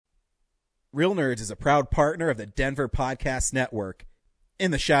Real Nerds is a proud partner of the Denver Podcast Network.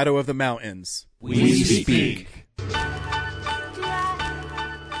 In the shadow of the mountains, we speak.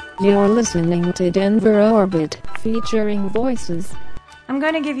 You're listening to Denver Orbit, featuring voices. I'm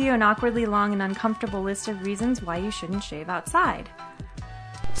going to give you an awkwardly long and uncomfortable list of reasons why you shouldn't shave outside.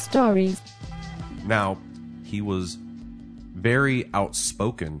 Stories. Now, he was very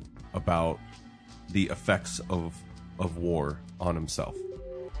outspoken about the effects of war on himself.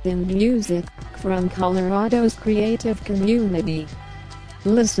 In music from Colorado's creative community.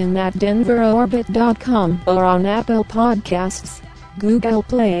 Listen at denverorbit.com or on Apple Podcasts, Google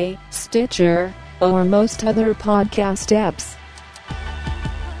Play, Stitcher, or most other podcast apps.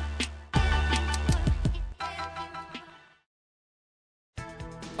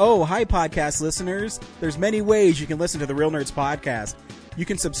 Oh, hi, podcast listeners. There's many ways you can listen to the Real Nerds podcast. You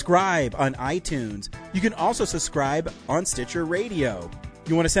can subscribe on iTunes. You can also subscribe on Stitcher Radio.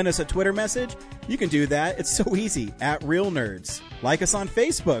 You want to send us a Twitter message? You can do that. It's so easy, at Real Nerds. Like us on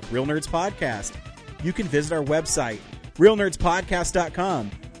Facebook, Real Nerds Podcast. You can visit our website,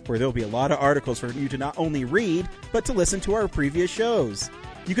 realnerdspodcast.com, where there'll be a lot of articles for you to not only read, but to listen to our previous shows.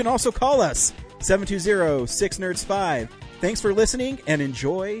 You can also call us, 720-6nerds5. Thanks for listening, and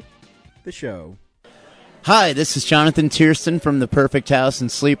enjoy the show. Hi, this is Jonathan Tiersten from the Perfect House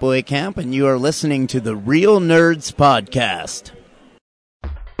and Sleepaway Camp, and you are listening to the Real Nerds Podcast.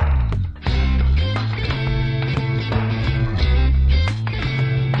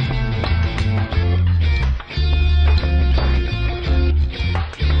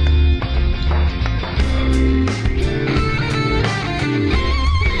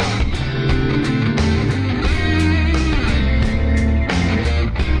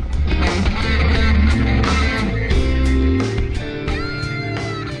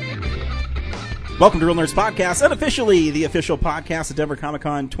 Welcome to Real Nerds Podcast, unofficially the official podcast of Denver Comic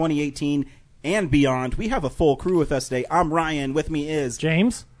Con 2018 and beyond. We have a full crew with us today. I'm Ryan. With me is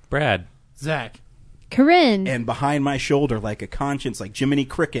James, Brad, Zach, Corinne, and behind my shoulder, like a conscience, like Jiminy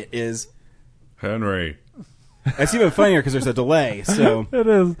Cricket, is Henry. It's even funnier because there's a delay, so it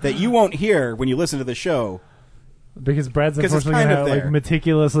is that you won't hear when you listen to the show. Because Brad's unfortunately going to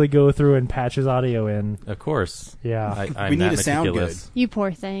meticulously go through and patch his audio in. Of course. Yeah. We need to sound good. You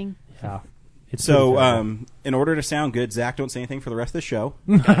poor thing. Yeah. So, in order to sound good, Zach, don't say anything for the rest of the show.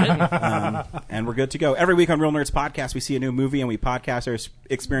 And we're good to go. Every week on Real Nerds Podcast, we see a new movie and we podcast our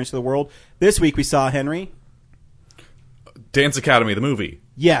experience of the world. This week we saw, Henry, Dance Academy, the movie.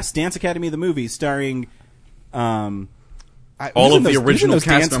 Yes, Dance Academy, the movie, starring all of the original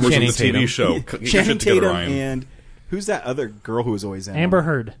cast members of the TV show. Channing Tatum and who's that other girl who was always in Amber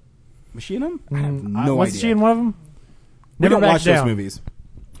Heard. Was she in them? I have no idea. Was she in one of them? We don't watch those movies.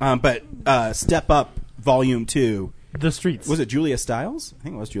 But Step Up Volume 2. The Streets. Was it Julia Stiles? I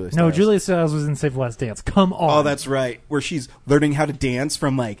think it was Julia Stiles. No, Julia Stiles was in Save the Last Dance. Come on. Oh, that's right. Where she's learning how to dance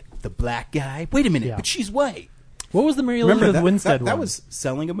from, like, the black guy. Wait a minute, but she's white. What was the Mary Elizabeth Winstead one? That was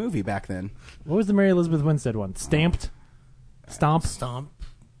selling a movie back then. What was the Mary Elizabeth Winstead one? Stamped? Stomp? Stomp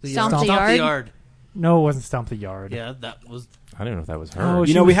the Yard? No, it wasn't Stomp the Yard. Yeah, that was... I don't know if that was her.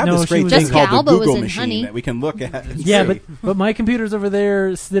 Oh, we have this great thing called the Google machine Honey. that we can look at. Yeah, but my computer's over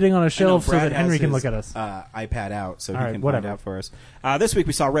there sitting on a shelf so that Henry can look at us. iPad out so he can whatever. find out for us. This week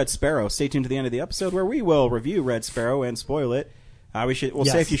we saw Red Sparrow. Stay tuned to the end of the episode where we will review Red Sparrow and spoil it. We'll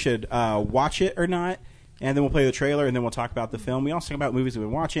say if you should watch it or not, and then we'll play the trailer, and then we'll talk about the film. We also talk about movies we've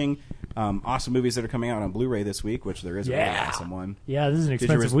been watching, awesome movies that are coming out on Blu-ray this week, which there is a really awesome one. Yeah, this is an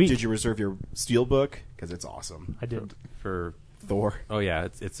expensive week. Did you reserve your Steelbook? Because it's awesome. I did. For Thor. Oh, yeah.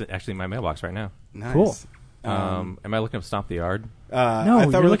 It's actually in my mailbox right now. Nice. Cool. Am I looking up Stomp the Yard? No,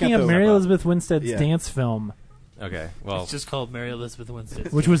 you're looking at Mary Elizabeth Winstead's dance film. Okay, well... It's just called Mary Elizabeth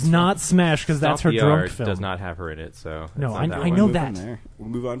Winstead. Which was not Smash, because that's her drunk film. Does not have her in it, so... No, I know that. We'll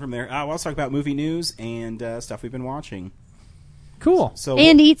move on from there. We'll also talk about movie news and stuff we've been watching. Cool.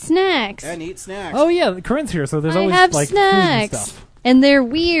 And eat snacks. And eat snacks. Oh, yeah, Corinne's here, so there's always, have like, snacks. food and stuff. And they're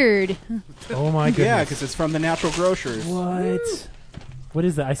weird. Oh, my goodness. Yeah, because it's from the Natural Grocers. What? What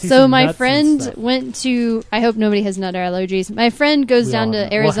is that? I see So some my nuts friend went to... I hope nobody has nut allergies. My friend goes down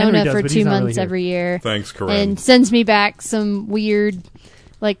to Arizona for 2 months every year. Thanks, Corinne. And sends me back some weird,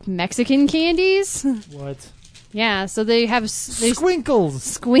 like, Mexican candies. What? Yeah, so they have...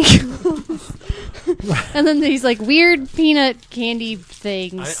 Squinkles. And then these, like, weird peanut candy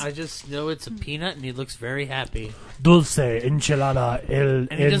things. I just know it's a peanut, and he looks very happy. Dulce enchilada el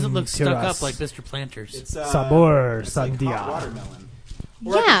And he doesn't look stuck up like Mr. Planters. It's Sabor it's sandia. like hot watermelon.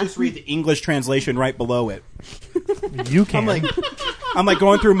 Or I can just read the English translation right below it. You can. I'm like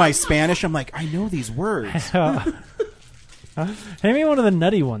going through my Spanish. I'm like, I know these words. Hand me one of the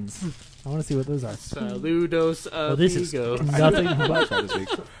nutty ones. I want to see what those are. Saludos Well, this is nothing but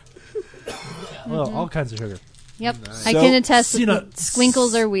well, all kinds of sugar. Yep, I can attest that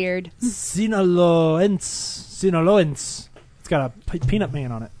squinkles are weird. Sinaloense. It's got a peanut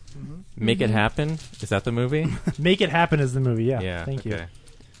man on it. Make It Happen? Is that the movie? Make It Happen is the movie, yeah. Thank you.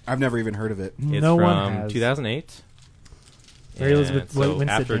 I've never even heard of it. It's no from one has. 2008. Mary Elizabeth Winstead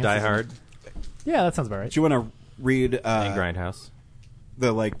after Die Hard. Yeah, that sounds about right. Do you want to read and Grindhouse?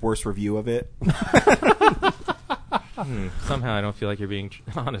 The worst review of it? Somehow I don't feel like you're being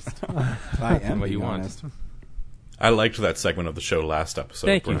honest. I am what you honest. want. I liked that segment of the show last episode.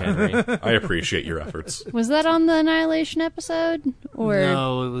 Thank you, Henry. I appreciate your efforts. Was that on the Annihilation episode? Or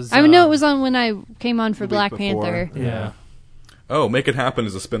no, it was. I know it was on when I came on for Black Panther. Yeah. Oh, Make It Happen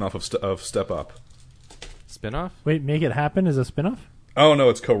is a spin-off of Step Up. Spin-off? Wait, Make It Happen is a spin-off? Oh, no,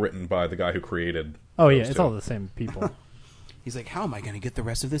 it's co-written by the guy who created it's all the same people. He's like, how am I going to get the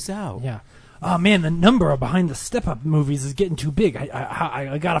rest of this out? Yeah. Oh, man, the number behind the Step Up movies is getting too big.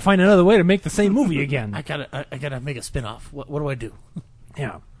 I got to find another way to make the same movie again. I gotta make a spin-off. What do I do?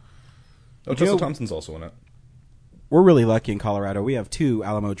 Yeah. Oh, Tessa Thompson's also in it. We're really lucky in Colorado. We have 2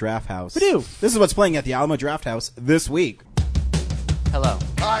 Alamo Draft House. We do. This is what's playing at the Alamo Draft House this week. Hello.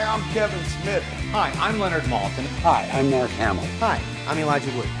 Hi, I'm Kevin Smith. Hi, I'm Leonard Maltin. Hi, I'm Mark Hamill. Hi, I'm Elijah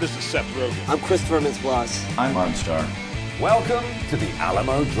Wood. This is Seth Rogen. I'm Christopher Mintz-Plasse. I'm Ron Starr. Welcome to the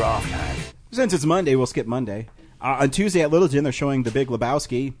Alamo Draft House. Since it's Monday, we'll skip Monday. On Tuesday at Littleton, they're showing The Big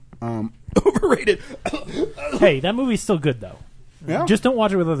Lebowski. Overrated. Hey, that movie's still good, though. Yeah. Just don't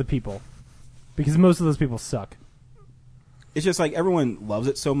watch it with other people. Because most of those people suck. It's just like everyone loves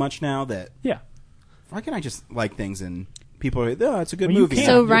it so much now that... Yeah. Why can't I just like things and people are like, oh, it's a good movie.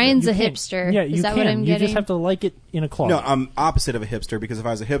 So Ryan's a hipster. Yeah, is that what I'm getting? You just have to like it in a closet. No, I'm opposite of a hipster because if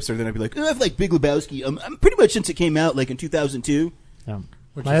I was a hipster, then I'd be like, oh, I've liked Big Lebowski. I'm pretty much since it came out, like in 2002.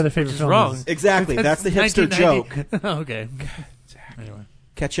 My other favorite film wrong. is... Exactly. That's the hipster joke. Okay. Exactly. Anyway.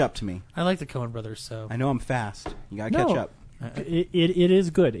 Catch up to me. I like the Coen Brothers, so... I know I'm fast. You gotta catch up. It is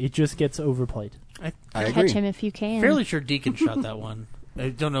good. It just gets overplayed. I agree. Catch him if you can. Fairly sure Deacon shot that one. I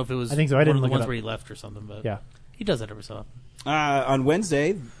don't know if it was I think so. I one didn't of the look it ones up. where he left or something, but yeah. He does that every so often. On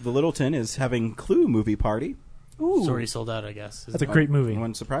Wednesday, the Littleton is having Clue movie party. Ooh. It's already sold out, I guess. That's a great movie. It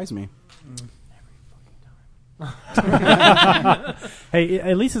wouldn't surprise me. Hey,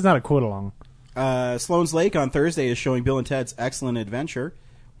 at least it's not a quote along. Sloan's Lake on Thursday is showing Bill and Ted's Excellent Adventure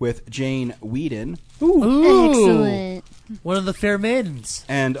with Jane Whedon. Ooh. Excellent. One of the fair maidens.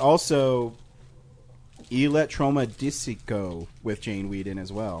 And also Electromagicico with Jane Whedon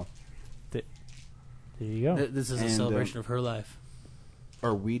as well. There you go. This is a celebration of her life.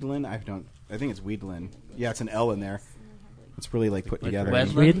 Or Wheedlin? I think it's Wheedlin. Yeah, it's an L in there. It's really like put together.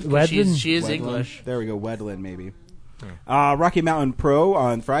 Wedlin? She is English. There we go, Wedlin maybe. Rocky Mountain Pro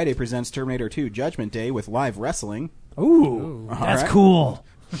on Friday presents Terminator 2 Judgment Day with live wrestling. Ooh, that's cool.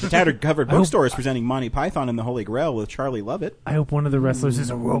 The Tattered Covered Bookstore is presenting Monty Python and the Holy Grail with Charlie Lovett. I hope one of the wrestlers is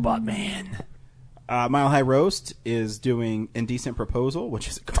a robot man. Mile High Roast is doing Indecent Proposal, which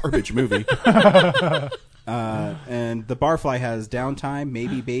is a garbage movie. And the Barfly has Downtime,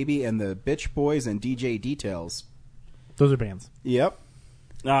 Maybe Baby, and the Bitch Boys and DJ Details. Those are bands. Yep.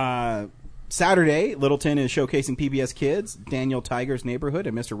 Saturday, Littleton is showcasing PBS Kids, Daniel Tiger's Neighborhood,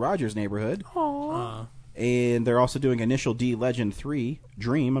 and Mr. Rogers' Neighborhood. Aww. And they're also doing Initial D Legend 3,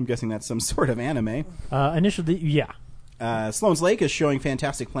 Dream. I'm guessing that's some sort of anime. Initial D, yeah. Sloan's Lake is showing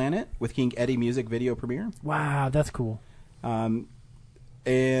Fantastic Planet with King Eddie music video premiere. Wow, that's cool.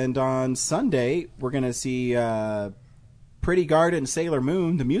 And on Sunday, we're going to see Pretty Garden Sailor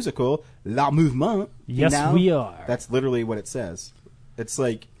Moon, the musical, La Mouvement. Yes, we are. That's literally what it says. It's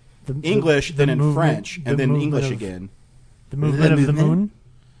like English, then in French, and then English again. The movement of the moon?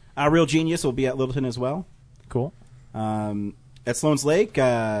 Real Genius will be at Littleton as well. Cool. At Sloan's Lake,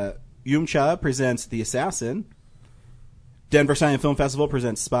 Yumcha presents The Assassin. Denver Silent Film Festival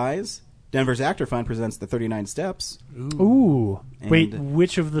presents Spies. Denver's Actor Fund presents The 39 Steps. Ooh. Wait,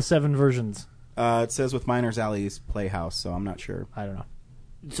 which of the 7 versions? It says with Miners Alley's Playhouse, so I'm not sure. I don't know.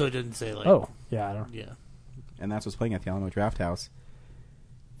 So it didn't say like... Oh, yeah, I don't know. Yeah. And that's what's playing at the Alamo Draft House.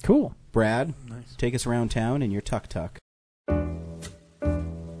 Cool. Brad, nice. Take us around town in your tuk-tuk.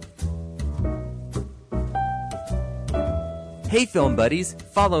 Hey, film buddies,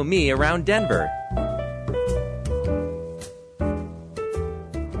 follow me around Denver.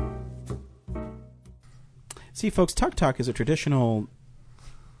 See, folks, tuk-tuk is a traditional...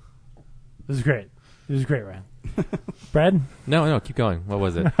 This is great. This is great, Ryan. Brad? No, keep going. What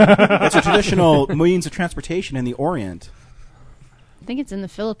was it? It's a traditional means of transportation in the Orient. I think it's in the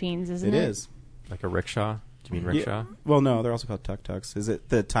Philippines, isn't it? It is. Like a rickshaw? Do you mean rickshaw? Yeah. Well, no, they're also called tuk-tuks. Is it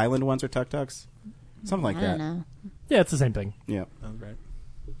the Thailand ones are tuk-tuks? Something like I that. don't know. Yeah, it's the same thing. Yeah. That's right.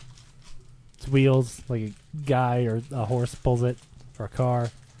 It's wheels, like a guy or a horse pulls it, or a car.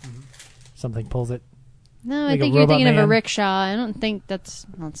 Something pulls it. No, Like I think a you're robot thinking of a man. rickshaw. I don't think that's...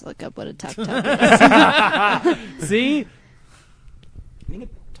 Let's look up what a tuk-tuk is. See? I think a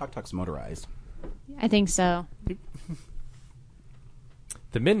tuk-tuk's motorized. I think so.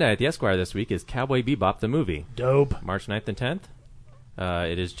 The Midnight at the Esquire this week is Cowboy Bebop the movie. Dope. March 9th and 10th.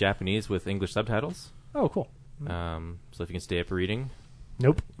 It is Japanese with English subtitles. Oh, cool. So if you can stay up for reading,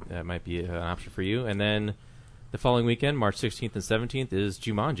 nope, that might be an option for you. And then the following weekend, March 16th and 17th, is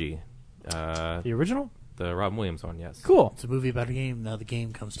Jumanji. The original? The Robin Williams one, yes. Cool. It's a movie about a game. Now the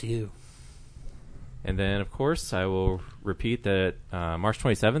game comes to you. And then, of course, I will repeat that March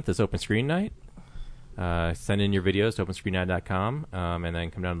 27th is Open Screen Night. Send in your videos to openscreennight.com, and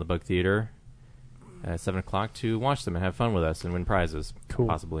then come down to the Bug Theater at 7 o'clock to watch them and have fun with us and win prizes, cool.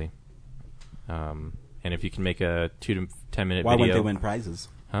 possibly. And if you can make a 2 to 10 minute Why video... wouldn't they win prizes?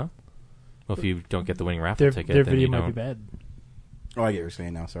 Huh? Well, if you don't get the winning raffle ticket, their then video you might don't. be bad. Oh, I get what you're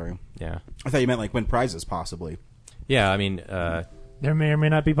saying now. Sorry. Yeah. I thought you meant like win prizes, possibly. Yeah, I mean... there may or may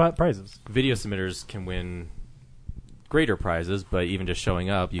not be prizes. Video submitters can win greater prizes, but even just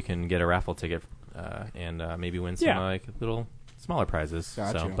showing up, you can get a raffle ticket and maybe win some like little smaller prizes.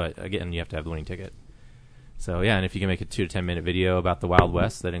 Gotcha. So, but again, you have to have the winning ticket. So yeah, and if you can make a 2 to 10 minute video about the Wild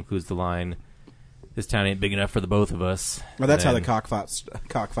West that includes the line, "This town ain't big enough for the both of us." Well, that's how the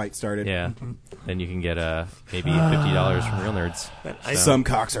cockfight started. Yeah. Then you can get maybe $50 from Real Nerds. So. Some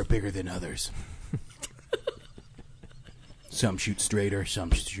cocks are bigger than others. Some shoot straighter,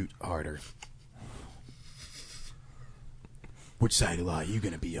 some shoot harder. Which side of the law are you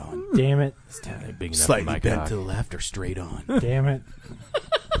going to be on? Damn it. This town ain't big enough Slightly for my bent cock. to the left or straight on? Damn it.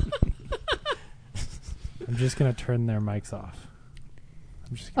 I'm just going to turn their mics off.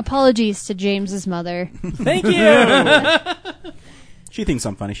 Apologies to James's mother. Thank you! She thinks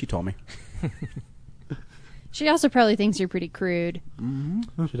I'm funny. She told me. She also probably thinks you're pretty crude.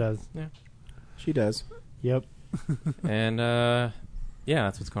 Mm-hmm. She does. Yeah. She does. Yep. And yeah,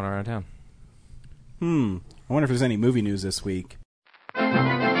 that's what's going on around town. I wonder if there's any movie news this week.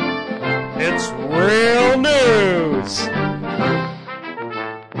 It's real news.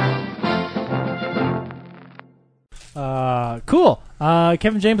 Cool.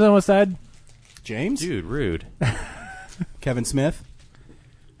 Kevin James almost died. James? Dude, rude. Kevin Smith?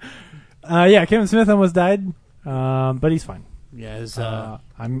 Yeah, Kevin Smith almost died, but he's fine. Yeah,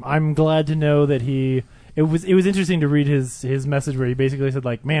 I'm glad to know that he. It was interesting to read his message where he basically said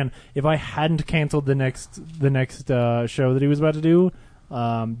like, man, if I hadn't canceled the next show that he was about to do,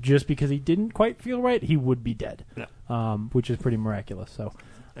 just because he didn't quite feel right, he would be dead. Yeah. Which is pretty miraculous. So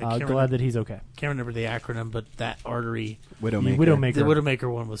glad that he's okay. Can't remember the acronym, but that artery Widowmaker. The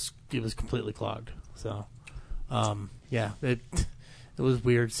Widowmaker one was completely clogged. So yeah, it was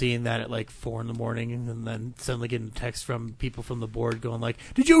weird seeing that at like 4 a.m, and then suddenly getting a text from people from the board going like,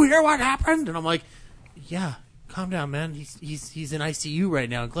 "Did you hear what happened?" And I'm like, "Yeah, calm down, man. He's in ICU right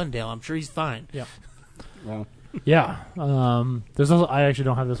now in Glendale. I'm sure he's fine." Yeah. Well. Yeah. There's also, I actually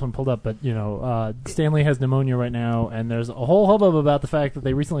don't have this one pulled up, but Stanley has pneumonia right now, and there's a whole hubbub about the fact that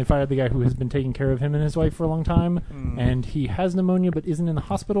they recently fired the guy who has been taking care of him and his wife for a long time, and he has pneumonia but isn't in the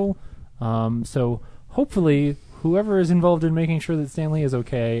hospital. So hopefully, whoever is involved in making sure that Stanley is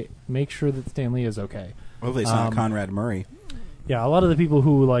okay, make sure that Stanley is okay. Hopefully it's not Conrad Murray. Yeah, a lot of the people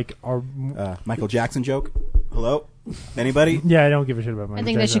who are Michael Jackson joke. Hello, anybody? Yeah, I don't give a shit about Michael I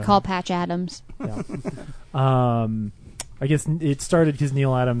think Jackson. they should call Patch Adams. Yeah. I guess it started because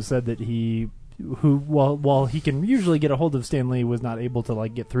Neil Adams said that while he can usually get a hold of Stanley, was not able to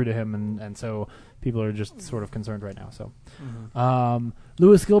like get through to him, and so people are just sort of concerned right now. So,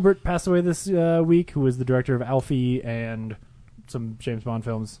 Lewis Gilbert passed away this week, who was the director of Alfie and some James Bond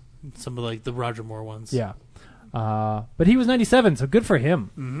films. Some of like the Roger Moore ones. Yeah. But he was 97, so good for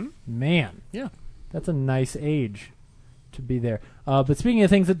him. Mm-hmm. Man. Yeah. That's a nice age to be there. But speaking of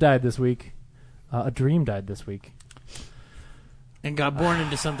things that died this week, a dream died this week. And got born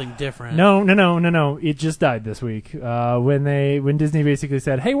into something different. No. It just died this week. When Disney basically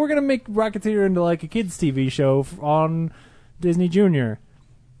said, hey, we're going to make Rocketeer into like a kids' TV show on Disney Junior.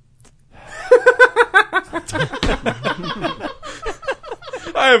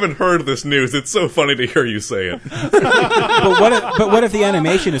 I haven't heard this news. It's so funny to hear you say it. but what if the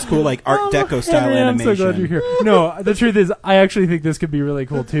animation is cool, like Art Deco style animation? I'm so glad you're here. No, the truth is, I actually think this could be really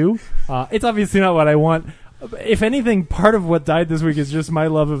cool too. It's obviously not what I want. If anything, part of what died this week is just my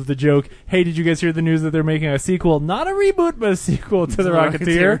love of the joke. Hey, did you guys hear the news that they're making a sequel? Not a reboot, but a sequel to The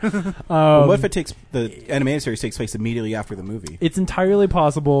Rocketeer. Well, what if the animated series takes place immediately after the movie? It's entirely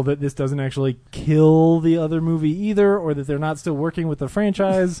possible that this doesn't actually kill the other movie either, or that they're not still working with the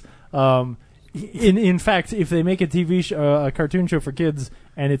franchise. In fact, if they make a TV show, a cartoon show for kids,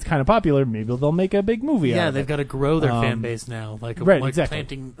 and it's kind of popular, maybe they'll make a big movie. Yeah, out of they've it. got to grow their fan base now, like exactly.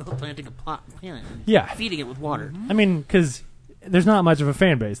 planting a plant, yeah, feeding it with water. I mean, because there's not much of a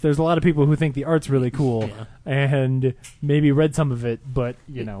fan base. There's a lot of people who think the art's really cool and maybe read some of it, but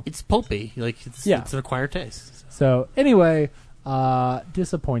it's pulpy. Like it's an acquired taste. So anyway.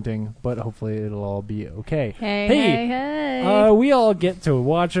 Disappointing, but hopefully it'll all be okay. Hey. We all get to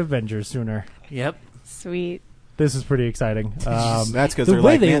watch Avengers sooner. Yep. Sweet. This is pretty exciting. That's because they're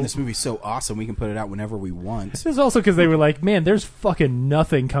like, man, this movie's so awesome, we can put it out whenever we want. This is also because they were like, man, there's fucking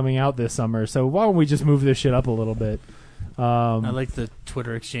nothing coming out this summer, so why don't we just move this shit up a little bit? I like the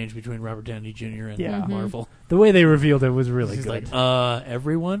Twitter exchange between Robert Downey Jr. and Marvel. The way they revealed it was really good. Like,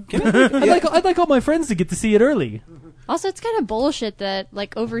 everyone? I'd like all my friends to get to see it early. Also, it's kind of bullshit that,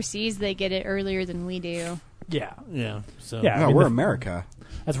 like, overseas they get it earlier than we do. Yeah. Yeah. So no, we're America.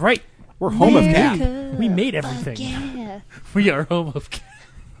 That's right. We're home of Cap. We made everything. Yeah. We are home of Cap.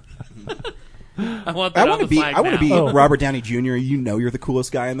 I want to be Robert Downey Jr. You're the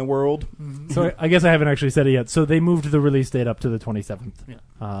coolest guy in the world. So I guess I haven't actually said it yet. So they moved the release date up to the 27th.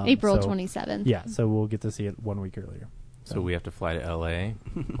 Yeah. April 27th. Yeah, so we'll get to see it 1 week earlier. So we have to fly to L.A.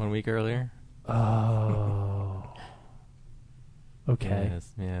 1 week earlier? Oh. Okay.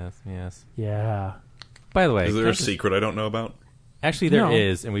 Yes. Yeah. By the way, is there a secret I don't know about? Actually, there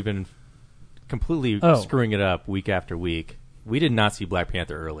is, and we've been completely screwing it up week after week. We did not see Black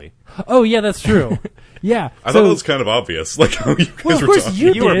Panther early. Oh, yeah, that's true. Yeah. I thought it was kind of obvious. Like how you guys were talking. Of course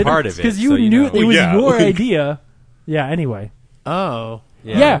you were part of it. Because you knew it was your idea. Yeah, anyway. Oh.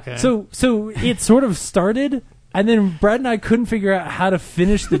 Yeah. Okay. So it sort of started, and then Brad and I couldn't figure out how to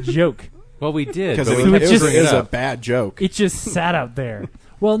finish the joke. Well, we did. Because it was a bad joke. It just sat out there.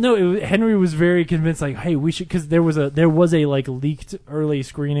 Well, no, Henry was very convinced, like, hey, we should, because there was a like leaked early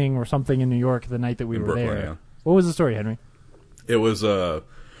screening or something in New York the night that we were Brooklyn, there. Yeah. What was the story, Henry? It was well,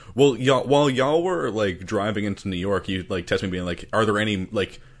 while y'all were like driving into New York, you like texted me being like, "Are there any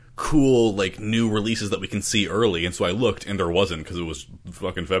like cool like new releases that we can see early?" And so I looked, and there wasn't because it was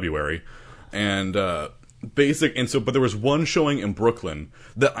fucking February, and but there was one showing in Brooklyn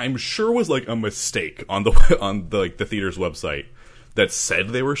that I'm sure was like a mistake on the the theater's website that said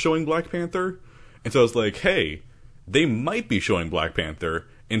they were showing Black Panther, and so I was like, hey, they might be showing Black Panther.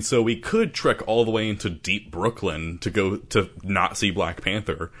 And so we could trek all the way into deep Brooklyn to go to not see Black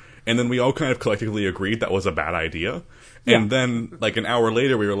Panther. And then we all kind of collectively agreed that was a bad idea. Yeah. And then, like, an hour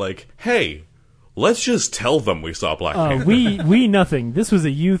later, we were like, hey, let's just tell them we saw Black Panther. We nothing. This was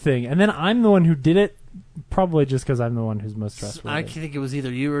a you thing. And then I'm the one who did it, probably just because I'm the one who's most trustworthy. I think it was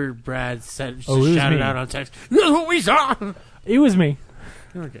either you or Brad shouted out on text, "That's what we saw!" It was me.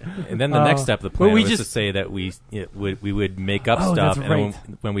 Okay. And then the next step of the plan was to say that we would make up stuff, and then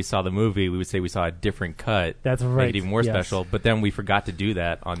when we saw the movie, we would say we saw a different cut. That's right. Make it even more special. But then we forgot to do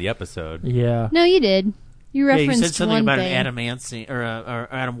that on the episode. Yeah. No, you did. You referenced you said something one about thing. an Adam Ant scene or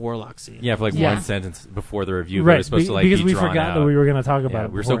Adam Warlock scene. Yeah, for like one sentence before the review. Right, But it was supposed to like because be we drawn forgot out. that we were going to talk about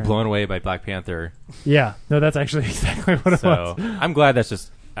it. We were so blown away by Black Panther. Yeah, no, that's actually exactly what it was. I'm glad that's just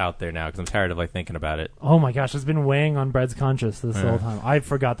out there now because I'm tired of like thinking about it. Oh my gosh, it's been weighing on Brad's conscience this whole time. I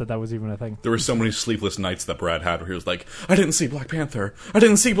forgot that was even a thing. There were so many sleepless nights that Brad had where he was like, I didn't see Black Panther. I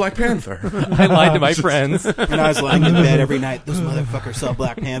didn't see Black Panther. I lied to my friends. And I was lying in bed every night. Those motherfuckers saw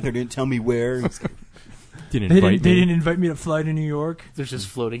Black Panther, didn't tell me where. They didn't invite me to fly to New York. There's just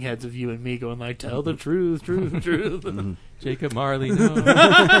floating heads of you and me going like, tell the truth. Jacob Marley,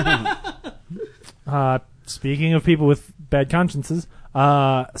 no. Speaking of people with bad consciences,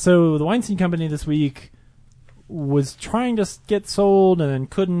 so the Weinstein Company this week was trying to get sold and then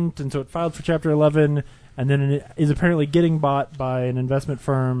couldn't, and so it filed for Chapter 11, and then it is apparently getting bought by an investment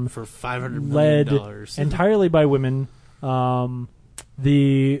firm for $500 million, led entirely by women. I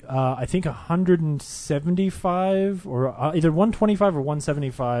think 175 or either 125 or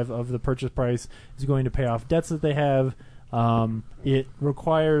 175 of the purchase price is going to pay off debts that they have. It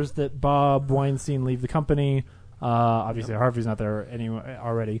requires that Bob Weinstein leave the company. Obviously, Harvey's not there anyway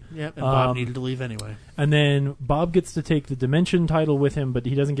already. Yep, and Bob needed to leave anyway. And then Bob gets to take the Dimension title with him, but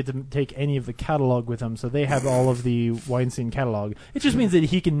he doesn't get to take any of the catalog with him. So they have all of the Weinstein catalog. It just means that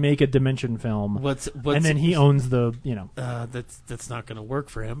he can make a Dimension film, and then he owns the. That's not going to work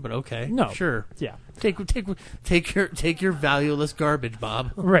for him. But okay, no, sure, yeah. Take your valueless garbage,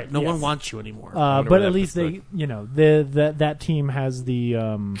 Bob. Right, no yes. one wants you anymore. But at least they, that team has the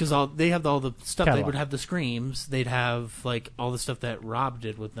because they have all the stuff. catalog. They would have the Screams. They'd have like all the stuff that Rob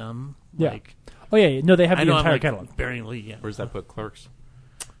did with them. Yeah. Like, oh yeah, no, they have I the know entire I'm catalog. Burying Lee. Yeah. Where does that put Clerks?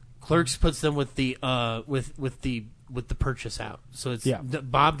 Clerks puts them with the with the purchase out. So it's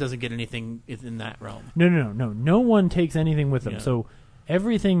Bob doesn't get anything in that realm. No one takes anything with them. Yeah. So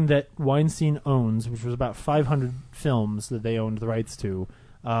everything that Weinstein owns, which was about 500 films that they owned the rights to,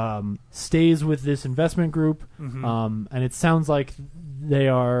 stays with this investment group. Mhm. And it sounds like they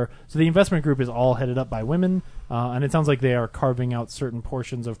are. So the investment group is all headed up by women, and it sounds like they are carving out certain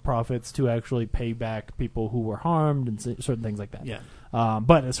portions of profits to actually pay back people who were harmed and certain things like that. Yeah.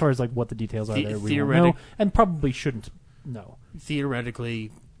 But as far as like what the details are, there we don't know, and probably shouldn't know.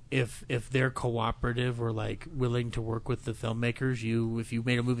 Theoretically, if they're cooperative or like willing to work with the filmmakers, if you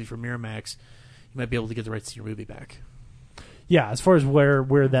made a movie for Miramax, you might be able to get the rights to your movie back. Yeah, as far as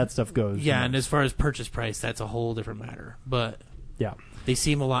where that stuff goes. Yeah, and as far as purchase price, that's a whole different matter. But yeah, they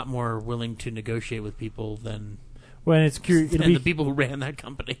seem a lot more willing to negotiate with people than it's curious. the people who ran that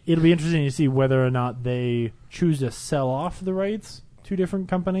company. It'll be interesting to see whether or not they choose to sell off the rights to different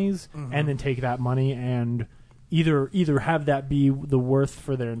companies and then take that money and either have that be the worth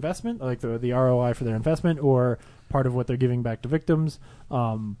for their investment, like the ROI for their investment, or part of what they're giving back to victims,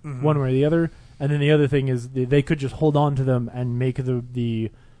 one way or the other. And then the other thing is they could just hold on to them and make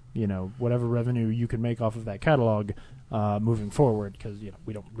the whatever revenue you can make off of that catalog moving forward, because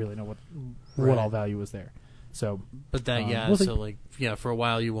we don't really know what all value is there. So, but that we'll for a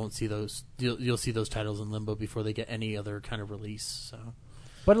while you won't see those. You'll see those titles in limbo before they get any other kind of release. So,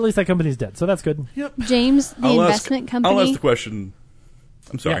 but at least that company's dead, so that's good. Yep. James, the investment company. I'll ask the question.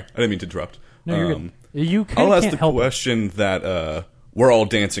 I'm sorry, I didn't mean to interrupt. No, you're good. You I'll ask can't the help question that we're all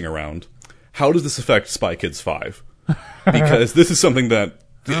dancing around. How does this affect Spy Kids 5? Because this is something that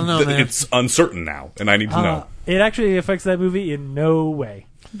I don't know, man. It's uncertain now, and I need to know. It actually affects that movie in no way.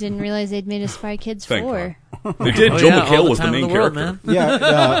 Didn't realize they'd made a Spy Kids Thank 4. They did. Joel McHale was the main character. Man.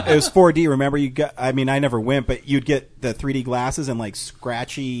 Yeah, it was 4D. Remember, I never went, but you'd get the 3D glasses and like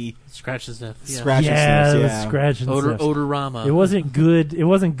scratchy scratch and sniff. Yeah. Scratch and sniff. Yeah, scratch and sniff. Odorama. It wasn't good. It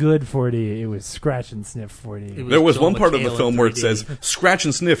wasn't good 4D. It was scratch and sniff 4D. There was one part of the film where it says, "Scratch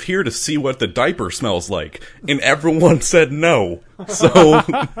and sniff here to see what the diaper smells like," and everyone said no. So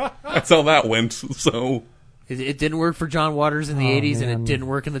that's how that went. So it didn't work for John Waters in the 80s, man. and it didn't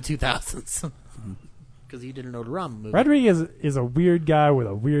work in the 2000s. Because he did an Odorama movie. Rodriguez is a weird guy with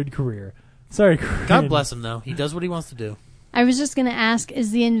a weird career. Sorry, God bless him, though. He does what he wants to do. I was just going to ask,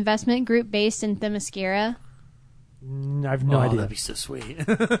 is the investment group based in Themyscira? I have no idea. That'd be so sweet.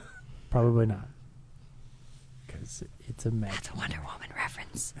 Probably not. Because it's a mess. That's a Wonder Woman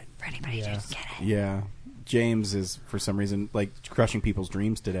reference for anybody who didn't get it. Yeah. James is, for some reason, like crushing people's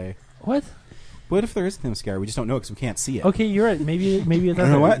dreams today. What? What if there is Themyscira? We just don't know because we can't see it. Okay, you're right. Maybe it does.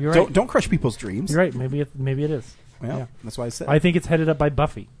 You know what? You're right. Don't crush people's dreams. You're right. Maybe it is. Well, yeah. That's why I said. I think it's headed up by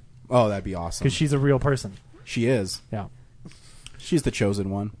Buffy. Oh, that'd be awesome. Because she's a real person. She is. Yeah. She's the chosen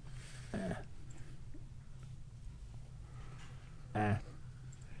one.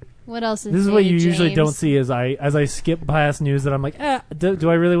 What else is This is new, what you usually James? don't see as I skip past news that I'm like, do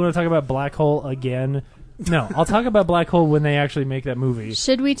I really want to talk about Black Hole again? No, I'll talk about Black Hole when they actually make that movie.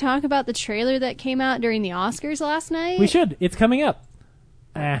 Should we talk about the trailer that came out during the Oscars last night? We should. It's coming up.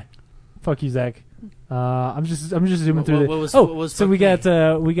 Fuck you, Zach. I'm just zooming through. We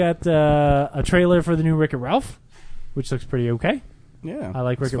got a trailer for the new Wreck-It Ralph, which looks pretty okay. Yeah, I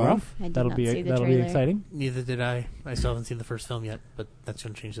like Wreck-It Ralph. I did That'll not be see the that'll be trailer. exciting. Neither did I. I still haven't seen the first film yet, but that's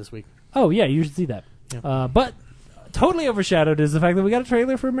going to change this week. Oh yeah, you should see that. Yeah. But totally overshadowed is the fact that we got a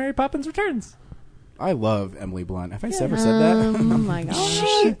trailer for Mary Poppins Returns. I love Emily Blunt. Have I ever said that? Oh my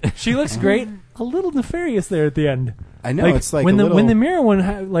gosh. She looks great. A little nefarious there at the end. I know, it's like when a the little... when the mirror one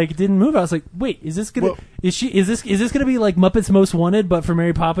didn't move, I was like, wait, is this gonna is this gonna be like Muppets Most Wanted, but for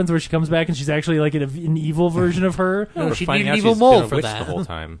Mary Poppins, where she comes back and she's actually like an evil version of her? No, she'd need be an evil mole for witch that. the whole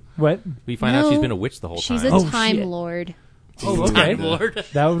time. What? We find out she's been a witch the whole She's time. a time shit. lord. Oh, okay. Time Lord.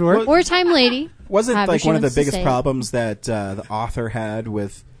 That would work. Or time lady. Wasn't however like she one of the wants to biggest say it. problems that the author had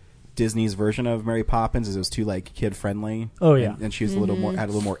with Disney's version of Mary Poppins is it was too like kid friendly. Oh, yeah. and she was a little more had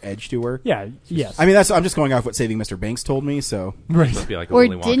a little more edge to her. Yeah. Yes. I mean I'm just going off what Saving Mr. Banks told me. So right. Must be like a Or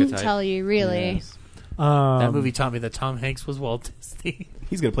Willy Wonka didn't type. tell you, really. Yes. That movie taught me that Tom Hanks was Walt Disney.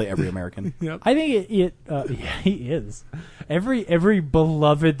 He's going to play every American. Yep. I think yeah, he is. Every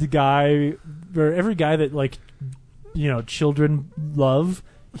beloved guy, or every guy that, like, children love,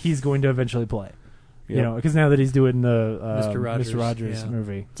 he's going to eventually play. Yep. Because now that he's doing the Mr. Rogers yeah.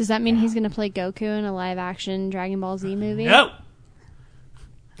 movie. Does that mean he's going to play Goku in a live-action Dragon Ball Z movie? No!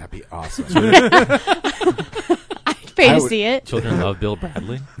 That'd be awesome. I'd pay to see it. Children love Bill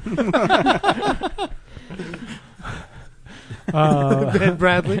Bradley. Ben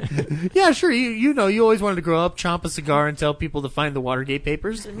Bradley. Yeah, sure. You always wanted to grow up, chomp a cigar, and tell people to find the Watergate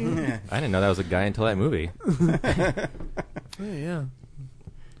papers. I mean, I didn't know that was a guy until that movie. yeah.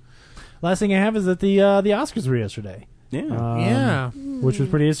 Last thing I have is that the Oscars were yesterday. Yeah. Which was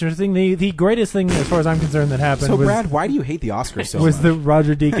pretty interesting. The greatest thing, as far as I'm concerned, that happened So, was, Brad, why do you hate the Oscars so was much? that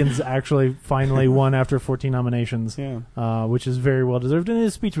Roger Deakins actually finally won after 14 nominations, which is very well deserved, and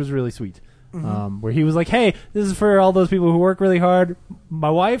his speech was really sweet. Where he was like, "Hey, this is for all those people who work really hard, my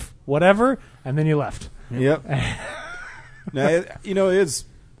wife, whatever," and then he left. Yep. It's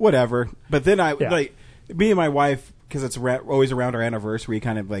whatever. But then me and my wife, because it's always around our anniversary,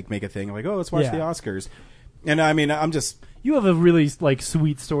 kind of like make a thing like, "Oh, let's watch the Oscars." And I mean, I'm just... You have a really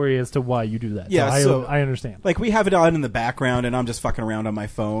sweet story as to why you do that. Yeah, so I understand. Like, we have it on in the background, and I'm just fucking around on my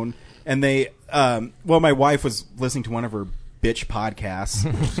phone. And they, my wife was listening to one of her bitch podcasts.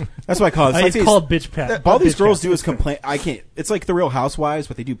 That's what I call it. It's called bitch pat. All these girls do is complain. I can't. It's like the Real Housewives,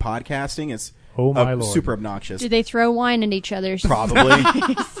 but they do podcasting. It's my Lord. super obnoxious. Do they throw wine at each other's? Probably.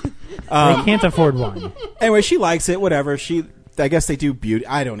 They can't afford wine. Anyway, she likes it. Whatever. I guess they do beauty.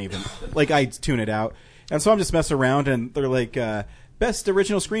 I don't even I tune it out. And so I'm just messing around, and they're like, best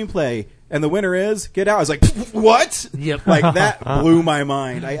original screenplay, and the winner is Get Out. I was like, what? Yep. Like, that blew my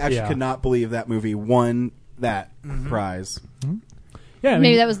mind. I actually could not believe that movie won that prize. Yeah,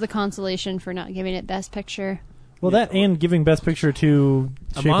 Maybe that was the consolation for not giving it Best Picture. Well, that and giving Best Picture to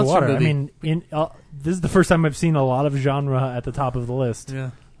A Shape of monster Water. movie. I mean, this is the first time I've seen a lot of genre at the top of the list.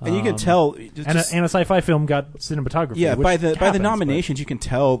 Yeah. And you can tell, and a sci-fi film got cinematography. Yeah, which by the happens, nominations, you can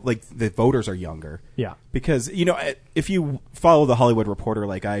tell like the voters are younger. Yeah, because if you follow the Hollywood Reporter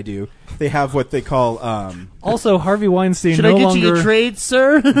like I do, they have what they call. Also, Harvey Weinstein. Should no I get longer, you the trade,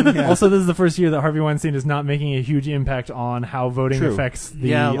 sir? Yeah. Also, this is the first year that Harvey Weinstein is not making a huge impact on how voting True. affects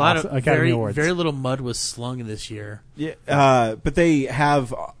the a lot of Academy Awards. Very little mud was slung this year. Yeah, but they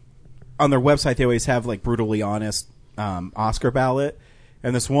have on their website. They always have like brutally honest Oscar ballot.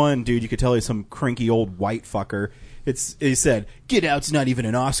 And this one dude, you could tell he's some cranky old white fucker. He said, "Get Out's not even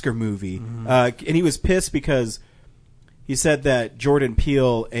an Oscar movie," and he was pissed because he said that Jordan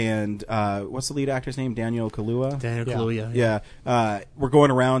Peele and what's the lead actor's name? Daniel Kaluuya. Kaluuya. Yeah, we're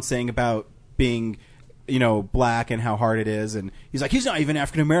going around saying about being, black and how hard it is, and he's like, he's not even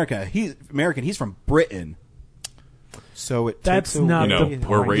African American. He's American. He's from Britain. So that's not the point.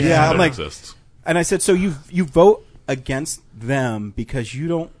 We're racist. Yeah, I'm that like, exists. and I said, so you vote against them because you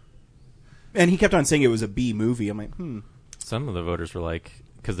don't. And he kept on saying it was a B movie. I'm like, Some of the voters were like,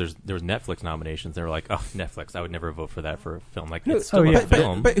 because there was Netflix nominations, they were like, oh, Netflix, I would never vote for that for a film. Like, it's still a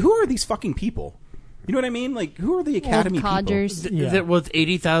film. But who are these fucking people? You know what I mean? Like, who are the Academy Old codgers. people? There was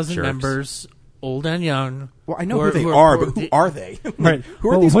 80,000 Jerks. members, old and young. Well, I know who they are, but who are they? Like, Right. Who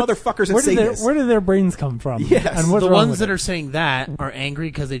are these motherfuckers that say this? Where do their brains come from? Yes. And what's The wrong ones with that it? are saying that are angry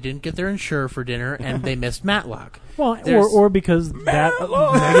because they didn't get their insure for dinner and they missed Matlock. Well, There's- or because that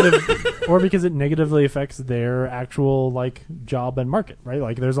negative, or because it negatively affects their actual job and market, right?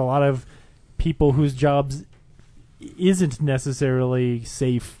 Like, there's a lot of people whose jobs isn't necessarily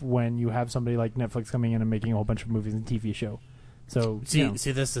safe when you have somebody like Netflix coming in and making a whole bunch of movies and TV show. So See,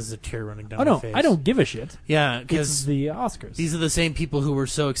 this is a tear running down oh no, my face. I don't give a shit. Yeah, It's because the Oscars. these are the same people who were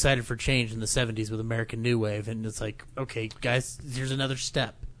so excited for change in the 70s with American New Wave, and it's like, okay, guys, here's another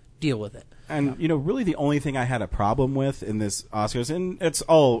step. Deal with it. And, really the only thing I had a problem with in this Oscars, and it's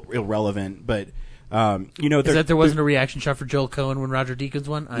all irrelevant, but, Is that there wasn't a reaction shot for Joel Cohen when Roger Deakins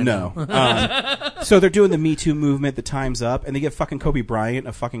won? I No. know. So they're doing the Me Too movement, the Time's Up, and they give fucking Kobe Bryant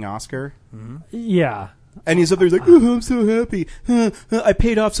a fucking Oscar. Yeah. And he's up there, he's like, oh, I'm so happy. I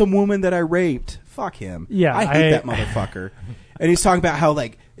paid off some woman that I raped. Fuck him. Yeah, I hate that motherfucker. And he's talking about how,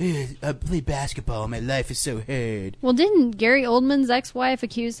 I play basketball, my life is so hard. Well, didn't Gary Oldman's ex-wife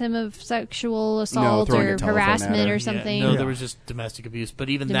accuse him of sexual assault throwing or a telephone harassment at her. or something? No, there was just domestic abuse. But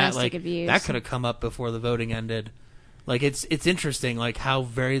even Domestic that, abuse. that could have come up before the voting ended. It's interesting, how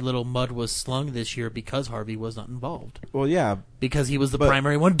very little mud was slung this year because Harvey was not involved. Well, yeah. Because he was the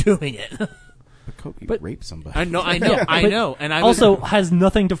primary one doing it. But Kobe raped somebody. I know, Yeah, I but know. And I also has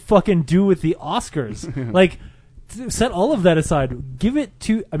nothing to fucking do with the Oscars. Set all of that aside. Give it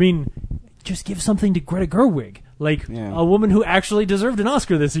to. I mean, just give something to Greta Gerwig, like a woman who actually deserved an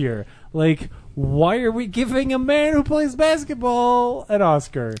Oscar this year. Like, why are we giving a man who plays basketball an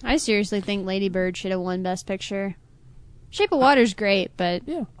Oscar? I seriously think Lady Bird should have won Best Picture. Shape of Water's great, but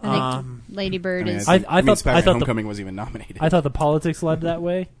I think Lady Bird is. I thought Spider-Man Homecoming was even nominated. I thought the politics led that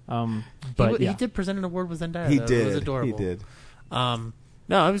way. But he did present an award with Zendaya. He though. did. It was adorable. He did.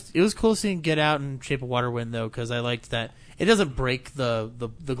 No, it was cool seeing Get Out and Shape of Water win though, because I liked that it doesn't break the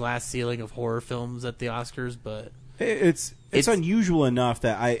glass ceiling of horror films at the Oscars, but it's unusual enough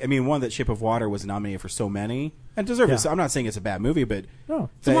that I mean, one, that Shape of Water was nominated for so many and deserved it. So I'm not saying it's a bad movie, but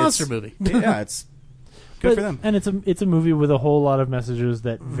it's a monster movie. Yeah, it's good for them. And it's a movie with a whole lot of messages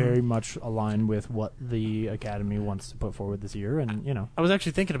that very much align with what the Academy wants to put forward this year. And I was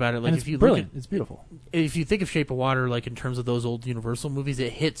actually thinking about it. Like, it's if you brilliant, look at, it's beautiful. If you think of Shape of Water, like in terms of those old Universal movies,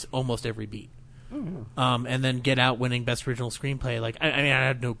 it hits almost every beat. And then Get Out winning Best Original Screenplay. Like, I mean, I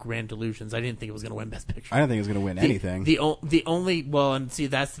had no grand delusions. I didn't think it was going to win Best Picture. I didn't think it was going to win anything. The only and see,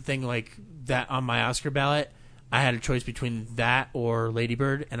 that's the thing. Like that on my Oscar ballot, I had a choice between that or Lady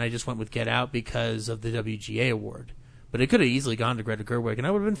Bird, and I just went with Get Out because of the WGA award. But it could have easily gone to Greta Gerwig, and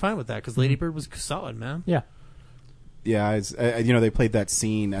I would have been fine with that because Lady Bird was solid, man. Yeah. Yeah, they played that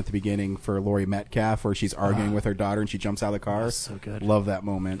scene at the beginning for Laurie Metcalf where she's arguing with her daughter and she jumps out of the car. That's so good. Love that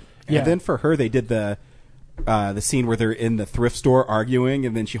moment. Yeah. And then for her, they did the scene where they're in the thrift store arguing,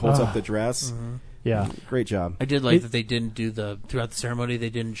 and then she holds up the dress. Yeah, great job. I did like that they didn't do throughout the ceremony. They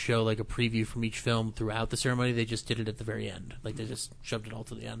didn't show like a preview from each film throughout the ceremony. They just did it at the very end. Like they just shoved it all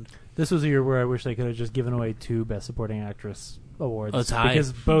to the end. This was a year where I wish they could have just given away 2 Best Supporting Actress awards. Oh, it's high.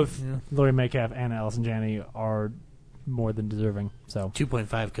 Because both Laurie Metcalf and Allison Janney are more than deserving. So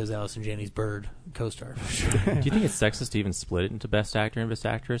 2.5 because Allison Janney's Bird co-star. Do you think it's sexist to even split it into Best Actor and Best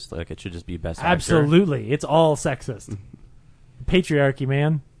Actress? Like it should just be Best Actor? Absolutely, it's all sexist. Patriarchy,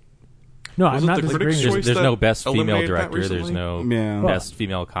 man. No, I'm not disagreeing. There's no best female director. There's no best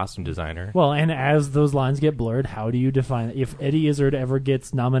female costume designer. Well, and as those lines get blurred, how do you define it? If Eddie Izzard ever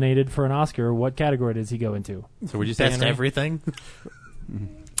gets nominated for an Oscar, what category does he go into? So would you say best everything?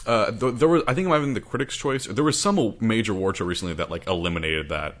 There was, I think, I'm having the Critics' Choice. There was some major award show recently that like eliminated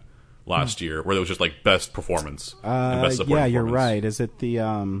that last year, where there was just like best performance and best supporting you're performance. right. Is it the?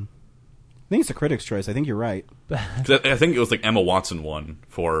 I think it's the Critics' Choice. I think you're right. I think it was like Emma Watson won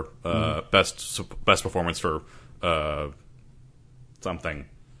for best performance for something.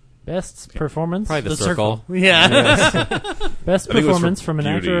 Best performance? Probably the Circle. Yeah. Yes. Best performance from an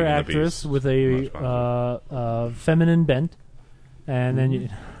actor or actress with a feminine bent. And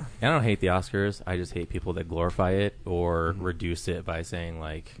then I don't hate the Oscars. I just hate people that glorify it or reduce it by saying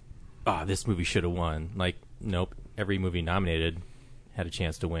like, this movie should have won. Like, nope. Every movie nominated had a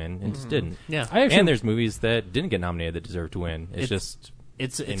chance to win and just didn't. Yeah. And there's movies that didn't get nominated that deserve to win.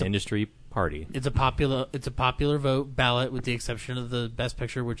 It's an industry party. It's a popular vote ballot with the exception of the Best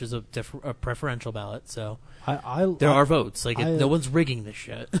Picture, which is a preferential ballot. So there are votes. Like no one's rigging this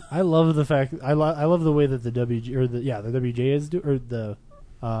shit. I love the fact. I love the way that the WGAs do, or the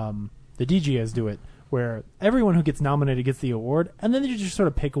DGAs do it, where everyone who gets nominated gets the award, and then they just sort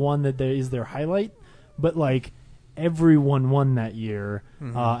of pick one that is their highlight. But like everyone won that year,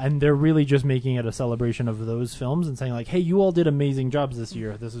 and they're really just making it a celebration of those films and saying like, "Hey, you all did amazing jobs this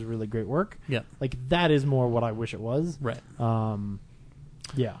year. This is really great work." Yeah, like that is more what I wish it was. Right.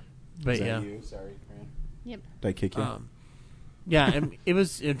 Yeah. But Is that yeah. you? Sorry, Fran. Yep. Did I kick you? Yeah, and it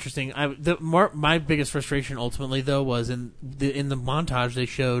was interesting. My biggest frustration ultimately though was in the montage they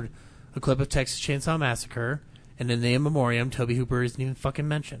showed a clip of Texas Chainsaw Massacre, and in the in memoriam, Tobe Hooper isn't even fucking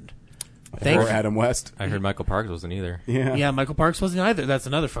mentioned. Or Adam West. I heard Michael Parks wasn't either. Yeah, Michael Parks wasn't either. That's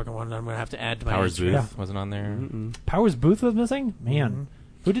another fucking one that I'm going to have to add to my Powers history. Booth wasn't on there. Powers Booth was missing? Man.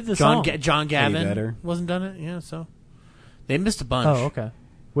 Who did the song? John Gavin wasn't done it. Yeah, so they missed a bunch. Oh, okay.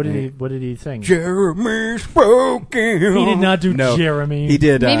 What did he sing? Jeremy's broken. He did not do Jeremy. He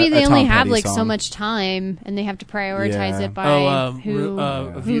did. Maybe they only have Petty like song. so much time, and they have to prioritize Yeah. it by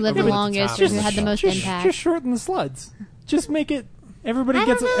who lived the longest, or who had the most impact. Just shorten the sluts. Just make it. Everybody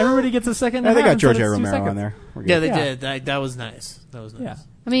gets a second. I think I got and a half George instead A. of 2 Romero on seconds. there. Yeah, they did. That was nice. That was nice. Yeah.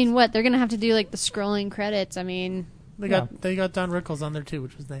 I mean, what they're gonna have to do like the scrolling credits. I mean, They got Don Rickles on there too,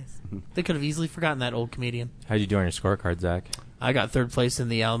 which was nice. They could have easily forgotten that old comedian. How'd you do on your scorecard, Zach? I got third place in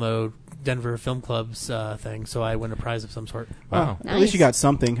the Alamo Denver Film Club's thing, so I win a prize of some sort. Wow. At least you got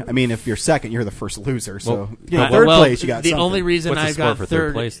something. I mean, if you're second, you're the first loser. So Well, third place, you got the something. only reason What's the I score got for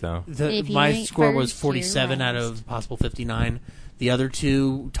third place, though? If you my ain't score was first, 47 you're out of possible 59. The other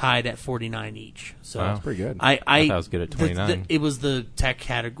two tied at 49 each. So Wow. That's pretty good. I thought I was good at 29. It was the tech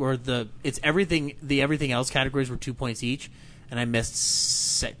category. The everything else categories were 2 points each, and I missed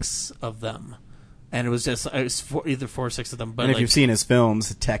 6 of them. And it was either 4 or 6 of them. But and if you've seen his films,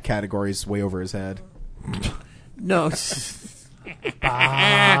 the tech category's way over his head. No.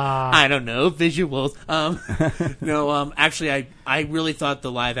 I don't know. Visuals. No, actually, I really thought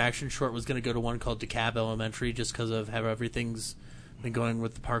the live-action short was going to go to one called DeKalb Elementary just because of how everything's been going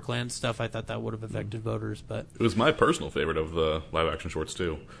with the Parkland stuff. I thought that would have affected voters, but it was my personal favorite of the live-action shorts,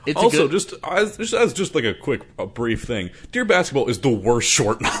 too. It's also, just as like a brief thing, Dear Basketball is the worst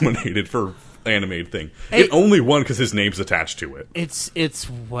short nominated for animated thing. It only won because his name's attached to it. It's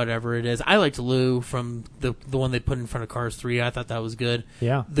whatever it is. I liked Lou from the one they put in front of Cars 3. I thought that was good.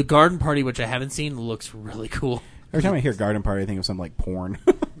 Yeah. The Garden Party, which I haven't seen, looks really cool. Every time I hear Garden Party, I think of something like porn.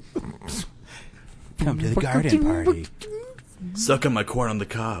 Come to the garden party. Suck on my corn on the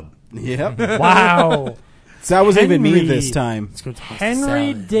cob. Yep. Wow. So that wasn't even me this time.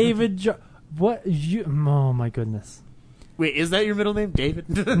 Henry David what you? Oh my goodness. Wait, is that your middle name, David?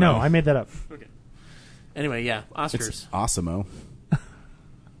 No, I made that up. Okay. Anyway, yeah, Oscars. It's awesome-o.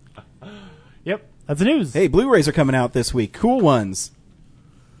 Yep, that's the news. Hey, Blu-rays are coming out this week. Cool ones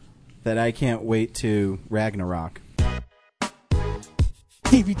that I can't wait to Ragnarok.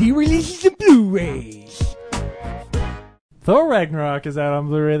 DVD releases and Blu-rays. Thor Ragnarok is out on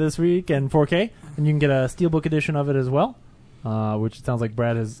Blu-ray this week and 4K, and you can get a Steelbook edition of it as well, which it sounds like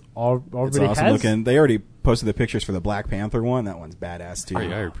Brad has already It's awesome has. looking. They already posted the pictures for the Black Panther one. That one's badass too. I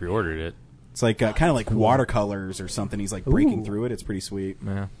already pre-ordered it. It's like kind of like watercolors or something. He's like breaking through it. It's pretty sweet.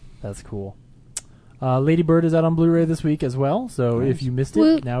 Yeah, that's cool. Lady Bird is out on Blu-ray this week as well, so Nice. if you missed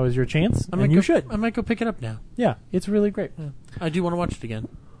it, now is your chance, and you should. I might go pick it up now. Yeah, it's really great. Yeah. I do want to watch it again,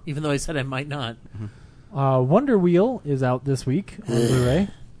 even though I said I might not. Wonder Wheel is out this week on Blu-ray.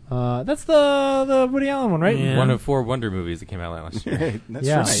 That's the Woody Allen one, right? Yeah. One of 4 Wonder movies that came out last year. Right, that's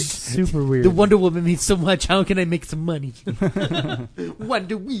yeah, right. super weird. The Wonder Woman means so much. How can I make some money?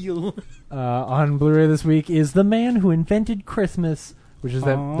 Wonder Wheel. On Blu-ray this week is The Man Who Invented Christmas, which is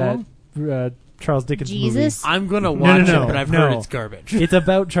that Charles Dickens Jesus? movie. I'm going to watch it, but I've heard it's garbage. It's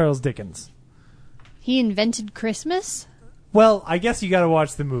about Charles Dickens. He invented Christmas? Well, I guess you got to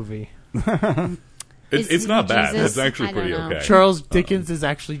watch the movie. It's not bad. Jesus? It's actually I don't pretty know. okay. Charles Dickens is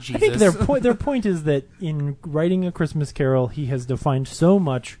actually Jesus. I think their point is that in writing A Christmas Carol, he has defined so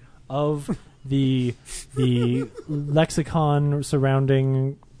much of the lexicon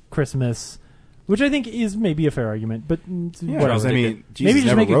surrounding Christmas, which I think is maybe a fair argument. But Charles, I mean, Jesus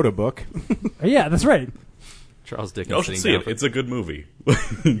never wrote a book. Yeah, that's right. Charles Dickens. Y'all should see it. It's a good movie.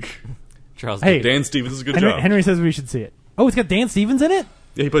 Charles Hey, Dan Stevens is a good Henry, job. Henry says we should see it. Oh, it's got Dan Stevens in it?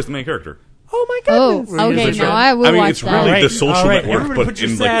 Yeah, he plays the main character. Oh my Oh, goodness. okay, now I will watch it's that. really the social All right, network, everybody but put your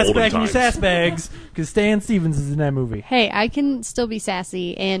in like sass olden back in your times. sass bags, because Stan Stevens is in that movie. Hey, I can still be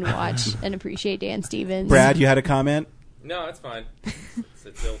sassy and watch and appreciate Dan Stevens. Brad, you had a comment? No, it's fine.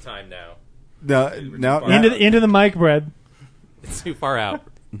 It's still time now. No. Into the mic, Brad. It's too far out.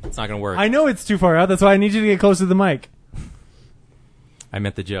 It's not going to work. I know it's too far out. That's why I need you to get close to the mic. I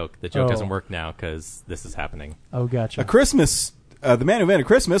meant the joke. The joke Oh. doesn't work now because this is happening. Oh, gotcha. A Christmas, The Man Who Invented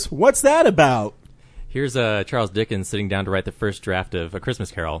Christmas. What's that about? Here's Charles Dickens sitting down to write the first draft of A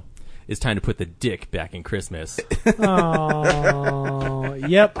Christmas Carol. It's time to put the dick back in Christmas. Oh,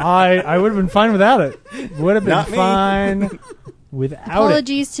 yep. I would have been fine without it. Would have been Not me. fine without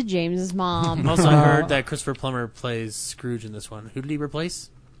Apologies to James's mom. Also, I heard that Christopher Plummer plays Scrooge in this one. Who did he replace?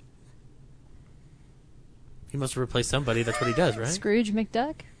 He must have replaced somebody. That's what he does, right? Scrooge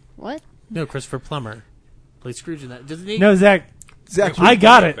McDuck? What? No, Christopher Plummer plays Scrooge in that. Doesn't he? it. No, Zach. Zach, I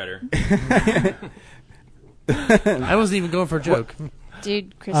got it. Better. I wasn't even going for a joke.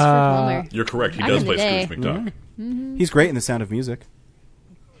 Dude, Christopher Plummer. You're correct. He Back does in the play day. Scrooge McDuck. Mm-hmm. He's great in The Sound of Music.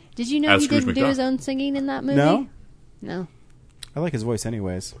 Did you know As he Scrooge didn't do McDuck. his own singing in that movie? No? No. I like his voice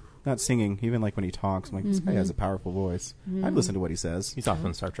anyways. Not singing, even like when he talks. I'm like, this guy has a powerful voice. I'd listen to what he says. He's off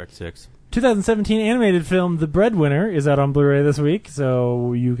on Star Trek 6. 2017 animated film The Breadwinner is out on Blu-ray this week,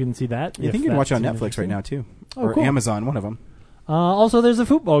 so you can see that. I think you can watch it on Netflix right now, too. Oh, or cool. Amazon, one of them. Also, there's a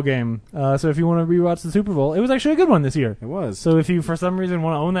football game, so if you want to rewatch the Super Bowl, it was actually a good one this year. It was. So if you, for some reason,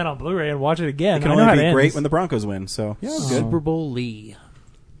 want to own that on Blu-ray and watch it again, It can I know only how be it great ends. when the Broncos win, so yeah, it was good. Super Bowl Lee.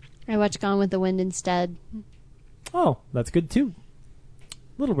 I watched Gone with the Wind instead. Oh, that's good too.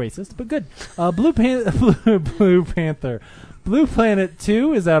 Little racist, but good. Blue Panther. Blue Planet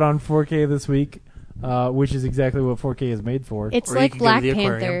 2 is out on 4K this week, which is exactly what 4K is made for. It's Or you like can go to Black the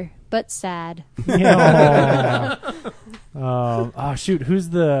Panther, aquarium. but sad. Yeah. Oh, shoot. Who's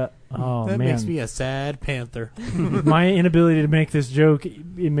the... Oh, That man. makes me a sad panther. My inability to make this joke,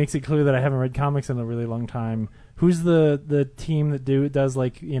 it makes it clear that I haven't read comics in a really long time. Who's the team that does,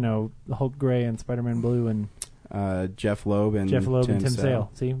 like, you know, Hulk Gray and Spider-Man Blue and... Jeff Loeb and Tim Sale.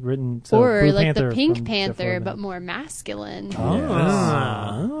 Sale. See, written so Or Blue like Panther the Pink from Jeff Panther, Loeb. but more masculine.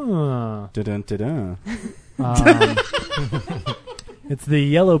 Oh. Dun, dun, dun. It's the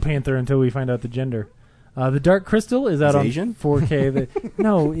Yellow Panther until we find out the gender. The Dark Crystal is out on Asian? 4K.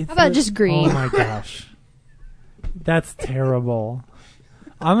 No, it's How about just green? Oh my gosh, that's terrible.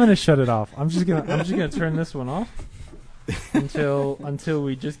 I'm gonna shut it off. I'm just gonna turn this one off until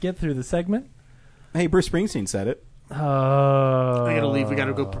we just get through the segment. Hey, Bruce Springsteen said it. Oh, I gotta leave. We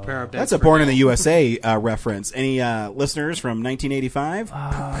gotta go prepare our beds. That's a for Born now. in the USA reference. Any listeners from 1985?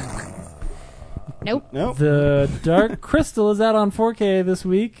 Nope. Nope. The Dark Crystal is out on 4K this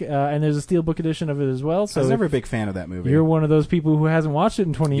week, and there's a steelbook edition of it as well. So I was never a big fan of that movie. you're one of those people who hasn't watched it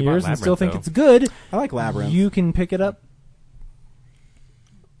in 20 You bought years and still think Labyrinth, it's good, I like Labyrinth. you can pick it up.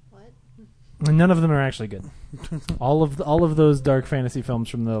 And none of them are actually good. all of those dark fantasy films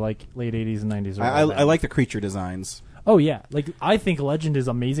from the late 80s and 90s are all bad. I like the creature designs. Oh yeah, I think Legend is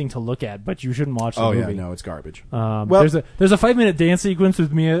amazing to look at, but you shouldn't watch the movie. Yeah, no, it's garbage. Well, Well- there's a 5-minute dance sequence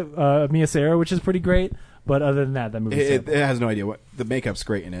with Mia Sara, which is pretty great. But other than that movie. It has no idea what the makeup's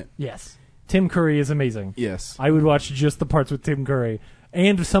great in it. Yes, Tim Curry is amazing. Yes, I would watch just the parts with Tim Curry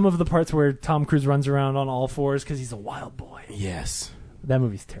and some of the parts where Tom Cruise runs around on all fours because he's a wild boy. Yes, that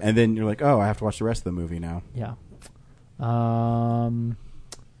movie's terrible. And then you're like, oh, I have to watch the rest of the movie now. Yeah.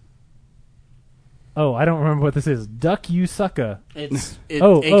 Oh, I don't remember what this is. Duck You Sucka. It's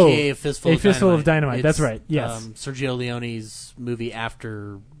AKA A Fistful of Dynamite. Fistful of Dynamite. It's, That's right. Yes. Sergio Leone's movie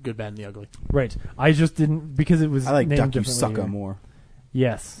after Good, Bad, and the Ugly. Right. I just didn't because it was. I like named Duck You differently Sucka here. more.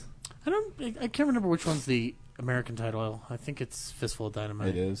 Yes. I can't remember which one's the American title. I think it's Fistful of Dynamite.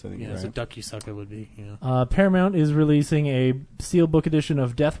 It is. I think yeah, you're so right. Duck You Sucka would be. Yeah. Paramount is releasing a steelbook edition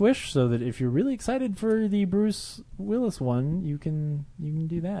of Death Wish, so that if you're really excited for the Bruce Willis one, you can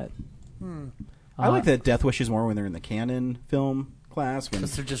do that. I like that Death Wish is more when they're in the canon film class. When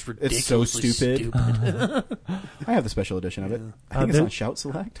Because they're just it's so ridiculously stupid. I have the special edition of it. I think it's on Shout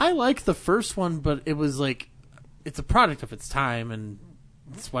Select. I like the first one, but it was it's a product of its time, and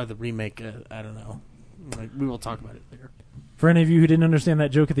that's why the remake. I don't know. We will talk about it later. For any of you who didn't understand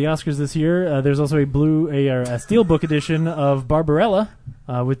that joke at the Oscars this year, there's also a steelbook edition of Barbarella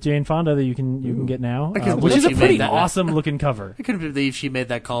with Jane Fonda that you can get now, which is a pretty awesome looking cover. I couldn't believe she made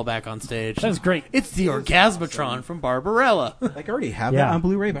that callback on stage. That's great. It's the Orgasmatron from Barbarella. I already have Yeah. that on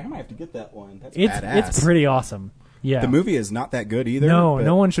Blu-ray, but I might have to get that one. That's It's badass. pretty awesome. Yeah, The movie is not that good either. No, but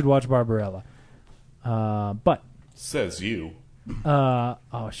no one should watch Barbarella. But Says you.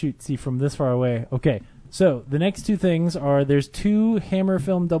 oh shoot, see from this far away. Okay. So the next two things are there's 2 Hammer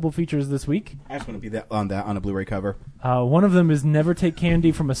Film double features this week. I just want to be on a Blu-ray cover. One of them is Never Take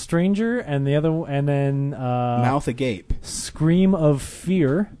Candy from a Stranger, and then Mouth Agape. Scream of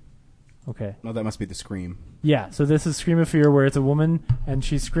Fear. Okay. No, that must be the Scream. Yeah, so this is Scream of Fear where it's a woman and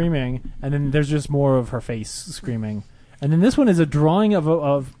she's screaming, and then there's just more of her face screaming. And then this one is a drawing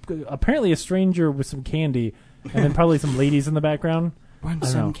of apparently a stranger with some candy, and then probably some ladies in the background. Want I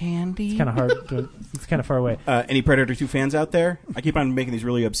don't some know. candy? It's kind of hard. It's kind of far away. Any Predator 2 fans out there? I keep on making these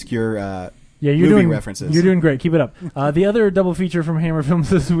really obscure Yeah, you're movie doing references. You're doing great. Keep it up. The other double feature from Hammer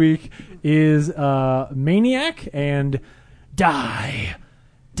Films this week is Maniac and Die,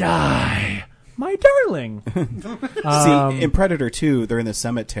 My Darling. See, in Predator 2, they're in the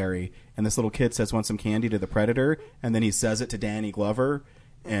cemetery, and this little kid says, want some candy to the Predator, and then he says it to Danny Glover,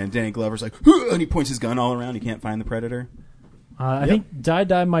 and Danny Glover's like, and he points his gun all around. He can't find the Predator. I think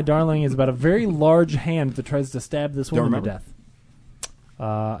Die, My Darling is about a very large hand that tries to stab this Don't woman to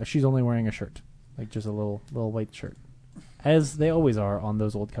remember. death. She's only wearing a shirt, like just a little white shirt, as they always are on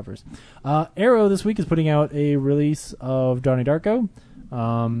those old covers. Arrow this week is putting out a release of Donnie Darko,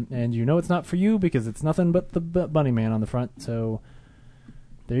 and you know it's not for you because it's nothing but the Bunny Man on the front. So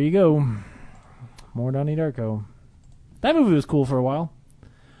there you go, more Donnie Darko. That movie was cool for a while.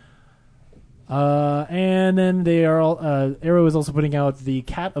 And then they are all. Arrow is also putting out the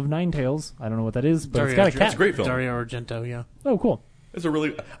Cat of Nine Tails. I don't know what that is, but it's got a cat. It's a great film. Dario Argento, yeah. Oh, cool. It's a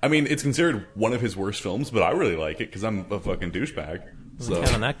really. I mean, it's considered one of his worst films, but I really like it because I'm a fucking douchebag. The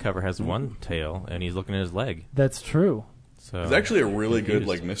cat on that cover has one tail, and he's looking at his leg. That's true. So it's actually a really confused.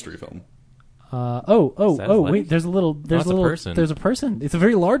 good mystery film. Is that his leg? Wait. There's a little. There's it's a little. a person. There's a person. It's a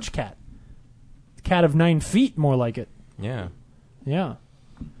very large cat. Cat of 9 feet, more like it. Yeah. Yeah.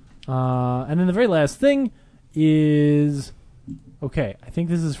 And then the very last thing is, okay, I think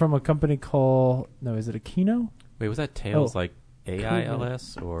this is from a company called, no, is it Aquino? Wait, was that Tails Oh. like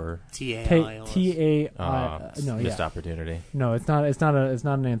AILS or TAILS? T-A-I, no, missed yeah. opportunity. No, it's not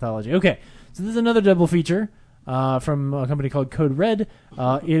an anthology. Okay, so this is another double feature from a company called Code Red.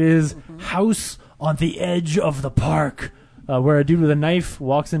 It is House On the Edge of the Park, where a dude with a knife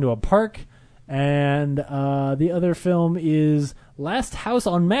walks into a park. And the other film is Last House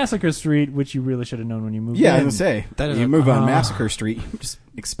on Massacre Street, which you really should have known when you moved in. Yeah, I was going to say, you move on Massacre Street, you just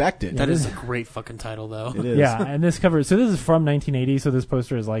expect it. That is a great fucking title, though. It is. Yeah, and this cover, so this is from 1980, so this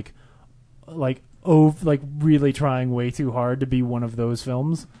poster is like really trying way too hard to be one of those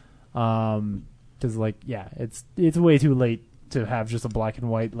films. Because, like, yeah, it's way too late to have just a black and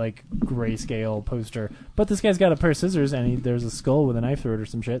white, like, grayscale poster. But this guy's got a pair of scissors, and there's a skull with a knife through it or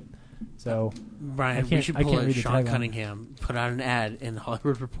some shit. So, Brian, we should pull a Sean Cunningham, put out an ad in the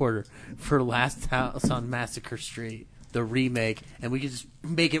Hollywood Reporter for Last House on Massacre Street, the remake, and we can just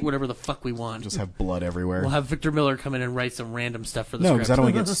make it whatever the fuck we want. Just have blood everywhere. We'll have Victor Miller come in and write some random stuff for the No, script. because I don't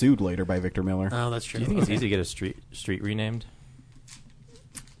want to get sued later by Victor Miller. Oh, that's true. Do you think it's easy to get a street renamed?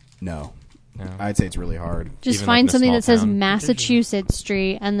 No. I'd say it's really hard. Just Even find like in a something small that says town. Massachusetts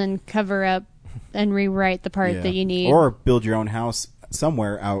Street and then cover up and rewrite the part that you need. Or build your own house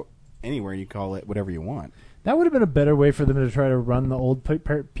somewhere out anywhere. You call it whatever you want. that would have been a better way for them to try to run the old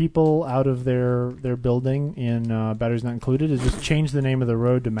people out of their building in Batteries Not Included, is just change the name of the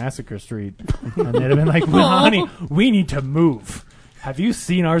road to Massacre Street. And they'd have been like, well, honey, we need to move. Have you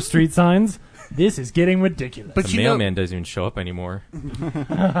seen our street signs? This is getting ridiculous. But the mailman doesn't even show up anymore.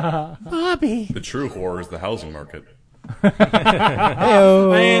 Bobby. The true horror is the housing market.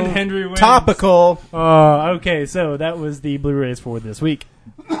 Hey-o. And Henry wins. Topical. Okay, so that was the Blu-rays for this week.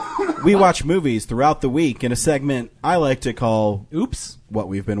 We watch movies throughout the week in a segment I like to call Oops, What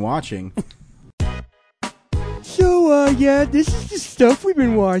We've Been Watching. So, yeah, this is the stuff we've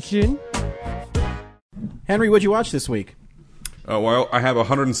been watching. Henry, what'd you watch this week? Well, I have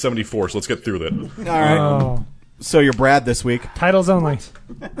 174, so let's get through that. All right. So you're Brad this week. Titles only.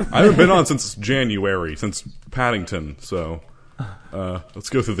 I haven't been on since January, since Paddington, so let's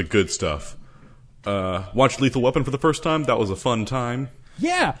go through the good stuff. Watched Lethal Weapon for the first time. That was a fun time.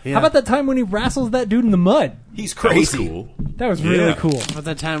 Yeah. How about that time when he wrastles that dude in the mud? He's crazy. That was cool. That was really cool. How about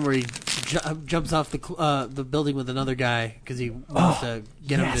that time where he jumps off the building with another guy because he wants to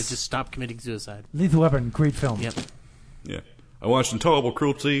get him to just stop committing suicide? Lethal Weapon, great film. Yep. Yeah. I watched Intolerable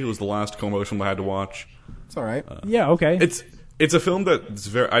Cruelty. It was the last Coen film I had to watch. It's all right. Yeah, okay. It's a film that's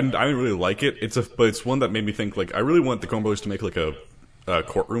very. I didn't really like it. But it's one that made me think, like, I really want the Coen Brothers to make like a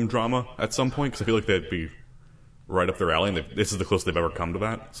courtroom drama at some point, because I feel like that'd be right up their alley. And this is the closest they've ever come to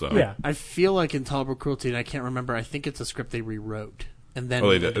that. So yeah, I feel like Intolerable Cruelty, and I can't remember. I think it's a script they rewrote, and then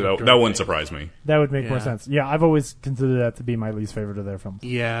they did. That wouldn't surprise me. That would make more sense. Yeah, I've always considered that to be my least favorite of their films.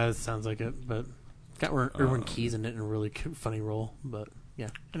 Yeah, it sounds like it, but got Erwin Keyes in it in a really funny role. But yeah,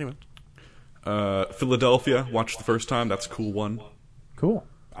 anyway. Philadelphia, watched the first time. That's a cool one. Cool.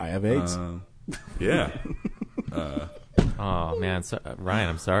 I have AIDS. Yeah. Oh man, Ryan,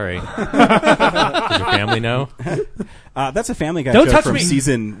 I'm sorry. Does your family know? That's a Family Guy Don't show touch from me.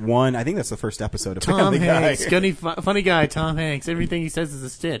 season 1. I think that's the first episode of Tom Family Hanks, Guy. funny guy, Tom Hanks. Everything he says is a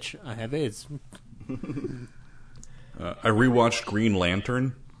stitch. I have AIDS. I rewatched Green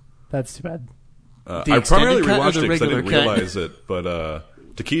Lantern. That's too bad. I primarily cut or rewatched the it because I regular didn't cut? realize it, but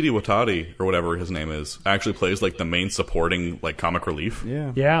Takiti Watati, or whatever his name is, actually plays like the main supporting like comic relief.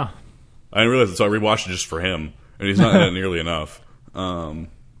 Yeah. Yeah. I didn't realize it, so I rewatched it just for him, and he's not in it nearly enough.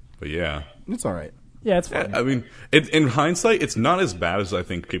 But yeah, It's all right. Yeah, it's fine. I mean, in hindsight, it's not as bad as I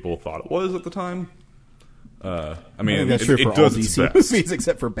think people thought it was at the time. I mean, I think that's true for all does its DC best. movies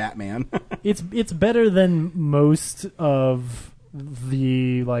except for Batman. It's better than most of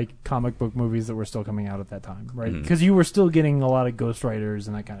the like comic book movies that were still coming out at that time, right? Because you were still getting a lot of Ghost Riders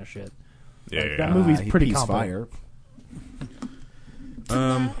and that kind of shit. Yeah, That movie's He pretty pees competent.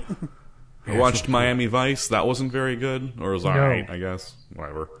 fire. I watched Miami Vice. That wasn't very good, or it was alright, I guess.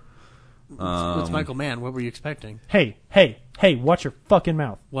 Whatever. What's Michael Mann? What were you expecting? Hey, watch your fucking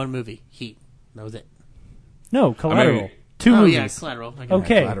mouth. One movie, Heat. That was it. No, Collateral. I mean- 2 Oh, movies. yeah, Collateral. I get it.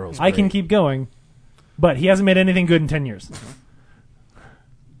 Okay, Collateral's I can great. keep going, but he hasn't made anything good in 10 years.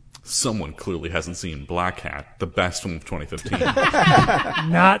 Someone clearly hasn't seen Black Hat, the best film of 2015.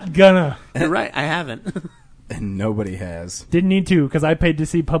 Not gonna. You're right. I haven't. And nobody has. Didn't need to, because I paid to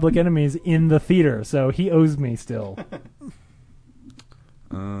see Public Enemies in the theater, so he owes me still.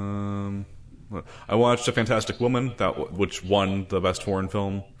 I watched A Fantastic Woman, which won the best foreign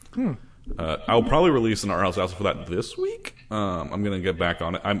film. I'll probably release an RL also for that this week. I'm gonna get back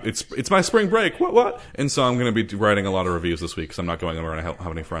on it. It's my spring break. What? And so I'm gonna be writing a lot of reviews this week because I'm not going anywhere and I don't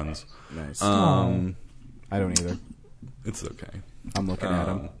have any friends. Nice. Um, I don't either. It's okay. I'm looking at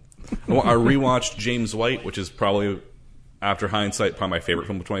him. I rewatched James White, which is probably, after hindsight, probably my favorite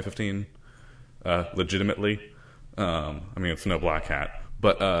film of 2015. Legitimately. I mean, it's no Black Hat,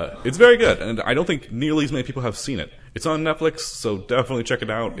 But it's very good, and I don't think nearly as many people have seen it. It's on Netflix, so definitely check it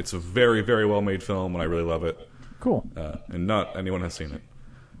out. It's a very, very well-made film, and I really love it. Cool. And not anyone has seen it.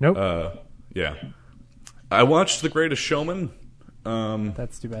 Nope. Yeah. I watched The Greatest Showman.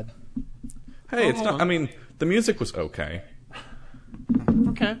 That's too bad. Hey, it's not. I mean, the music was okay.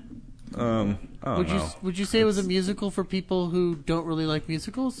 Okay. I don't know. Would you say it was a musical for people who don't really like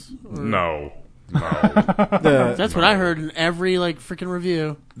musicals? Or? No. That's what I heard in every freaking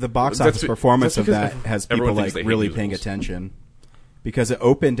review. The box office performance of that has people really paying attention because it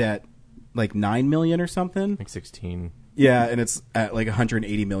opened at 9 million or something. 16. Yeah, and it's at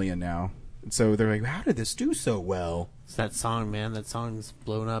 180 million now. So they're like, how did this do so well? It's that song, man. That song's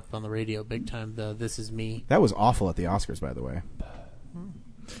blown up on the radio big time. The "This Is Me." That was awful at the Oscars, by the way.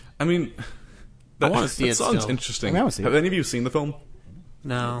 I mean, I want to see it. Song's still. interesting. I see Have any of you seen the film?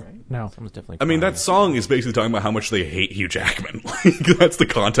 No. Someone's definitely. I mean, that song is basically talking about how much they hate Hugh Jackman. That's the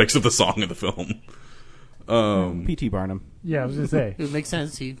context of the song in the film. P.T. Barnum. Yeah, I was gonna say it would make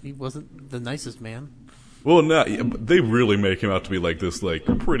sense. He wasn't the nicest man. Well, no, they really make him out to be this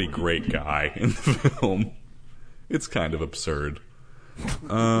pretty great guy in the film. It's kind of absurd.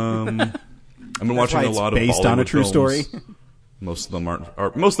 I've been watching a lot of based Bollywood on a true films. story. Most of them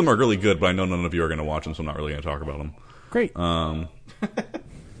are really good, but I know none of you are going to watch them, so I'm not really going to talk about them. Great.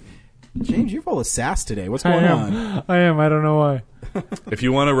 James, you're full of sass today. What's going on? I am. I don't know why. If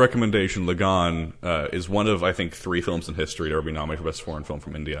you want a recommendation, Lagan is one of, I think, 3 films in history to ever be nominated for Best Foreign Film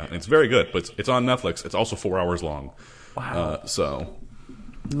from India. And it's very good, but it's on Netflix. It's also 4 hours long. Wow. Lagan.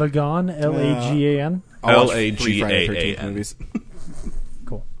 Lagan, L-A-G-A-N? L-A-G-A-A-N.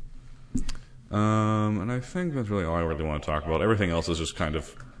 Cool. And I think that's really all I really want to talk about. Everything else is just kind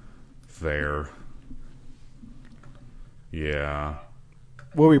of there. Yeah.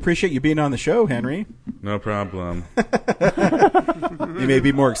 Well, we appreciate you being on the show, Henry. No problem. You may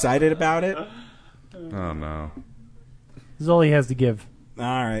be more excited about it. Oh, no. This is all he has to give. All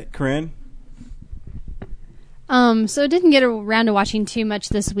right. Corinne? So I didn't get around to watching too much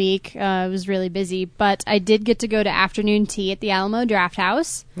this week. I was really busy, but I did get to go to afternoon tea at the Alamo Draft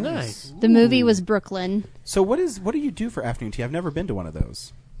House. Nice. The movie was Brooklyn. So what do you do for afternoon tea? I've never been to one of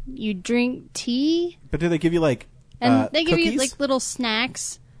those. You drink tea, But do they give you and they give cookies? you little little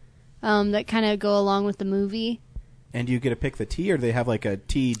snacks that kind of go along with the movie. And do you get to pick the tea, or do they have a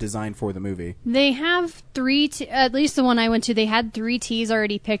tea designed for the movie? They have 3 at least the one I went to, they had 3 teas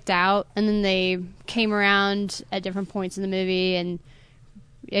already picked out, and then they came around at different points in the movie, and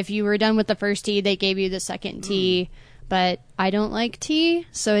if you were done with the first tea, they gave you the second tea. But I don't like tea,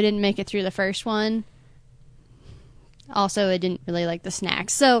 so I didn't make it through the first one. Also, I didn't really like the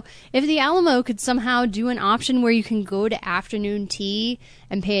snacks. So if the Alamo could somehow do an option where you can go to afternoon tea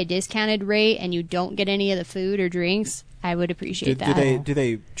and pay a discounted rate and you don't get any of the food or drinks, I would appreciate that. Do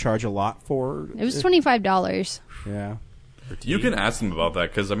they charge a lot for It was $25. Yeah. You can ask them about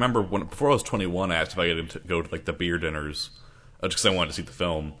that, because I remember before I was 21, I asked if I could go to the beer dinners, just because I wanted to see the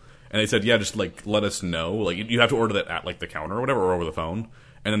film. And they said, yeah, just let us know. You have to order that at the counter or whatever, or over the phone.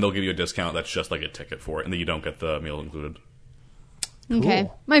 And then they'll give you a discount that's just a ticket for it, and then you don't get the meal included. Okay.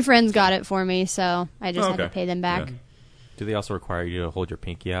 Cool. My friends got it for me, so I just had to Okay. pay them back. Yeah. Do they also require you to hold your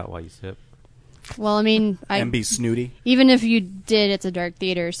pinky out while you sip? Well, I mean, And be snooty. even if you did, it's a dark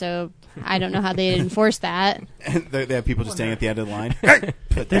theater, so I don't know how they enforce that. And they have people just standing at the end of the line.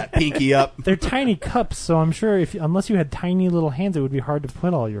 Put that pinky up. They're tiny cups, so I'm sure unless you had tiny little hands, it would be hard to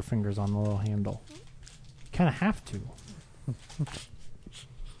put all your fingers on the little handle. You kind of have to.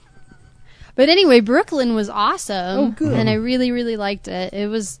 But anyway, Brooklyn was awesome. Oh, good. And I really, really liked it. It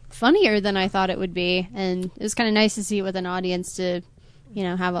was funnier than I thought it would be. And it was kind of nice to see it with an audience to,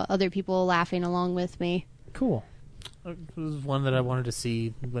 have other people laughing along with me. Cool. It was one that I wanted to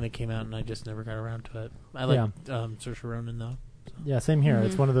see when it came out, and I just never got around to it. I like Saoirse Ronan, though. So. Yeah, same here. Mm-hmm.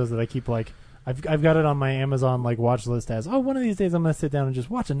 It's one of those that I keep I've got it on my Amazon watch list as, one of these days I'm going to sit down and just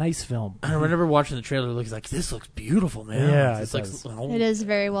watch a nice film. I remember watching the trailer, it looks like, this looks beautiful, man. Yeah, it's it does. It is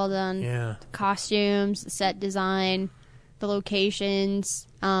very well done. Yeah. The costumes, the set design, the locations.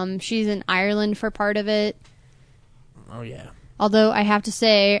 She's in Ireland for part of it. Oh, yeah. Although I have to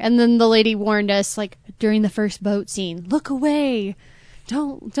say, and then the lady warned us, during the first boat scene, look away.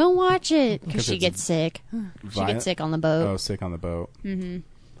 Don't watch it. Because she gets sick. She gets sick on the boat. Oh, sick on the boat. Mm-hmm.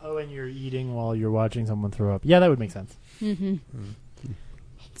 Oh, and you're eating while you're watching someone throw up. Yeah, that would make sense. Mm-hmm.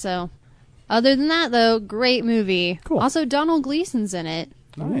 So, other than that, though, great movie. Cool. Also, Donald Gleason's in it.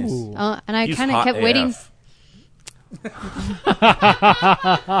 Nice. And I He's kind of hot kept AF. waiting.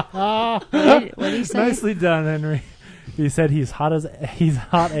 What did he say? Nicely done, Henry. He said he's hot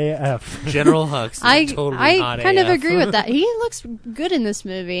AF. General Hux. I totally hot kind of AF. agree with that. He looks good in this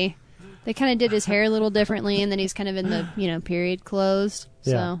movie. They kind of did his hair a little differently, and then he's kind of in the period clothes.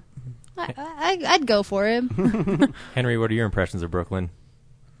 Yeah. So I'd go for him. Henry, what are your impressions of Brooklyn?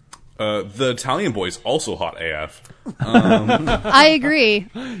 The Italian boy's also hot AF. I agree.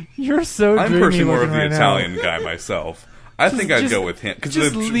 You're so I'm dreamy personally more of looking the right Italian guy myself. I think I'd go with him because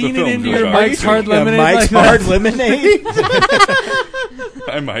just the leaning film's into really your hard Mike's too. Hard Lemonade. Mike's like Hard that. Lemonade.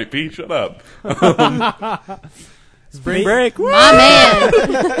 I might be. Shut up. Spring break. My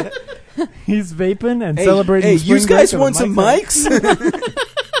man. He's vaping and celebrating. Hey, spring you guys break want with a some Mike's mics?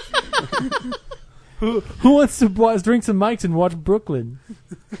 Who wants to drink some mics and watch Brooklyn?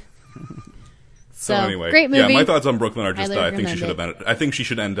 So anyway, great movie. Yeah, my thoughts on Brooklyn are just Highly I think she should have recommend been. I think she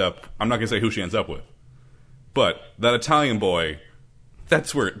should end up. I'm not gonna say who she ends up with, but that Italian boy.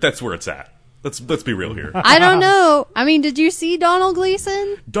 That's where it's at. Let's be real here. I don't know. I mean, did you see Donald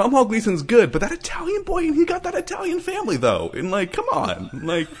Gleason? Domhnall Gleeson's good, but that Italian boy, he got that Italian family though, and like, come on,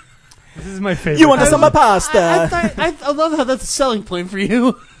 like. This is my favorite. You want some pasta? I love how that's a selling point for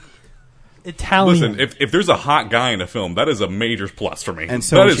you. Italian. Listen, if there's a hot guy in a film, that is a major plus for me. And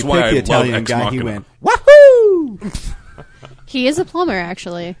so that when is she why picked I the love Italian Ex guy, he Machina. went, wahoo! He is a plumber,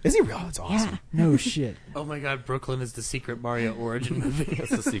 actually. Is he real? That's awesome. No shit. Oh my God, Brooklyn is the secret Mario origin movie.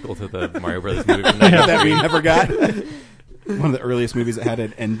 That's the sequel to the Mario Brothers movie from That we 1993. never got. One of the earliest movies that had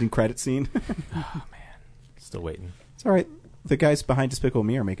an ending credit scene. Oh man, still waiting. It's all right. The guys behind Despicable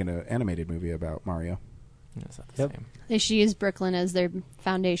Me are making an animated movie about Mario. It's not the same. They should use Brooklyn as their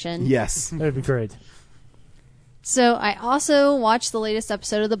foundation. Yes. That'd be great. So I also watched the latest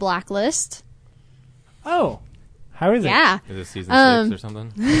episode of The Blacklist. Oh. How is it? Yeah. Is it season 6 or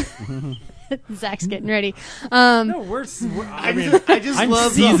something? Zach's getting ready. No, I just I'm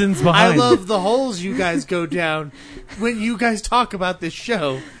love seasons I behind. love the holes you guys go down when you guys talk about this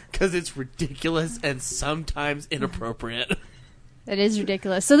show because it's ridiculous and sometimes inappropriate. It is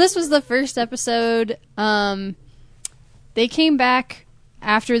ridiculous. So this was the first episode. They came back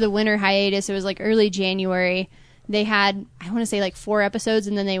after the winter hiatus. It was like early January. They had, I want to say, like 4 episodes,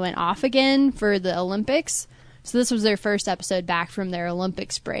 and then they went off again for the Olympics. So this was their first episode back from their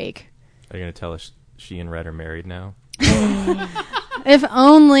Olympics break. Are you going to tell us she and Red are married now? If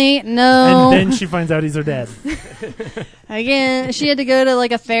only. No. And then she finds out he's her dad. Again, she had to go to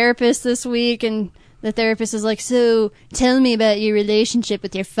like a therapist this week, and the therapist is like, so tell me about your relationship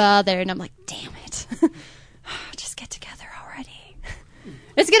with your father. And I'm like, damn it. Just get together already.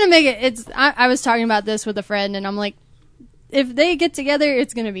 It's going to make it. I was talking about this with a friend, and I'm like, if they get together,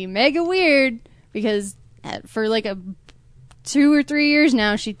 it's going to be mega weird because for like 2 or 3 years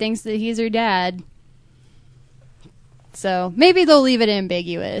now, she thinks that he's her dad. So maybe they'll leave it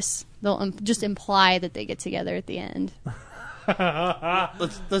ambiguous. They'll just imply that they get together at the end.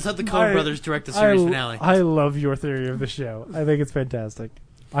 Let's have the Coen brothers direct the series finale. I love your theory of the show. I think it's fantastic.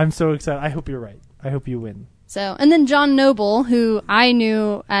 I'm so excited. I hope you're right. I hope you win. So, and then John Noble, who I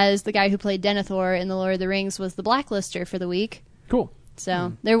knew as the guy who played Denethor in The Lord of the Rings, was the Blacklister for the week. Cool.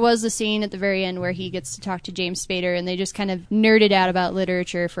 So there was a scene at the very end where he gets to talk to James Spader, and they just kind of nerded out about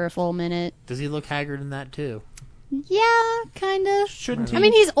literature for a full minute. Does he look haggard in that too? Yeah, kind of. Shouldn't he? I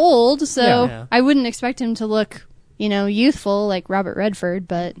mean, he's old, so Yeah. I wouldn't expect him to look, youthful like Robert Redford,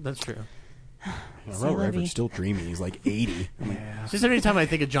 but That's true. Robert Redford's still dreamy. He's like 80. I'm like, Just every time I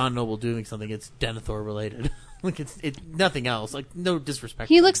think of John Noble doing something, it's Denethor related. Like it's nothing else. Like no disrespect.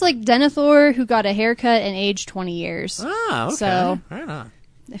 he looks like Denethor who got a haircut and aged 20 years. Ah, okay. So, Right on.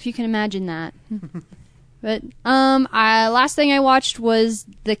 if you can imagine that. But last thing I watched was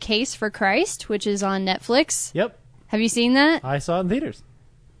The Case for Christ, which is on Netflix. Yep. Have you seen that? I saw it in theaters.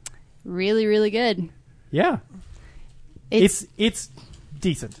 Really, really good. Yeah. It's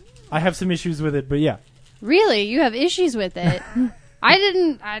decent. I have some issues with it, but yeah. Really? You have issues with it? I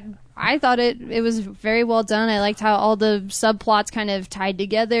didn't. I thought it was very well done. I liked how all the subplots kind of tied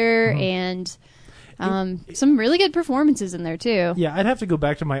together, and some really good performances in there too. Yeah, I'd have to go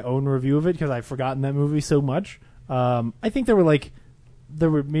back to my own review of it because I've forgotten that movie so much. I think there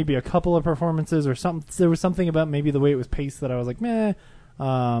were maybe a couple of performances or something. There was something about maybe the way it was paced that I was like, meh.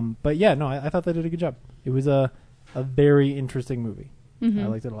 But yeah, no, I thought they did a good job. It was a very interesting movie. I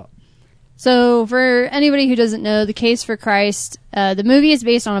liked it a lot. So, for anybody who doesn't know, The Case for Christ, the movie is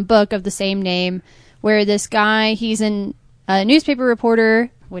based on a book of the same name, where this guy, he's a newspaper reporter,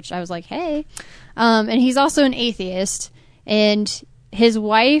 which I was like, hey, and he's also an atheist, and his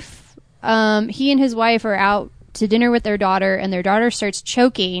wife, he and his wife are out to dinner with their daughter, and their daughter starts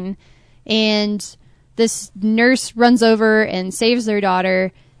choking, and this nurse runs over and saves their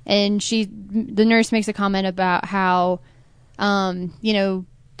daughter, and the nurse makes a comment about how,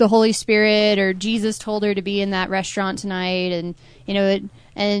 the Holy Spirit or Jesus told her to be in that restaurant tonight, and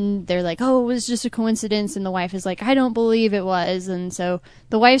and they're like, oh, it was just a coincidence, and the wife is like, I don't believe it was. And so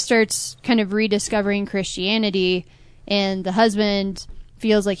the wife starts kind of rediscovering Christianity, and the husband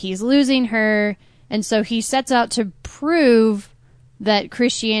feels like he's losing her, and so he sets out to prove that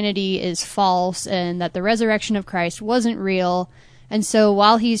Christianity is false and that the resurrection of Christ wasn't real. And so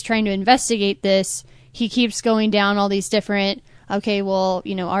while he's trying to investigate this, he keeps going down all these different, okay, well,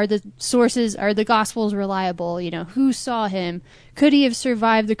 are the Gospels reliable? Who saw him? Could he have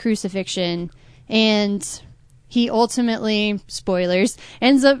survived the crucifixion? And he ultimately, spoilers,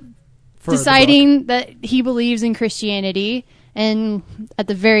 ends up deciding that he believes in Christianity. And at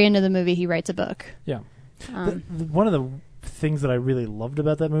the very end of the movie, he writes a book. Yeah. One of the things that I really loved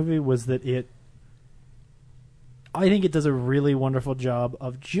about that movie was that I think it does a really wonderful job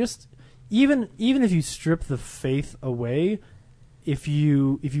of just, even if you strip the faith away, if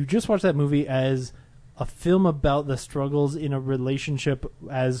you just watch that movie as a film about the struggles in a relationship,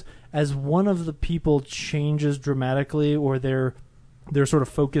 as one of the people changes dramatically, or their sort of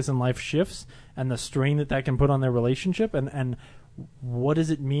focus in life shifts, and the strain that can put on their relationship, and what does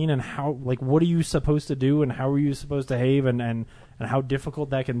it mean, and how, what are you supposed to do, and how are you supposed to behave, and how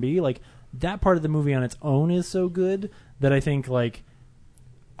difficult that can be. That part of the movie on its own is so good that I think, I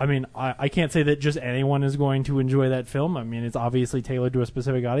can't say that just anyone is going to enjoy that film. I mean, it's obviously tailored to a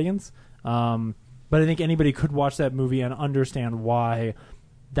specific audience. But I think anybody could watch that movie and understand why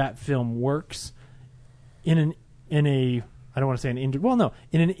that film works in an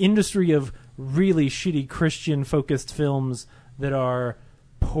industry of really shitty Christian-focused films that are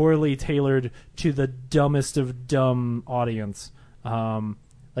poorly tailored to the dumbest of dumb audience.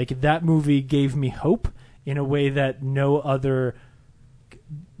 That movie gave me hope in a way that no other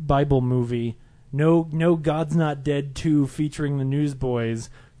Bible movie, no God's Not Dead 2 featuring the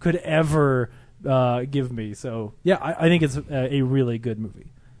Newsboys could ever give me. So yeah, I think it's a really good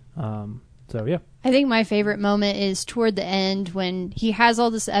movie. So yeah, I think my favorite moment is toward the end when he has all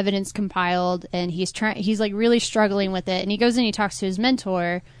this evidence compiled and he's really struggling with it, and he goes and he talks to his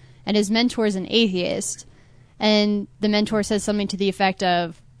mentor, and his mentor is an atheist, and the mentor says something to the effect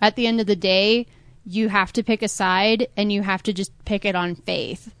of, at the end of the day, you have to pick a side, and you have to just pick it on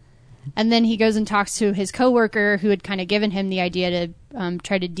faith. And then he goes and talks to his coworker who had kind of given him the idea to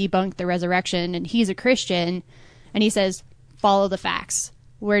try to debunk the resurrection, and he's a Christian, and he says, follow the facts.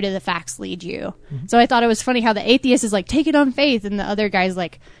 Where do the facts lead you? Mm-hmm. So I thought it was funny how the atheist is like, take it on faith, and the other guy's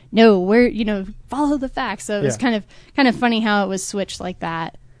like, no, follow the facts. So it was kind of funny how it was switched like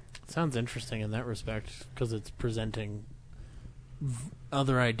that. Sounds interesting in that respect, because it's presenting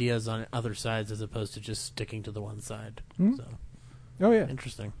other ideas on other sides as opposed to just sticking to the one side. Mm-hmm. So, oh yeah,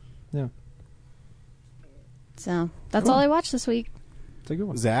 interesting. Yeah. So that's all I watched this week. It's a good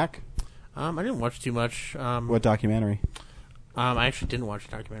one. Zach? I didn't watch too much. What documentary? I actually didn't watch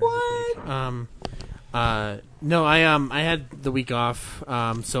a documentary this week. No, I had the week off,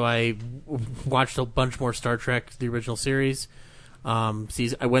 so I watched a bunch more Star Trek, the original series.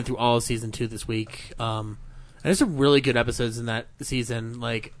 I went through all of season 2 this week. And there's some really good episodes in that season.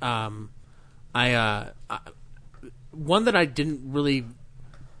 One that I didn't really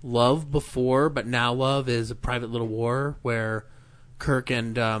love before, but now love, is A Private Little War, where Kirk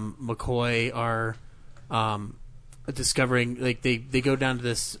and McCoy are discovering, they go down to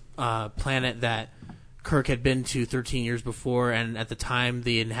this planet that Kirk had been to 13 years before, and at the time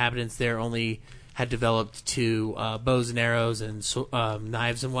the inhabitants there only had developed to bows and arrows and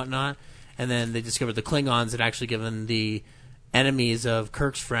knives and whatnot, and then they discovered the Klingons had actually given the enemies of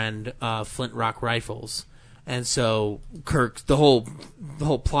Kirk's friend flint-rock rifles. And so Kirk, the whole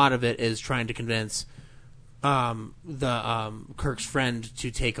plot of it is trying to convince Kirk's friend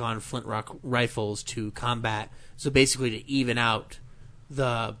to take on flint-rock rifles to combat, so basically to even out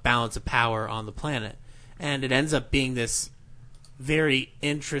the balance of power on the planet. And it ends up being this very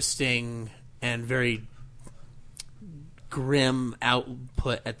interesting and very grim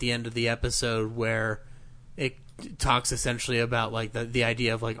output at the end of the episode, where it talks essentially about the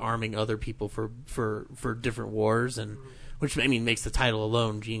idea of arming other people for different wars, and which makes the title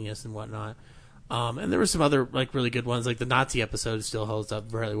alone genius and whatnot. And there were some other really good ones, like the Nazi episode still holds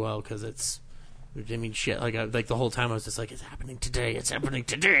up very well, because it's, shit, the whole time I was just like, it's happening today,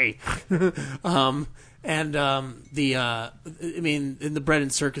 and the Bread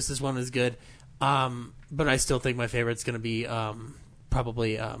and Circuses one is good, but I still think my favorite's going to be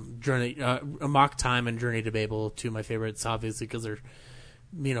probably Journey, Amok Time and Journey to Babel, two of my favorites, obviously, because they're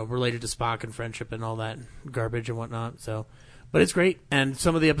related to Spock and friendship and all that garbage and whatnot. So, But it's great, and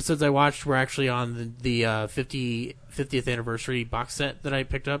some of the episodes I watched were actually on the 50th anniversary box set that I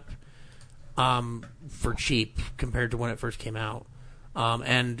picked up for cheap compared to when it first came out.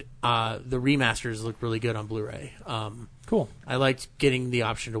 And the remasters look really good on Blu-ray. Cool. I liked getting the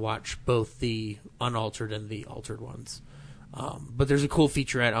option to watch both the unaltered and the altered ones. But there's a cool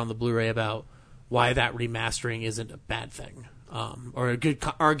featurette on the Blu-ray about why that remastering isn't a bad thing, or a good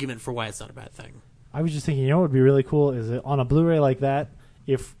argument for why it's not a bad thing. I was just thinking, what would be really cool is that on a Blu-ray like that,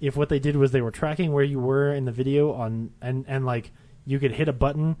 if what they did was they were tracking where you were in the video and like you could hit a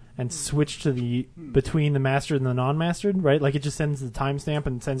button and switch to the between the mastered and the non-mastered, right? Like it just sends the timestamp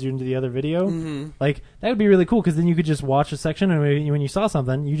and sends you into the other video. Mm-hmm. Like that would be really cool because then you could just watch a section and when you saw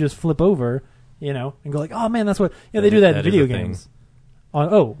something, you just flip over, and go like, oh man, that's what they do that in video games.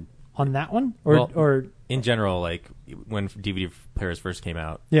 On that one or in general, like when DVD players first came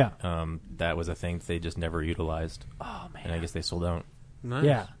out, that was a thing they just never utilized. Oh man, and I guess they still don't. Nice.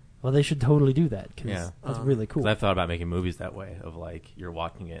 Yeah, well they should totally do that because that's really cool. 'Cause I've thought about making movies that way of like you're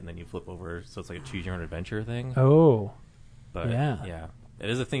watching it and then you flip over, so it's like a choose your own adventure thing. Oh, but yeah, it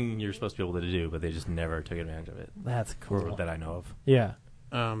is a thing you're supposed to be able to do, but they just never took advantage of it. That's cool. Or that I know of. Yeah.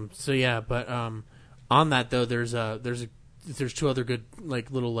 On that though, there's two other good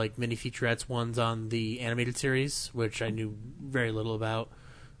little mini featurettes. One's on the animated series, which I knew very little about.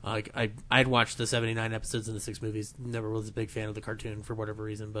 I'd watched the 79 episodes and the 6 movies. Never was a big fan of the cartoon for whatever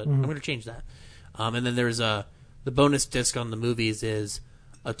reason, but I'm going to change that. And then there's the bonus disc on the movies is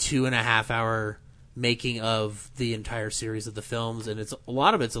a 2.5 hour making of the entire series of the films, and a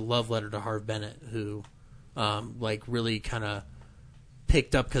lot of it's a love letter to Harve Bennett, who really kind of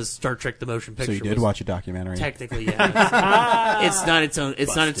picked up because Star Trek: The Motion Picture. So you did watch a documentary? Technically, yeah. It's not its own.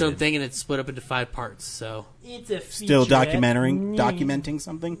 It's not its own thing, and it's split up into 5 parts. So it's a still documenting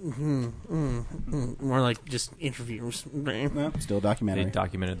something. More like just interviews. No, still documentary. They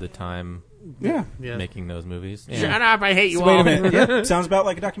documented the time. Yeah. Making those movies. Yeah. Shut up! I hate you all. Wait a minute. Yeah, sounds about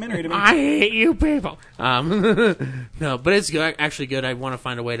like a documentary to me. I hate you people. No, but it's good. Actually good. I want to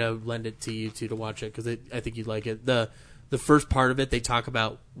find a way to lend it to you two to watch it because I think you'd like it. The first part of it, they talk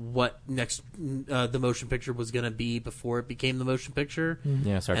about what next the motion picture was going to be before it became the motion picture.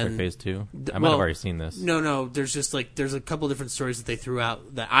 Yeah, Star Trek Phase 2. I might have already seen this. No. There's just there's a couple different stories that they threw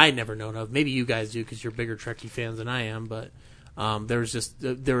out that I never known of. Maybe you guys do because you're bigger Trekkie fans than I am. But there was just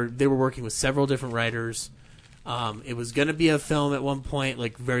they were working with several different writers. It was going to be a film at one point,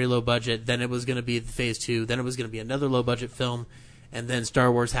 very low budget. Then it was going to be Phase 2. Then it was going to be another low budget film. And then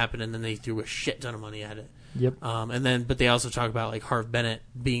Star Wars happened, and then they threw a shit ton of money at it. Yep. But they also talk about Harve Bennett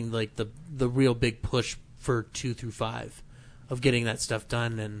being the real big push for 2 through 5 of getting that stuff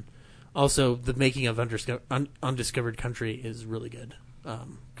done, and also the making of Undiscovered Country is really good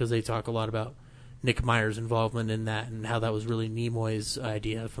because they talk a lot about Nick Meyer's involvement in that and how that was really Nimoy's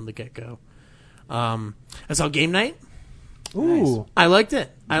idea from the get go. I saw Game Night. Ooh, nice. I liked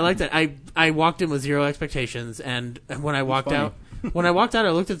it. I walked in with zero expectations, and when I walked out. When I walked out,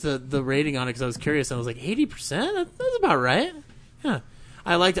 I looked at the rating on it because I was curious. And I was like, 80%? That's about right. Yeah.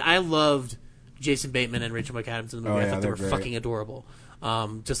 I loved Jason Bateman and Rachel McAdams in the movie. I thought they were fucking adorable.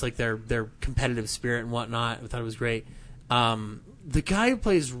 Just their competitive spirit and whatnot. I thought it was great. The guy who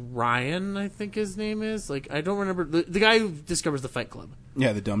plays Ryan, I think his name is. I don't remember. The guy who discovers the Fight Club.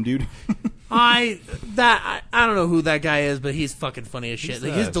 Yeah, the dumb dude. I don't know who that guy is, but he's fucking funny as shit.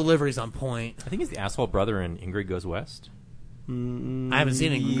 His delivery's on point. I think he's the asshole brother in Ingrid Goes West. I haven't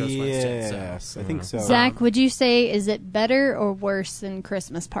seen Ingrid Goes West yet. Yes, I think so. Zach, would you say is it better or worse than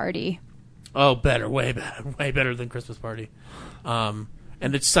Christmas Party? Oh, better, way better than Christmas Party. And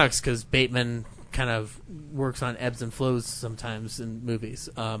it sucks because Bateman kind of works on ebbs and flows sometimes in movies.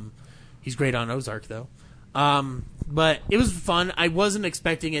 He's great on Ozark though. But it was fun. I wasn't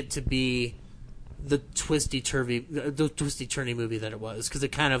expecting it to be the twisty-turny movie that it was because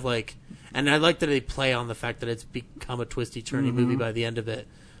it kind of and I like that they play on the fact that it's become a twisty-turny movie by the end of it.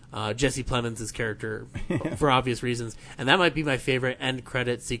 Jesse Plemons' character, for obvious reasons. And that might be my favorite end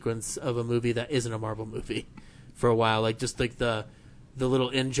credit sequence of a movie that isn't a Marvel movie for a while. The little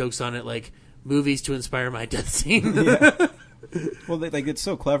in jokes on it, movies to inspire my death scene. Yeah. Well, it's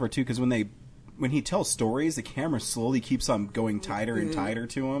so clever, too, because when he tells stories, the camera slowly keeps on going tighter and tighter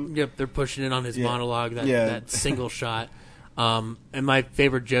to him. Yep, they're pushing it on his monologue, that single shot. And my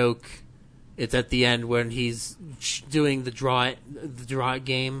favorite joke, it's at the end when he's doing the draw it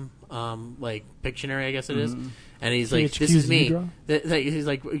game, Pictionary, I guess it is. And he's like, "This is me." He's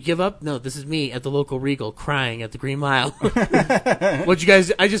like, "Give up? No, this is me at the local Regal, crying at the Green Mile." What you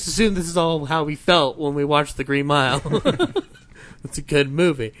guys? I just assumed this is all how we felt when we watched the Green Mile. It's a good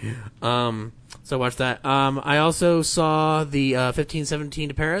movie. So I watched that. I also saw the 1517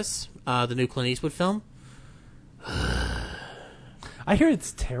 to Paris, the new Clint Eastwood film. I hear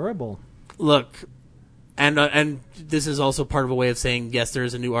it's terrible. Look, and this is also part of a way of saying, yes, there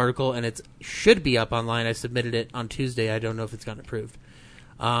is a new article, and it should be up online. I submitted it on Tuesday. I don't know if it's gotten approved.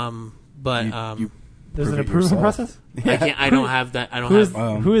 There's an approval process? I don't have that. I don't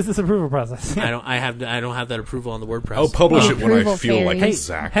have. Who is this approval process? I don't have that approval on the WordPress. I'll publish it when I feel like it,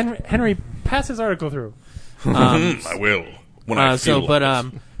 Zach. Henry, pass his article through. I will when I feel like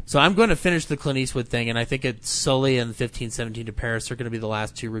it. So I'm going to finish the Clint Eastwood thing, and I think it's Sully and 1517 to Paris are going to be the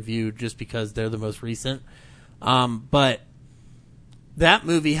last two reviewed just because they're the most recent. But that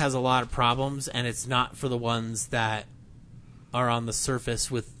movie has a lot of problems, and it's not for the ones that are on the surface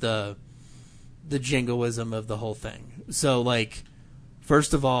with the jingoism of the whole thing. So, like,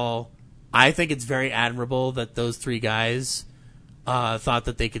 first of all, I think it's very admirable that those three guys thought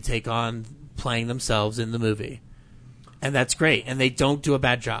that they could take on playing themselves in the movie. And that's great. And they don't do a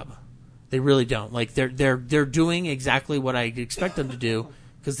bad job. They really don't. Like, they're doing exactly what I expect them to do,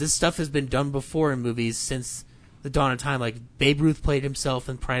 because this stuff has been done before in movies since the dawn of time. Like, Babe Ruth played himself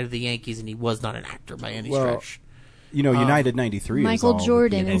in Pride of the Yankees, and he was not an actor by any stretch. You know, United 93 Michael is all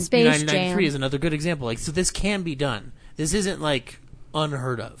Jordan in Space United Jam. 93 is another good example. Like, so this can be done. This isn't, like,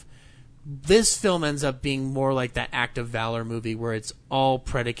 unheard of. This film ends up being more like that Act of Valor movie where it's all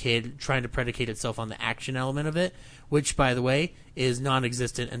trying to predicate itself on the action element of it, which, by the way, is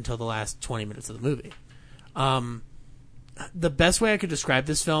non-existent until the last 20 minutes of the movie. The best way I could describe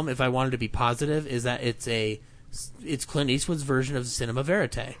this film, if I wanted to be positive, is that it's Clint Eastwood's version of cinema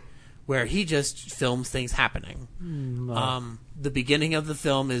verite, where he just films things happening. The beginning of the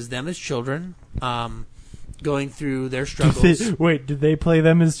film is them as children, going through their struggles. Did they play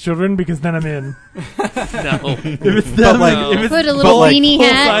them as children? Because then I'm in. No. If it's them, if it's put a little beanie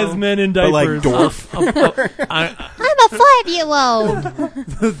hat. full-size men in diapers. But like dwarf. I'm a 5-year-old.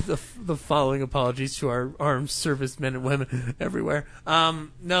 The following apologies to our armed service men and women everywhere.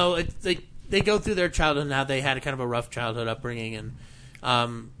 No, they go through their childhood and how they had a kind of a rough childhood upbringing, and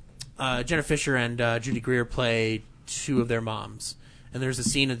Jenna Fisher and Judy Greer play two of their moms. And there's a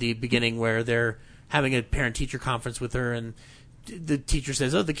scene at the beginning where they're having a parent-teacher conference with her, and the teacher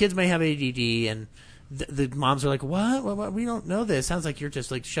says, "Oh, the kids may have ADD," and the moms are like, "What? We don't know this. Sounds like you're just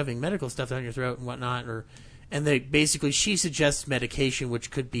like shoving medical stuff down your throat and whatnot." And she suggests medication,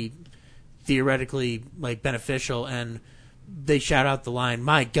 which could be theoretically like beneficial, and they shout out the line,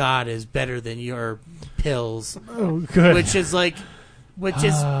 "My God is better than your pills," Oh, good. and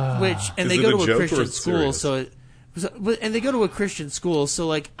they go to a Christian school, and they go to a Christian school, so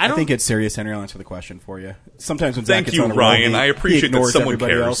like I think it's serious, Henry. I'll answer the question for you. Sometimes when Zach Thank gets you, on the Ryan. roll, I he appreciate that ignores someone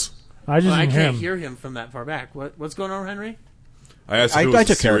everybody cares. else. I can't hear him from that far back. What's going on, Henry? I asked if it was I a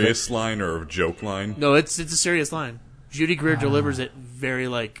took care of it. serious line or a joke line. No, it's a serious line. Judy Greer delivers it very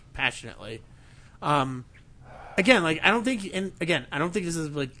like passionately. Again, like I don't think this is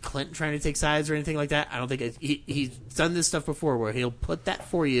like Clint trying to take sides or anything like that. I don't think he's done this stuff before where he'll put that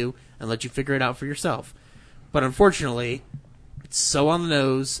for you and let you figure it out for yourself. But unfortunately, it's so on the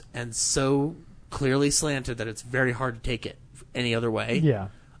nose and so clearly slanted that it's very hard to take it any other way. Yeah.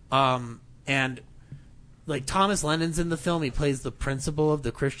 And like Thomas Lennon's in the film. He plays the principal of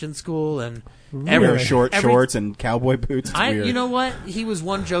the Christian school, and Wearing shorts and cowboy boots. It's weird. You know what? He was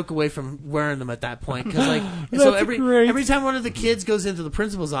one joke away from wearing them at that point. Because like, so every time one of the kids goes into the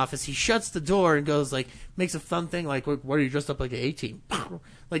principal's office, he shuts the door and goes like, makes a fun thing like, "What are you dressed up like an A-team?"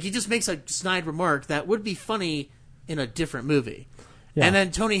 Like he just makes a snide remark that would be funny in a different movie. Yeah. And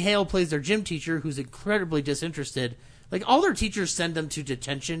then Tony Hale plays their gym teacher, who's incredibly disinterested. Like all their teachers send them to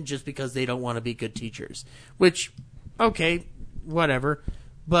detention just because they don't want to be good teachers. Which, okay, whatever.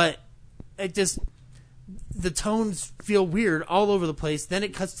 But it just, the tones feel weird all over the place. Then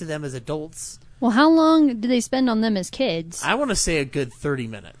it cuts to them as adults. Well, how long do they spend on them as kids? I want to say a good 30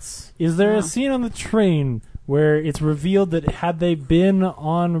 minutes. Is there a scene on the train where it's revealed that had they been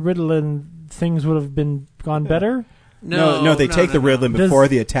on Ritalin, things would have gone better? No, they take the Ritalin before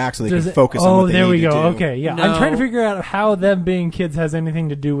the attack so they can focus on what they need to do. Oh, there we go. Okay, yeah. I'm trying to figure out how them being kids has anything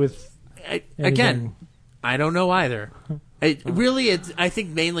to do with Again, I don't know either. I think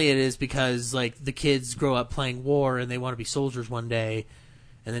mainly it is because like the kids grow up playing war and they want to be soldiers one day,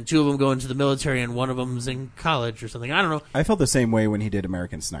 and then two of them go into the military and one of them's in college or something. I don't know. I felt the same way when he did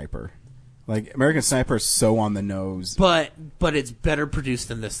American Sniper. Like American Sniper is so on the nose, but it's better produced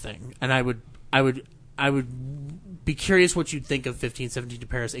than this thing. And I would be curious what you'd think of 1517 to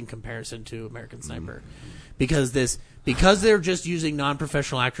Paris in comparison to American Sniper, because they're just using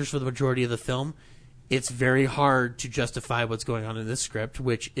non-professional actors for the majority of the film. It's very hard to justify what's going on in this script,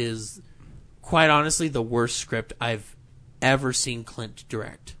 which is quite honestly, the worst script I've ever seen Clint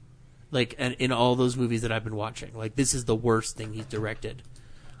direct. Like, and in all those movies that I've been watching, like, this is the worst thing he's directed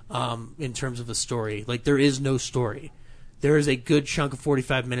in terms of a story. Like, there is no story. There is a good chunk of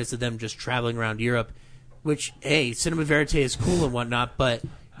 45 minutes of them just traveling around Europe, which, hey, cinema verite is cool and whatnot, but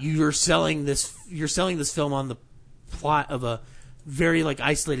you're selling this film on the plot of a very, like,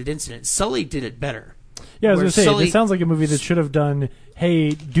 isolated incident. Sully did it better. Yeah, I was going to say, Sully, this sounds like a movie that should have done,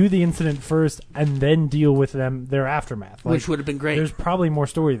 hey, do the incident first and then deal with their aftermath. Like, which would have been great. There's probably more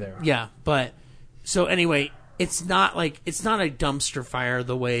story there. Yeah, but so anyway, it's not a dumpster fire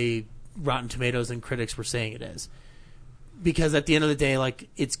the way Rotten Tomatoes and critics were saying it is. Because at the end of the day, like,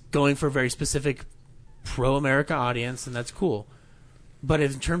 it's going for a very specific pro-America audience, and that's cool. But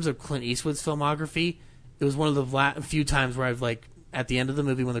in terms of Clint Eastwood's filmography, it was one of the few times where I've, like, at the end of the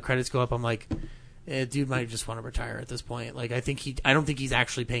movie when the credits go up, I'm like, dude might just want to retire at this point. Like, I don't think he's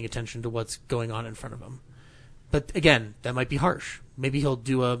actually paying attention to what's going on in front of him. But again, that might be harsh. Maybe he'll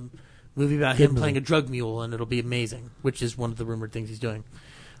do a movie about him playing a drug mule, and it'll be amazing, which is one of the rumored things he's doing.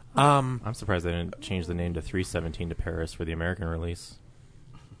 I'm surprised they didn't change the name to 317 to Paris for the American release.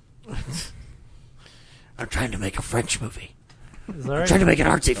 I'm trying to make a French movie. Is that right? I'm trying to make it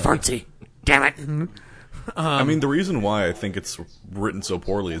artsy-fartsy. Damn it. I mean, the reason why I think it's written so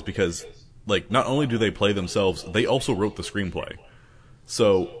poorly is because, like, not only do they play themselves, they also wrote the screenplay.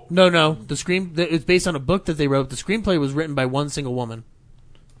 So No. It's based on a book that they wrote. The screenplay was written by one single woman.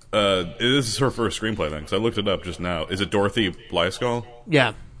 This is her first screenplay then, because I looked it up just now. Is it Dorothy Blyskall?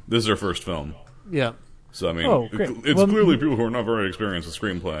 Yeah. This is her first film. Yeah. So, I mean, it's clearly people who are not very experienced with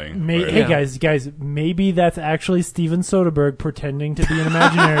screenplaying. Right? Hey, guys, maybe that's actually Steven Soderbergh pretending to be an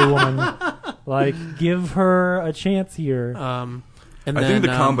imaginary woman. Like, give her a chance here. I think the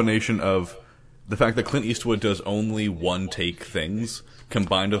combination of the fact that Clint Eastwood does only one-take things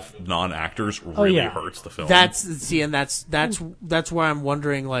combined with non-actors really hurts the film. That's why I'm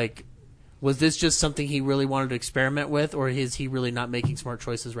wondering, like, was this just something he really wanted to experiment with, or is he really not making smart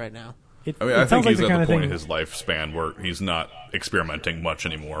choices right now? I think he's at the point in his lifespan where he's not experimenting much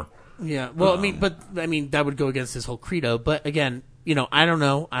anymore. Yeah, well, I mean, that would go against his whole credo. But again, I don't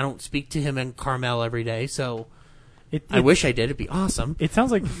know. I don't speak to him and Carmel every day, so I wish I did. It'd be awesome. It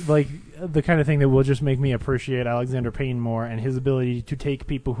sounds like the kind of thing that will just make me appreciate Alexander Payne more and his ability to take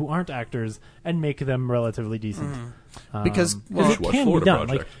people who aren't actors and make them relatively decent. Because it can be done.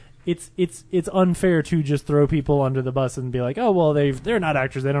 Like, it's unfair to just throw people under the bus and be like, oh well, they're not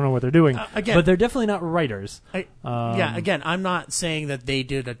actors, they don't know what they're doing. But they're definitely not writers. Again, I'm not saying that they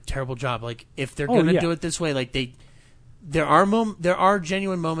did a terrible job. Like, if they're going to do it this way, like there are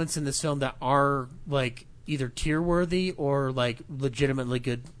genuine moments in this film that are, like, either tear worthy or, like, legitimately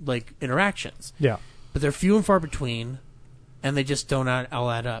good, like, interactions. Yeah, but they're few and far between, and they just don't all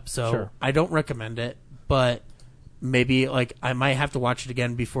add up. So I don't recommend it, but maybe, like, I might have to watch it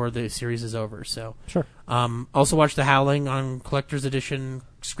again before the series is over. So sure. Also watch The Howling on Collector's Edition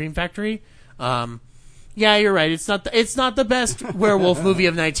Scream Factory. Yeah, you're right. It's not the best werewolf movie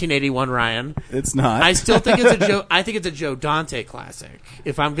of 1981, Ryan. It's not. I still think it's a Joe. I think it's a Joe Dante classic.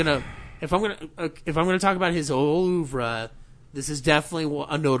 If I'm gonna talk about his whole oeuvre, this is definitely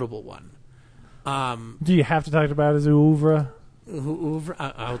a notable one. Do you have to talk about his oeuvre?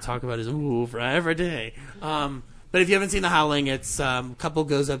 I'll talk about his oeuvre every day. But if you haven't seen The Howling, it's a couple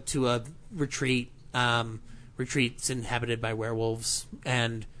goes up to a retreat. Retreats inhabited by werewolves,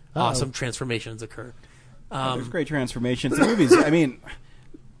 and awesome transformations occur. There's great transformations. The movies, I mean,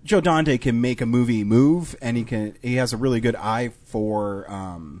 Joe Dante can make a movie move, and he has a really good eye for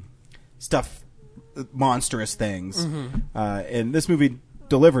stuff, monstrous things. Mm-hmm. And this movie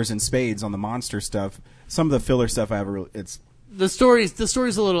delivers in spades on the monster stuff. Some of the filler stuff the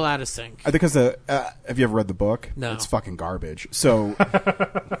story's a little out of sync. Because have you ever read the book? No. It's fucking garbage. So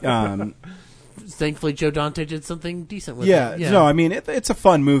thankfully Joe Dante did something decent with it. Yeah. No, I mean it's a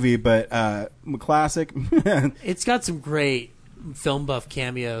fun movie, but classic. It's got some great film buff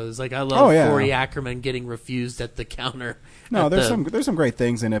cameos. Like, I love Corey Ackerman getting refused at the counter. No, there's some great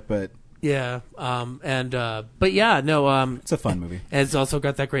things in it, but yeah, but yeah, no, it's a fun movie. And it's also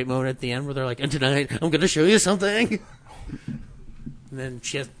got that great moment at the end where they're like, "And tonight, I'm going to show you something." And then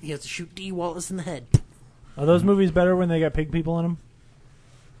he has to shoot Dee Wallace in the head. Are those movies better when they got pig people in them?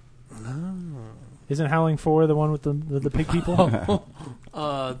 No. Isn't Howling 4 the one with the pig people?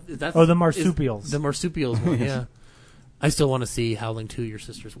 The marsupials. The marsupials one, yeah. I still want to see Howling 2, Your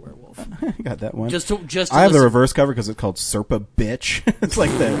Sister's Werewolf. I got that one. Just I have the reverse cover because it's called Serpa Bitch. It's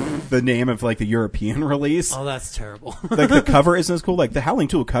like the name of, like, the European release. Oh, that's terrible. Like, the cover isn't as cool. Like, the Howling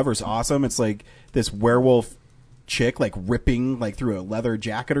 2 cover is awesome. It's like this werewolf chick like ripping like through a leather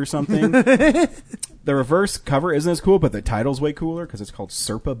jacket or something. The reverse cover isn't as cool, but the title's way cooler because it's called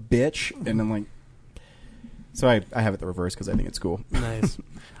Serpa Bitch, and I'm like, so I have it the reverse because I think it's cool. Nice.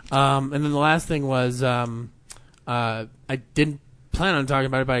 And then the last thing was I didn't plan on talking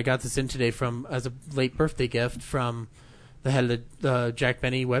about it, but I got this in today as a late birthday gift from the head of the Jack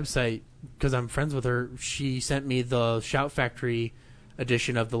Benny website because I'm friends with her. She sent me the Shout Factory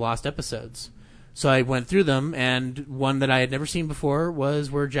edition of the Lost Episodes. So I went through them, and one that I had never seen before was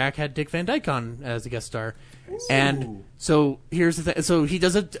where Jack had Dick Van Dyke on as a guest star. And so here's the thing. So he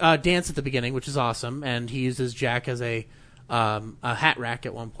does a dance at the beginning, which is awesome, and he uses Jack as a hat rack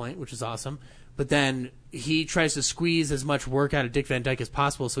at one point, which is awesome. But then he tries to squeeze as much work out of Dick Van Dyke as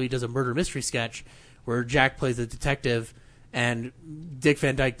possible, so he does a murder mystery sketch where Jack plays a detective and Dick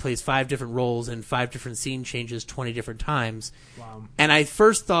Van Dyke plays 5 different roles and 5 different scene changes 20 different times. Wow. And I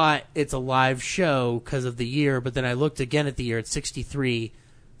first thought it's a live show because of the year, but then I looked again at the year. It's 63.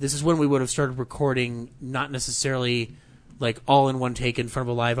 This is when we would have started recording, not necessarily like all in one take in front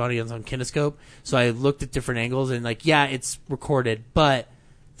of a live audience on Kinescope. So I looked at different angles and like, yeah, it's recorded, but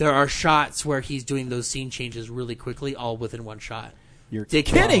there are shots where he's doing those scene changes really quickly, all within one shot. You're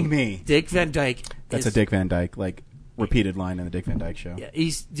kidding me. Dick Van Dyke. That's a Dick Van Dyke like repeated line in the Dick Van Dyke Show. Yeah,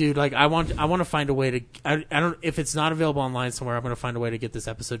 dude. Like I want to find a way to. I don't. If it's not available online somewhere, I'm going to find a way to get this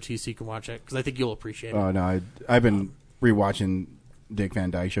episode to you so you can watch it because I think you'll appreciate it. Oh no, I've been rewatching Dick Van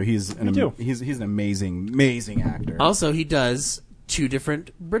Dyke Show. He's an amazing actor. Also, he does 2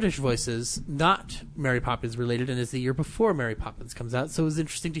 different British voices, not Mary Poppins related, and it's the year before Mary Poppins comes out. So it was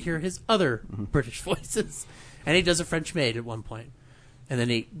interesting to hear his other British voices, and he does a French maid at one point. And then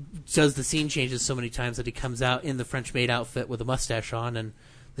he does the scene changes so many times that he comes out in the French maid outfit with a mustache on, and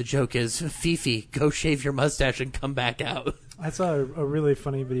the joke is, Fifi, go shave your mustache and come back out. I saw a really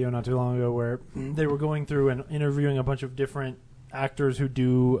funny video not too long ago where they were going through and interviewing a bunch of different actors who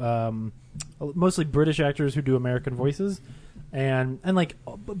do, mostly British actors who do American voices, and like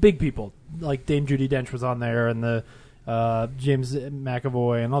big people, like Dame Judi Dench was on there, and the James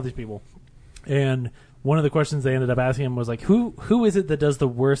McAvoy, and all these people. And one of the questions they ended up asking him was like, who is it that does the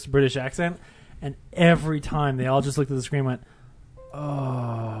worst British accent? And every time they all just looked at the screen and went,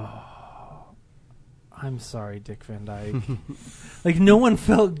 oh, I'm sorry, Dick Van Dyke. Like, no one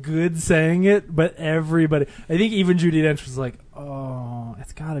felt good saying it, but everybody. I think even Judi Dench was like, oh,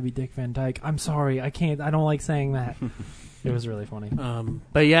 it's got to be Dick Van Dyke. I'm sorry, I don't like saying that. It was really funny.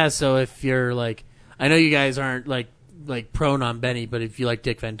 But yeah, so if you're like, I know you guys aren't like prone on Benny, but if you like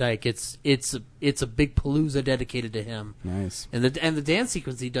Dick Van Dyke, it's a big palooza dedicated to him. Nice. And the dance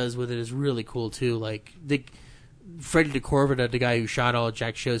sequence he does with it is really cool too. Like Freddie DeCorvida, the guy who shot all of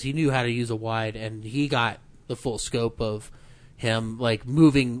Jack's shows, he knew how to use a wide, and he got the full scope of him like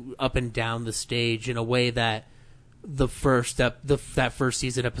moving up and down the stage in a way that that first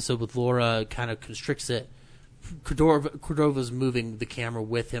season episode with Laura kind of constricts it. Cordova's moving the camera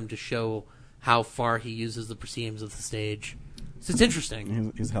with him to show how far he uses the prosceniums of the stage. So it's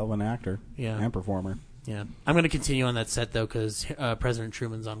interesting. He's a hell of an actor and performer. Yeah. I'm going to continue on that set, though, because President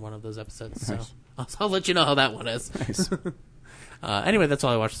Truman's on one of those episodes. Nice. So I'll let you know how that one is. Nice. Anyway, that's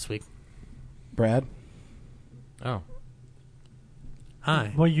all I watched this week. Brad? Oh.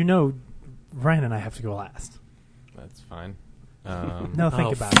 Hi. Well, you know, Ryan and I have to go last. That's fine. No,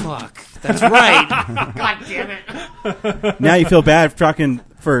 think about it. Fuck. That's right. God damn it. Now you feel bad for talking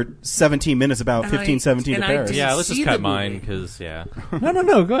for 17 minutes about 1517 to Paris. Yeah, let's just cut mine because, yeah.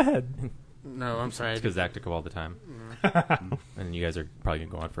 No, go ahead. No, I'm sorry. It's because Zach took all the time. And you guys are probably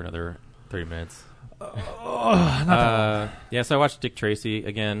going to go on for another 30 minutes. Yeah, so I watched Dick Tracy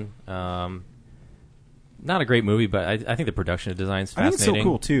again. Not a great movie, but I think the production design is fascinating. I think it's so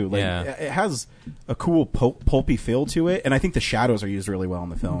cool, too. Like, it has a cool pulpy feel to it, and I think the shadows are used really well in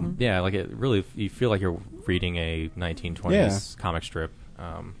the film. Yeah, like it really, you feel like you're reading a 1920s comic strip.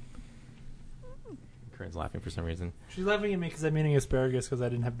 Corinne's laughing for some reason. She's laughing at me because I'm eating asparagus because I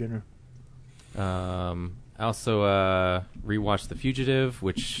didn't have dinner. I also rewatched The Fugitive,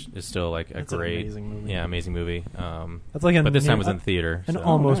 which is still like That's great, an amazing movie. amazing movie. That's like but this time was in theater. An so.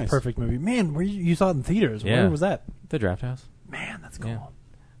 almost perfect movie. Man, where you saw it in theaters? Yeah. Where was that? The Draft House. Man, that's cool.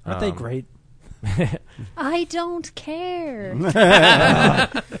 Yeah. Aren't they great? I don't care. Well,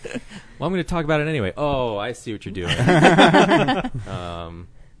 I'm going to talk about it anyway. Oh, I see what you're doing.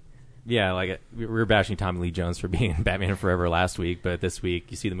 Yeah, like we were bashing Tommy Lee Jones for being in Batman Forever last week, but this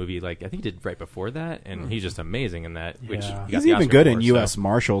week you see the movie. Like I think he did right before that, and he's just amazing in that. Which he got he's the even Oscar good for, in U.S.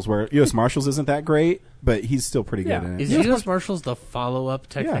 Marshals, where U.S. Marshals isn't that great, but he's still pretty good in it. Is U.S. Marshals the follow-up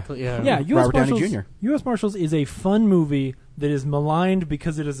technically? Yeah, Robert Downey Jr. U.S. Marshals is a fun movie that is maligned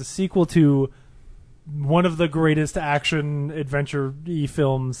because it is a sequel to one of the greatest action adventure-y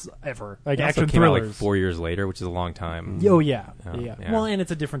films ever. Like It also action came out thrillers. like 4 years later, which is a long time. Oh yeah, Oh, yeah. yeah. Well, and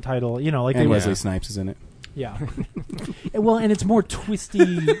it's a different title. You know, like And they Wesley Snipes is in it. Yeah. Well, and it's more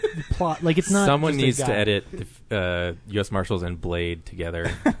twisty plot. Like it's not. Someone just a needs to guy. edit U.S. Marshals and Blade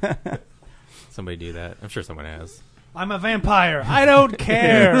together. Somebody do that. I'm sure someone has. I'm a vampire. I don't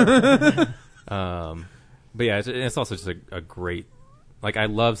care. But yeah, it's also just a great. Like, I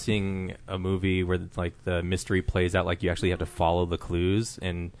love seeing a movie where like the mystery plays out. Like you actually have to follow the clues,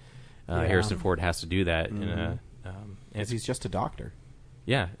 and Harrison Ford has to do that. Because he's just a doctor.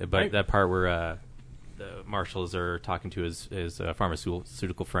 Yeah, but that part where the marshals are talking to his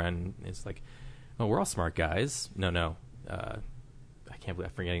pharmaceutical friend, it's like, oh, we're all smart guys. No. I can't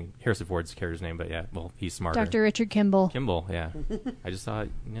believe I'm forgetting Harrison Ford's character's name, but yeah, well, he's smarter. Dr. Richard Kimball. Kimball, yeah. I just saw it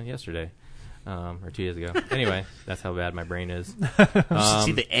yesterday. Or 2 years ago. Anyway, that's how bad my brain is. You should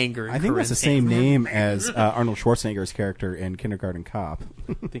see the anger. I think that's the same name as Arnold Schwarzenegger's character in Kindergarten Cop.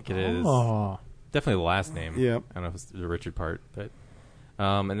 I think it is. Oh. Definitely the last name. Yep. I don't know if it's the Richard part, but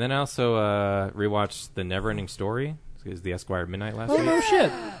and then I also rewatched The Neverending Story. It was the Esquire Midnight last week. Oh no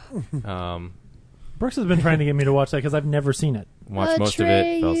shit. Brooks has been trying to get me to watch that because I've never seen it. Watched most of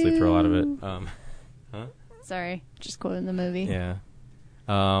it. Fell asleep through a lot of it. Sorry, just quoting the movie. Yeah.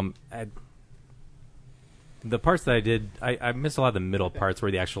 The parts that I did, I missed a lot of the middle parts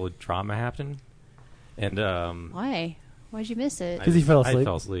where the actual drama happened. And Why? Why'd you miss it? Because he fell asleep. I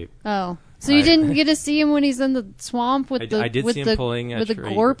fell asleep. Oh, so you didn't get to see him when he's in the swamp with the I did with see him the pulling a with the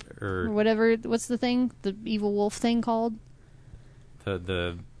tree gorp or whatever. What's the thing? The evil wolf thing called?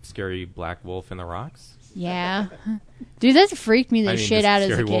 The scary black wolf in the rocks. Yeah, dude, that freaked me the I mean, shit the out as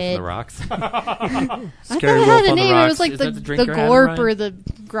a scary wolf in kid. the rocks. I thought Scary it wolf had a on the name. It rocks. was like Is the that the drink you're having, gorp Ryan? or the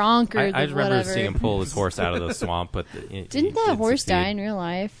gronk or I the just remember whatever. seeing him pull his horse out of the swamp, but Didn't that horse die in real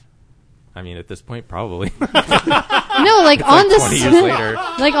life? I mean, at this point, probably. No, like on this. 20 years later.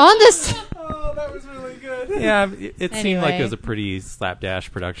 Like on this. Oh, that was really good. Yeah, it seemed like Anyway. it was a pretty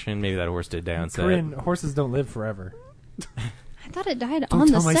slapdash production. Maybe that horse did die on set. Corinne, horses don't live forever. I thought it died Don't on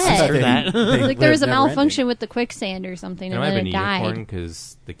the tell my set. sister that. Like there was a malfunction with the quicksand or something, It and might have then been it a unicorn died.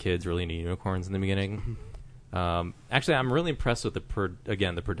 because the kids really into unicorns in the beginning. Actually, I'm really impressed with the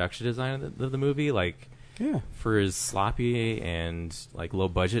production design of the movie. Like, for as sloppy and like low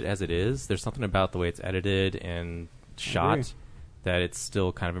budget as it is, there's something about the way it's edited and shot that it's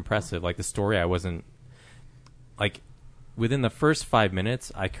still kind of impressive. Like the story, I wasn't like. Within the first 5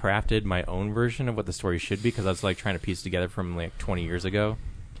 minutes, I crafted my own version of what the story should be because I was like trying to piece together from like 20 years ago.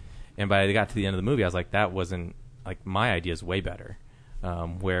 And by the got to the end of the movie, I was like, that wasn't like my idea is way better.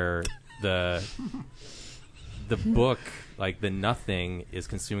 Where the book, like the nothing, is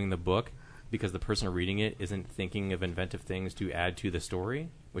consuming the book because the person reading it isn't thinking of inventive things to add to the story,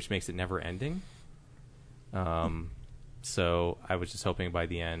 which makes it never ending. So I was just hoping by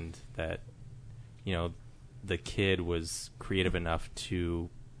the end that, you know, the kid was creative enough to,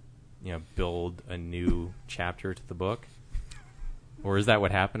 you know, build a new chapter to the book. Or is that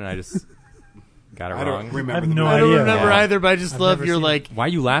what happened and I just got it I wrong? don't remember. I have the no movie. I don't idea. remember either, but I just I've love never your seen like. Why are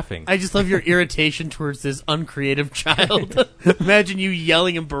you laughing? I just love your irritation towards this uncreative child. Imagine you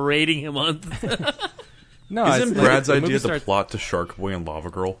yelling and berating him on. No, Isn't it's Brad's the movie idea the starts- plot to Shark Boy and Lava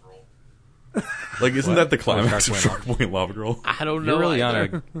Girl? Like, isn't that the climax of Shark Shark Boy and Lava Girl? I don't know. You're really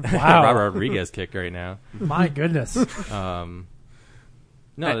either. on a Wow. Robert Rodriguez kick right now. My goodness.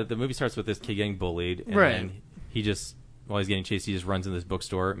 No, the movie starts with this kid getting bullied, and Right. then he just, while he's getting chased, he just runs in this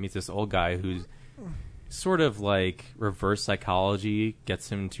bookstore, meets this old guy who's sort of like reverse psychology,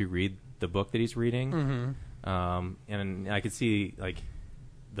 gets him to read the book that he's reading. And I could see like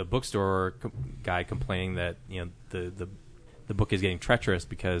the bookstore guy complaining that, you know, the book is getting treacherous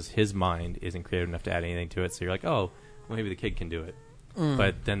because his mind isn't creative enough to add anything to it. So you're like, oh, well, maybe the kid can do it.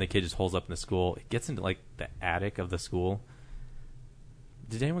 But then the kid just holds up in the school. It gets into like the attic of the school.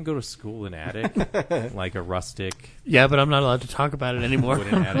 Did anyone go to school in attic? Like a rustic Yeah, but I'm not allowed to talk about it anymore.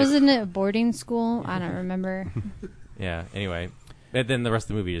 wooden attic? Wasn't it a boarding school? I don't remember. Yeah, anyway. And then the rest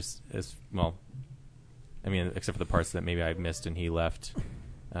of the movie is well, I mean, except for the parts that maybe I missed and he left.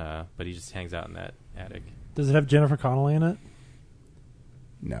 But he just hangs out in that attic. Does it have Jennifer Connelly in it?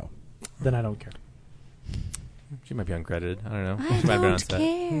 No. Then I don't care. She might be uncredited. I don't know. I She might have been on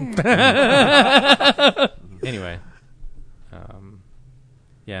don't set. care. Anyway.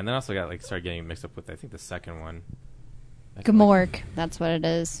 Yeah, and then also started getting mixed up with, I think, the second one. Gmork. That's what it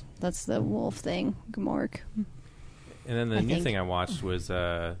is. That's the wolf thing. Gmork. And then the I new think. thing I watched was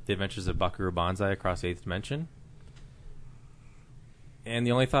The Adventures of Buckaroo Banzai Across the Eighth Dimension. And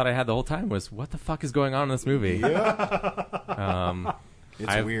the only thought I had the whole time was, what the fuck is going on in this movie?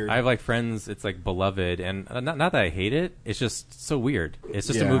 It's weird. I have like friends. It's like beloved, and not that I hate it. It's just so weird. It's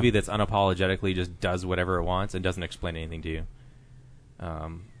just a Yeah. movie that's unapologetically just does whatever it wants and doesn't explain anything to you.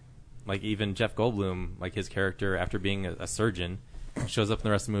 Like even Jeff Goldblum, like his character after being a surgeon, shows up in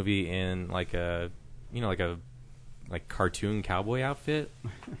the rest of the movie in like a cartoon cowboy outfit,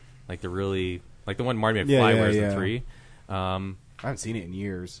 like the one Marty McFly wears in 3. I haven't seen it in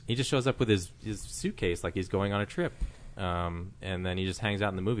years. He just shows up with his suitcase like he's going on a trip, and then he just hangs out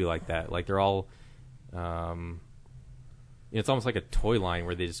in the movie like that. Like they're all, it's almost like a toy line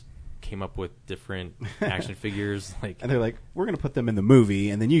where they just came up with different action figures. Like, and they're like, we're going to put them in the movie,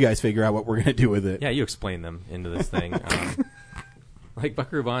 and then you guys figure out what we're going to do with it. Yeah, you explain them into this thing. Like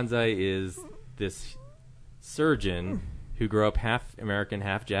Buckaroo Banzai is this surgeon who grew up half American,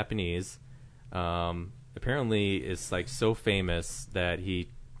 half Japanese. Apparently is like so famous that he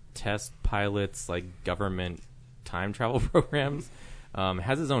tests pilots like government time travel programs.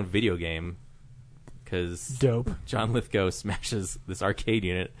 Has his own video game because dope. John Lithgow smashes this arcade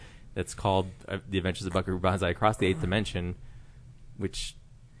unit that's called The Adventures of Buckaroo Banzai Across the Eighth Dimension, which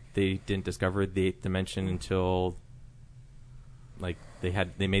they didn't discover the Eighth Dimension until like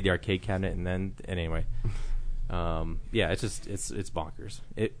they made the arcade cabinet, and anyway. Yeah, it's bonkers.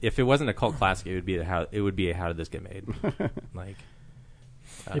 If it wasn't a cult classic, it would be a how did this get made? Like,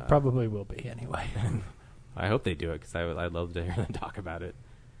 it probably will be anyway. I hope they do it because I'd love to hear them talk about it.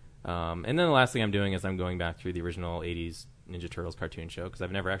 And then the last thing I'm doing is I'm going back through the original '80s Ninja Turtles cartoon show because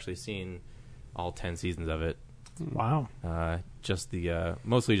I've never actually seen all 10 seasons of it. Wow. Just the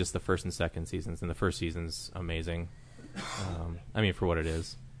mostly just the first and second seasons, and the first season's amazing. I mean, for what it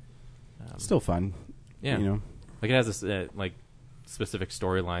is, still fun. Yeah, you know. Like it has this like specific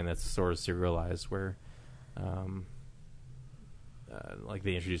storyline that's sort of serialized where like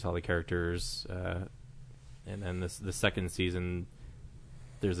they introduce all the characters, and then the second season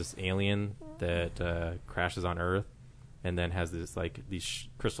there's this alien that crashes on Earth and then has this like these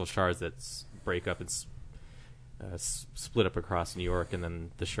crystal shards that break up and split up across New York, and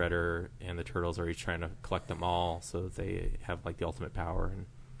then the Shredder and the Turtles are each trying to collect them all so that they have like the ultimate power, and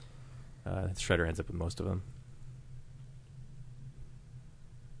Shredder ends up with most of them.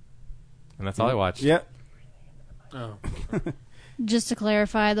 And that's all I watched. Yep. Oh. Just to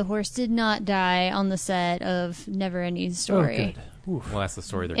clarify, the horse did not die on the set of Never Ending Story. Oh, good. Well, that's the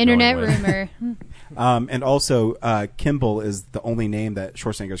story they're Internet going with. rumor. And also, Kimball is the only name that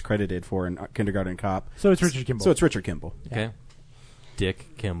Schwarzenegger's credited for in Kindergarten Cop. So it's Richard Kimball. So it's Richard Kimball. Okay.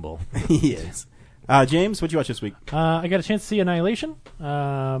 Dick Kimball. He is. James, what'd you watch this week? I got a chance to see Annihilation.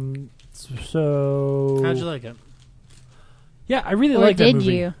 So How'd you like it? Yeah, I really Or like that did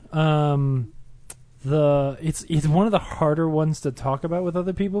movie. you? It's one of the harder ones to talk about with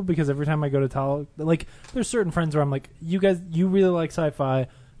other people because every time I go to talk, like there's certain friends where I'm like, you really like sci-fi,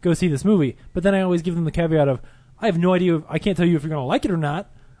 go see this movie. But then I always give them the caveat of, I have no idea, I can't tell you if you're going to like it or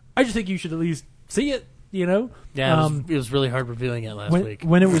not. I just think you should at least see it, you know? Yeah, it was really hard reviewing it last week.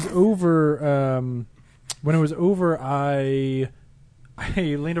 When it was over, I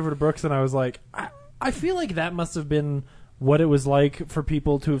leaned over to Brooks and I was like, I feel like that must have been what it was like for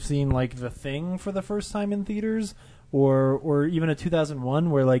people to have seen like The Thing for the first time in theaters, or even a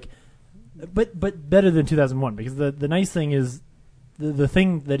 2001 where like, but better than 2001 because the nice thing is the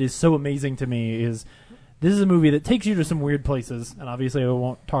thing that is so amazing to me is this is a movie that takes you to some weird places, and obviously I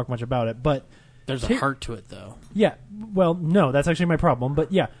won't talk much about it, but there's a heart to it though. Yeah, well, no, that's actually my problem,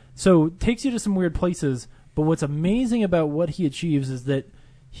 but yeah, so takes you to some weird places. But what's amazing about what he achieves is that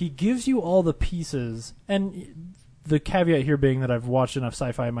he gives you all the pieces, and the caveat here being that I've watched enough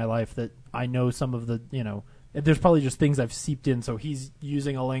sci-fi in my life that I know some of the, there's probably just things I've seeped in, so he's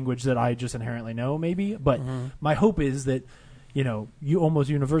using a language that I just inherently know, maybe. But my hope is that, you almost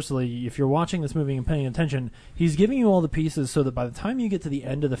universally, if you're watching this movie and paying attention, he's giving you all the pieces so that by the time you get to the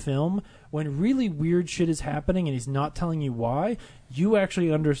end of the film, when really weird shit is happening and he's not telling you why, you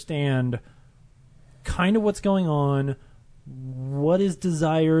actually understand kind of what's going on, what is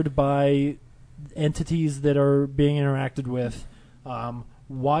desired by entities that are being interacted with,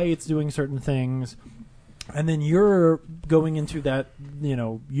 why it's doing certain things, and then you're going into that,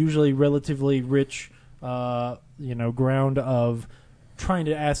 usually relatively rich, ground of trying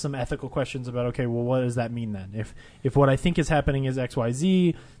to ask some ethical questions about, okay, well, what does that mean then? If what I think is happening is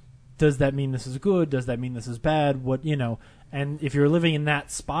XYZ, does that mean this is good? Does that mean this is bad? And if you're living in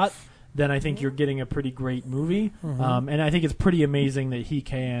that spot, then I think you're getting a pretty great movie. And I think it's pretty amazing that he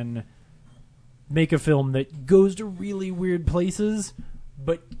can make a film that goes to really weird places,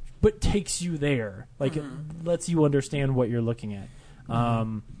 but takes you there. Like, it lets you understand what you're looking at.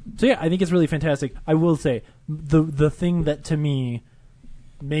 So yeah, I think it's really fantastic. I will say, the thing that to me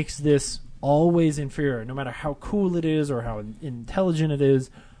makes this always inferior, no matter how cool it is or how intelligent it is.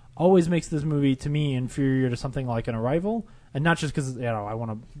 Always makes this movie to me inferior to something like an Arrival, and not just because I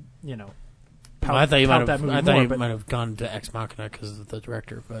want to I thought you might have gone to Ex Machina because of the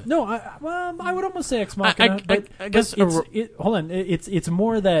director, but no, I would almost say Ex Machina. I guess hold on, it's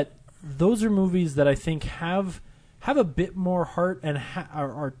more that those are movies that I think have a bit more heart and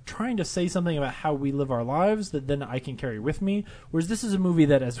are trying to say something about how we live our lives that then I can carry with me. Whereas this is a movie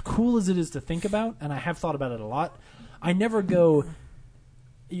that, as cool as it is to think about, and I have thought about it a lot, I never go.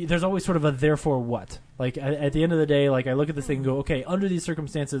 There's always sort of a therefore what. Like at the end of the day, like I look at this thing and go, okay, under these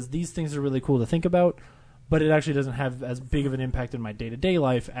circumstances, these things are really cool to think about, but it actually doesn't have as big of an impact in my day-to-day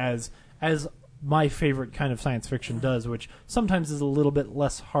life as my favorite kind of science fiction does, which sometimes is a little bit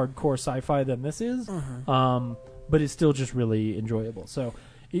less hardcore sci-fi than this is, but it's still just really enjoyable. So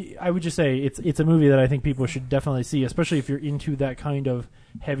I would just say it's a movie that I think people should definitely see, especially if you're into that kind of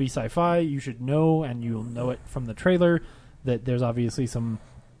heavy sci-fi. You should know, and you'll know it from the trailer, that there's obviously some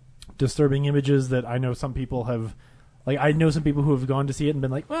disturbing images that I know some people have. Like, I know some people who have gone to see it and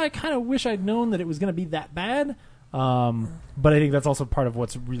been like, well, I kind of wish I'd known that it was going to be that bad. But I think that's also part of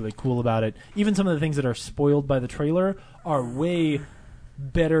what's really cool about it. Even some of the things that are spoiled by the trailer are way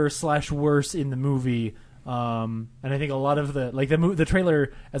better / worse in the movie. And I think a lot of the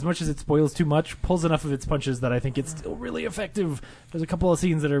trailer, as much as it spoils too much, pulls enough of its punches that I think it's still really effective. There's a couple of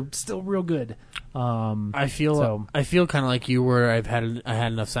scenes that are still real good. I feel kind of like you, where I had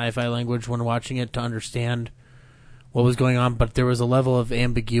enough sci-fi language when watching it to understand what was going on, but there was a level of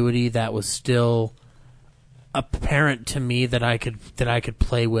ambiguity that was still apparent to me that I could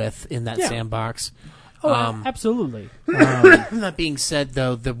play with in that sandbox. Oh, absolutely. That being said,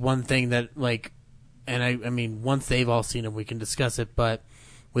 though, the one thing that and I mean, once they've all seen it, we can discuss it, but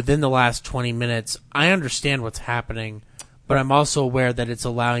within the last 20 minutes, I understand what's happening, but I'm also aware that it's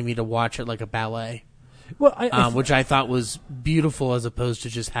allowing me to watch it like a ballet. Well, which I thought was beautiful, as opposed to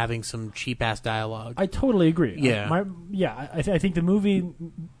just having some cheap-ass dialogue. I totally agree. Yeah. I think the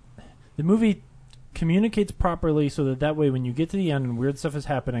movie communicates properly so that way when you get to the end and weird stuff is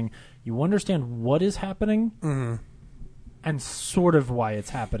happening, you understand what is happening and sort of why it's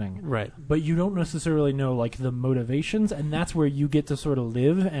happening. Right. But you don't necessarily know, like, the motivations, and that's where you get to sort of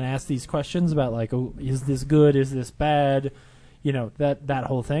live and ask these questions about, like, oh, is this good? Is this bad? You know, that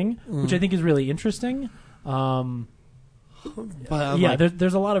whole thing, which I think is really interesting. There's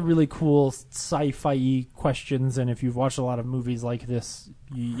a lot of really cool sci-fi questions, and if you've watched a lot of movies like this,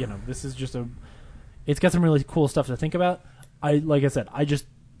 you know, this is just it's got some really cool stuff to think about. Like I said,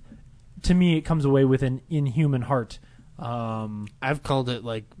 to me, it comes away with an inhuman heart. I've called it,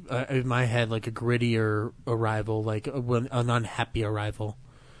 like, in my head, like a grittier Arrival, like an unhappy Arrival.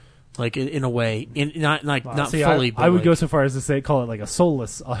 Like, in a way, not fully. I would go so far as to call it like a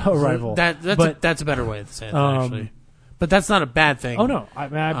soulless Arrival. That's a better way to say it, actually. But that's not a bad thing. Oh no,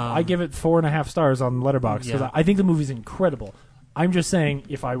 I give it 4.5 stars on Letterboxd because I think the movie's incredible. I'm just saying,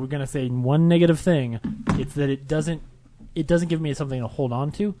 if I were going to say one negative thing, it's that it doesn't give me something to hold on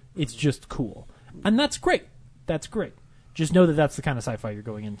to. It's just cool, and that's great. That's great. Just know that that's the kind of sci-fi you're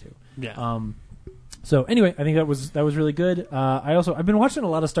going into. Yeah. So anyway, I think that was really good. I've been watching a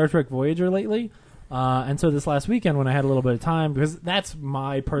lot of Star Trek Voyager lately, and so this last weekend when I had a little bit of time, because that's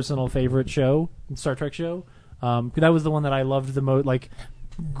my personal favorite show, Star Trek show. That was the one that I loved the most. Like,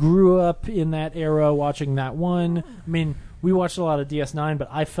 grew up in that era watching that one. I mean, we watched a lot of DS9, but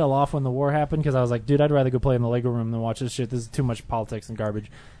I fell off when the war happened because I was like, dude, I'd rather go play in the Lego room than watch this shit. This is too much politics and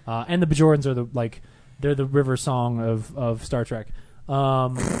garbage. And the Bajorans are they're the river song of Star Trek.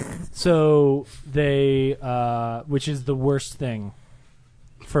 So they, which is the worst thing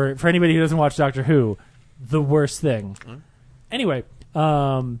for anybody who doesn't watch Doctor Who, the worst thing. Anyway,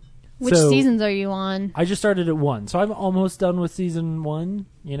 which seasons are you on? I just started at 1, so I'm almost done with season 1.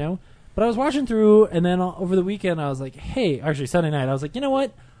 You know, but I was watching through, and then over the weekend I was like, hey, actually Sunday night I was like, you know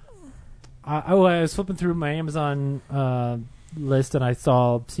what? I was flipping through my Amazon list, and I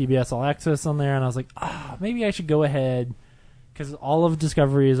saw CBS All Access on there, and I was like, maybe I should go ahead. Because all of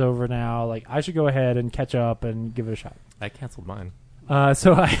Discovery is over now. Like, I should go ahead and catch up and give it a shot. I canceled mine.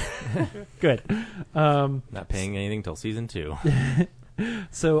 So I... Good. Not paying anything till season 2.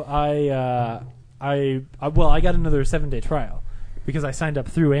 So I got another 7-day trial. Because I signed up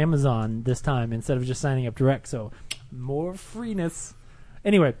through Amazon this time instead of just signing up direct. So, more freeness.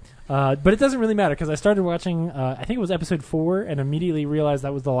 Anyway, but it doesn't really matter because I started watching, I think it was episode 4, and immediately realized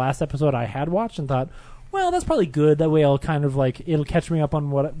that was the last episode I had watched and thought... Well, that's probably good. That way I'll kind of it'll catch me up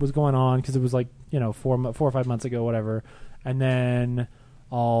on what was going on because it was 4 or 5 months ago, whatever. And then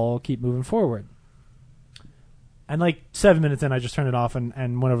I'll keep moving forward. And like 7 minutes in, I just turned it off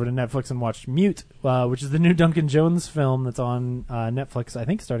and went over to Netflix and watched Mute, which is the new Duncan Jones film that's on Netflix, I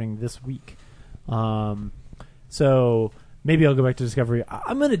think, starting this week. So maybe I'll go back to Discovery.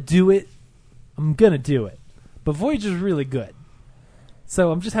 I'm going to do it. But Voyager's really good.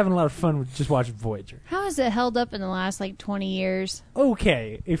 So I'm just having a lot of fun with just watching Voyager. How has it held up in the last 20 years?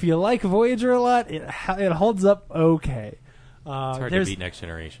 Okay. If you like Voyager a lot, it holds up okay. It's hard to beat Next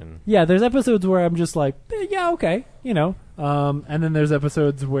Generation. Yeah, there's episodes where I'm just like, yeah, okay, and then there's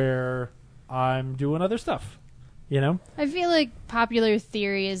episodes where I'm doing other stuff, I feel like popular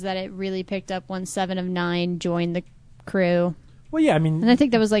theory is that it really picked up when 7 of 9 joined the crew. Well, yeah, I mean... And I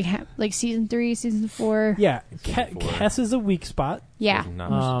think that was like season 3, season 4. Yeah, Kes is a weak spot. Yeah.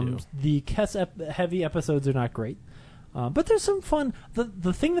 The Kes heavy episodes are not great. But there's some fun...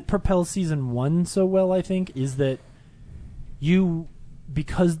 The thing that propels season 1 so well, I think, is that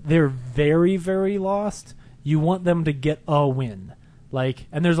because they're very, very lost, you want them to get a win.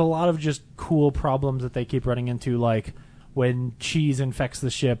 And there's a lot of just cool problems that they keep running into, like when cheese infects the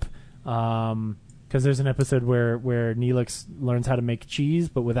ship... because there's an episode where Neelix learns how to make cheese,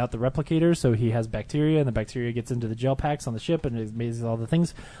 but without the replicators, so he has bacteria, and the bacteria gets into the gel packs on the ship, and it makes all the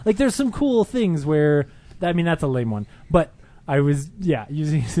things. There's some cool things where... that's a lame one. But I was,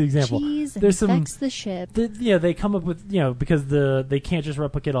 using this example. Cheese there's infects the ship. They come up with, because they can't just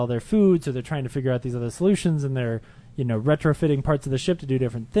replicate all their food, so they're trying to figure out these other solutions, and they're, retrofitting parts of the ship to do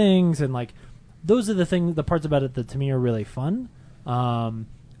different things, and, those are the parts about it that, to me, are really fun.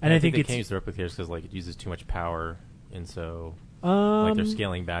 And I think they can't use the replicators because it uses too much power, and so they're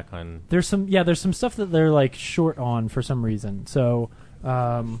scaling back on. There's some stuff that they're short on for some reason. So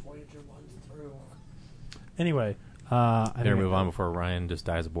anyway, I better move on before Ryan just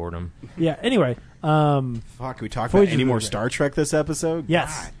dies of boredom. Yeah. Anyway, can we talk about any more Star Trek this episode?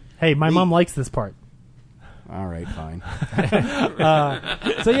 Yes. God. Hey, my mom likes this part. All right, fine. I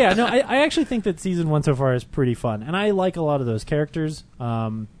actually think that season 1 so far is pretty fun, and I like a lot of those characters.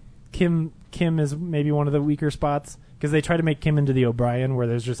 Kim is maybe one of the weaker spots because they try to make Kim into the O'Brien, where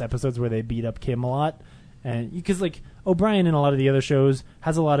there's just episodes where they beat up Kim a lot, and because O'Brien in a lot of the other shows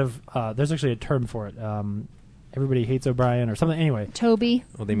has a lot of there's actually a term for it. Everybody hates O'Brien or something. Anyway, Toby.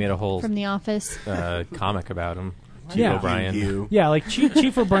 Well, they made a whole from The Office comic about him. Chief O'Brien. Yeah,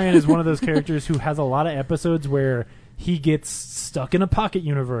 Chief O'Brien is one of those characters who has a lot of episodes where he gets stuck in a pocket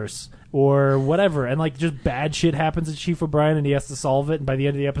universe or whatever, and just bad shit happens to Chief O'Brien, and he has to solve it. And by the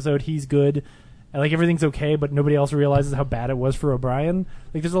end of the episode, he's good, and everything's okay, but nobody else realizes how bad it was for O'Brien.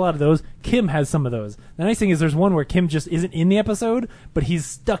 There's a lot of those. Kim has some of those. The nice thing is there's one where Kim just isn't in the episode, but he's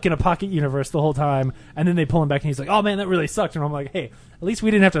stuck in a pocket universe the whole time, and then they pull him back, and he's like, "Oh man, that really sucked." And I'm like, "Hey, at least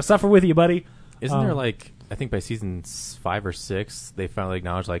we didn't have to suffer with you, buddy." Isn't there I think by season 5 or 6, they finally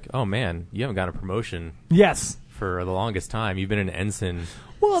acknowledged oh man, you haven't gotten a promotion. Yes. For the longest time, you've been an ensign.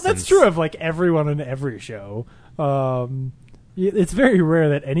 Well, that's true of everyone in every show. It's very rare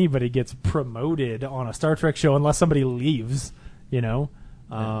that anybody gets promoted on a Star Trek show unless somebody leaves, or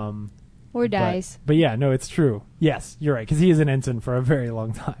dies. But yeah, no, it's true. Yes, you're right, because he is an ensign for a very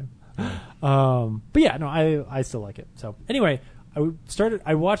long time. But yeah, no, I still like it. So anyway,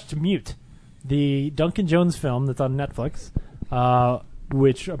 I watched Mute, the Duncan Jones film that's on Netflix,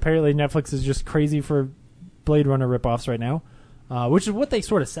 which apparently Netflix is just crazy for Blade Runner ripoffs right now, which is what they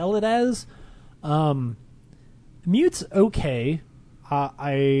sort of sell it as. Mute's okay.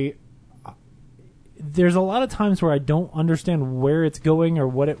 There's a lot of times where I don't understand where it's going or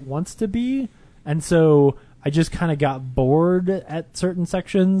what it wants to be, and so I just kind of got bored at certain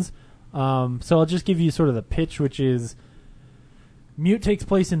sections. So I'll just give you sort of the pitch, which is Mute takes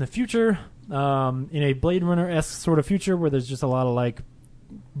place in the future, in a Blade Runner-esque sort of future where there's just a lot of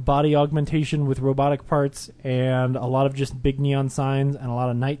body augmentation with robotic parts and a lot of just big neon signs and a lot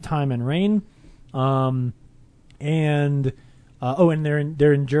of nighttime and rain. And they're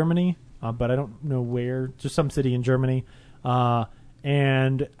in Germany, but I don't know where. Just some city in Germany.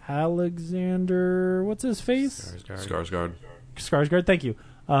 And Alexander, what's his face? Skarsgård. Thank you.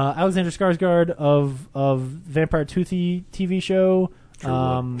 Alexander Skarsgård of Vampire Toothy TV show.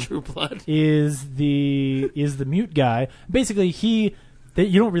 True Blood is the Mute guy. Basically, you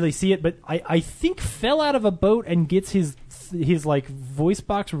don't really see it, but I think fell out of a boat and gets his voice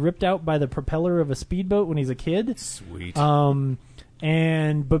box ripped out by the propeller of a speedboat when he's a kid. Sweet.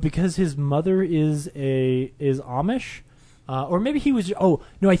 But because his mother is Amish, or maybe he was. Oh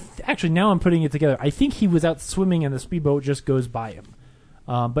no! Actually now I'm putting it together. I think he was out swimming and the speedboat just goes by him.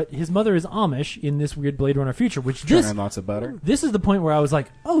 But his mother is Amish in this weird Blade Runner future, which Churning lots of butter. This is the point where I was like,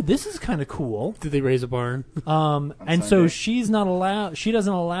 oh, this is kind of cool. Did they raise a barn? And so she's not allowed. She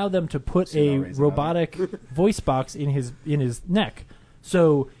doesn't allow them to put a robotic voice box in his neck.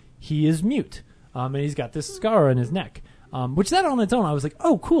 So he is mute, and he's got this scar on his neck. Which that on its own, I was like,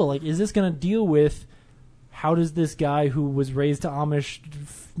 oh, cool. Like, is this going to deal with how does this guy who was raised to Amish,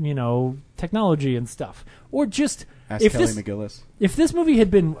 technology and stuff, or just ask Kelly McGillis. If this movie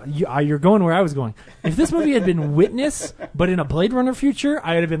had been, you're going where I was going. If this movie had been Witness, but in a Blade Runner future,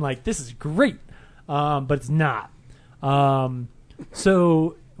 I would have been like, this is great. But it's not.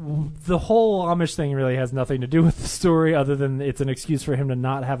 So the whole Amish thing really has nothing to do with the story, other than it's an excuse for him to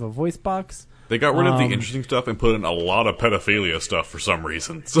not have a voice box. They got rid of the interesting stuff and put in a lot of pedophilia stuff for some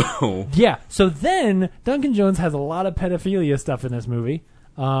reason. So yeah. So then Duncan Jones has a lot of pedophilia stuff in this movie.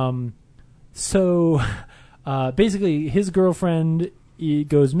 Basically, his girlfriend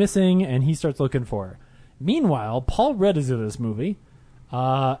goes missing, and he starts looking for her. Meanwhile, Paul Rudd is in this movie,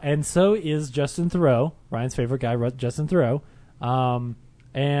 and so is Justin Theroux, Ryan's favorite guy, Justin Theroux.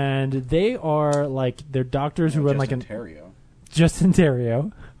 And they are they're doctors who run Justin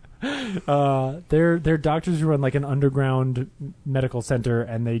Theriault. They're doctors who run an underground medical center,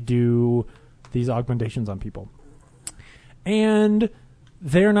 and they do these augmentations on people. And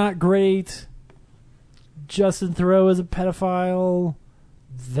they're not great. Justin Theroux is a pedophile.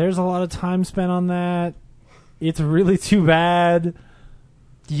 There's a lot of time spent on that. It's really too bad.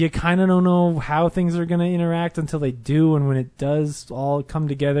 You kind of don't know how things are going to interact until they do, and when it does all come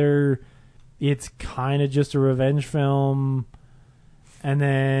together, it's kind of just a revenge film. And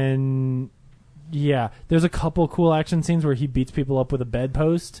then, yeah, there's a couple cool action scenes where he beats people up with a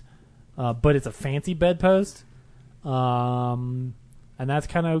bedpost, but it's a fancy bedpost, and that's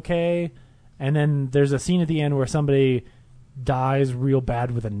kind of okay. And then there's a scene at the end where somebody dies real bad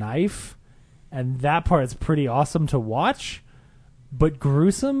with a knife, and that part is pretty awesome to watch, but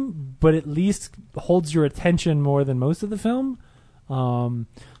gruesome, but at least holds your attention more than most of the film.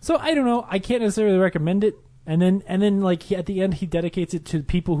 So I don't know. I can't necessarily recommend it. And then at the end, he dedicates it to the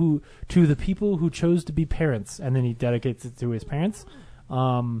people who chose to be parents, and then he dedicates it to his parents.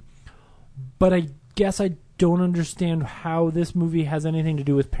 But I guess I don't understand how this movie has anything to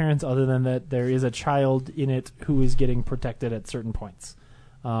do with parents, other than that there is a child in it who is getting protected at certain points.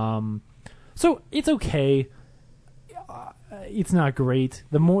 So it's okay. It's not great.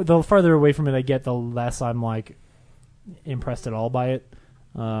 The farther away from it I get, the less I'm impressed at all by it.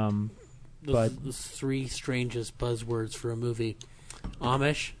 The three strangest buzzwords for a movie: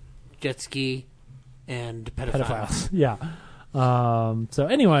 Amish, jet ski, and pedophiles. Yeah. So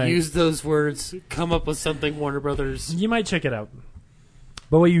anyway, use those words. Come up with something, Warner Brothers. You might check it out.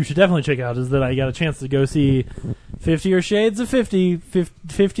 But what you should definitely check out is that I got a chance to go see 50 Shades of 50.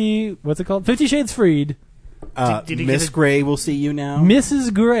 50. What's it called? 50 Shades Freed. Miss Gray will see you now.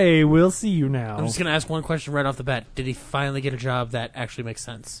 Mrs. Gray will see you now. I'm just going to ask one question right off the bat. Did he finally get a job that actually makes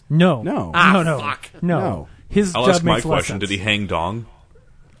sense? No. No. Fuck. No. His I'll job ask my makes less question. sense. Did he hang dong?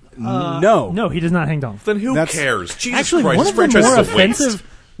 No. No, he does not hang dong. Then who cares? Jesus Actually, Christ, one this of the franchise more is a waste. offensive...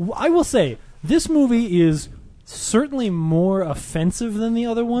 I will say, this movie is certainly more offensive than the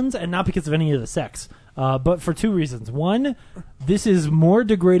other ones, and not because of any of the sex, but for two reasons. One, this is more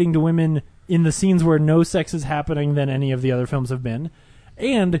degrading to women in the scenes where no sex is happening than any of the other films have been.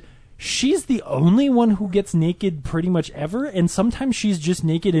 And she's the only one who gets naked pretty much ever, and sometimes she's just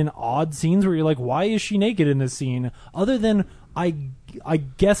naked in odd scenes where you're like, why is she naked in this scene? Other than, I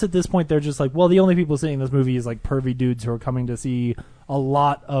guess at this point they're just like, well, the only people seeing this movie is pervy dudes who are coming to see a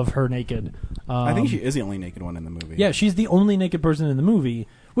lot of her naked. I think she is the only naked one in the movie. Yeah, she's the only naked person in the movie,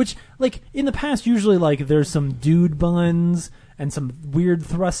 which, in the past, usually, there's some dude buns and some weird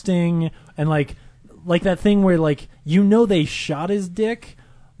thrusting, and, like that thing where, they shot his dick,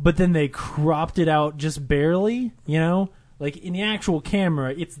 but then they cropped it out just barely, in the actual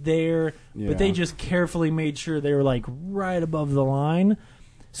camera, it's there, but they just carefully made sure they were, right above the line.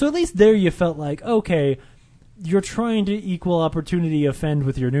 So at least there you felt like, okay, you're trying to equal opportunity offend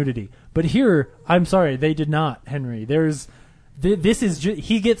with your nudity. But here, I'm sorry, they did not, Henry. This is just,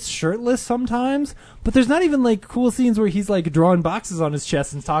 he gets shirtless sometimes, but there's not even cool scenes where he's drawing boxes on his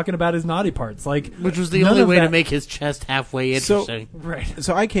chest and talking about his naughty parts. Which was the only way to make his chest halfway interesting.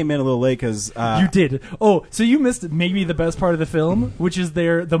 So I came in a little late because you did. Oh, so you missed maybe the best part of the film, which is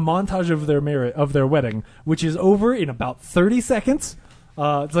the montage of their wedding, which is over in about 30 seconds.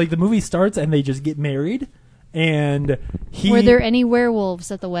 It's the movie starts and they just get married, and Were there any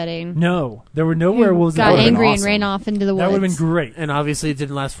werewolves at the wedding? No, there were no werewolves. Got angry and awesome. ran off into the woods. That would have been great. And obviously, it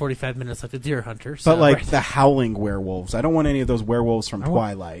didn't last 45 minutes like the Deer Hunter. So. But like the howling werewolves. I don't want any of those werewolves from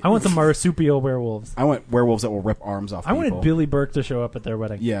Twilight. I want the marsupial werewolves. I want werewolves that will rip arms off I people. wanted Billy Burke to show up at their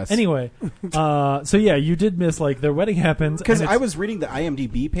wedding. Yes. Anyway, so yeah, you did miss like their wedding happens because I was reading the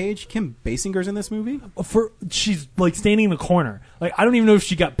IMDb page. Kim Basinger's in this movie. She's like standing in the corner. Like I don't even know if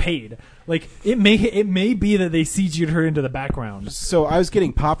she got paid. Like it may be that they CG'd her into the background. So I was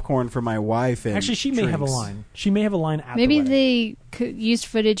getting popcorn for my wife. And actually, she may have a line. She may have a line at Maybe the wedding. they used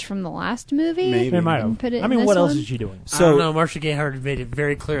footage from the last movie. Maybe. They might have. Put it I mean, in what this else one? is she doing? I don't know. Marcia Gay Harden made it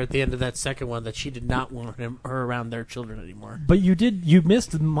very clear at the end of that second one that she did not want her around their children anymore. But you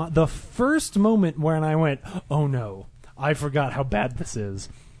missed the first moment when I went, oh no, I forgot how bad this is,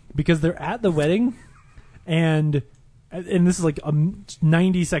 because they're at the wedding, and this is like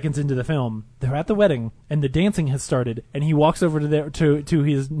 90 seconds into the film. They're at the wedding, and the dancing has started, and he walks over to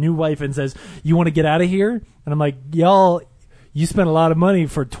his new wife and says, "You want to get out of here?" And I'm like, "Y'all, you spent a lot of money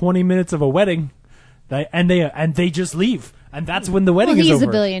for 20 minutes of a wedding," and they just leave, and that's when the wedding is over. He's a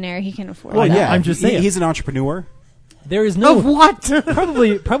billionaire; he can afford. Well, that. yeah, I'm just saying he's an entrepreneur. There is no what?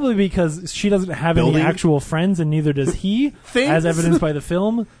 probably because she doesn't have any actual friends, and neither does he, as evidenced by the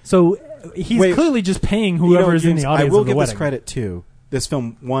film. So he's clearly just paying whoever is in the audience. I will of the give wedding. this credit too. This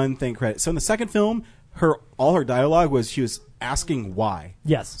film, one thing credit. So in the second film, all her dialogue was she was asking why.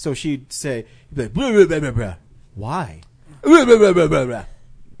 Yes. So she'd say, blah, blah, blah, blah, blah. Why? Blah, blah, blah, blah, blah, blah.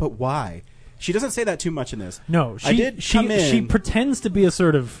 But why? She doesn't say that too much in this. No, she pretends to be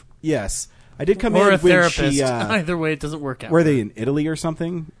assertive. Yes. I did come or in a therapist. when she... Either way, it doesn't work out. Were they in Italy or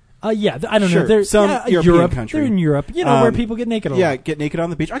something? Yeah, I don't Sure. know. They're Some European Europe. country. They're in Europe, where people get naked a lot. Yeah, get naked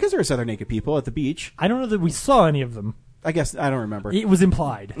on the beach. I guess there are other naked people at the beach. I don't know that we saw any of them. I guess, I don't remember. It was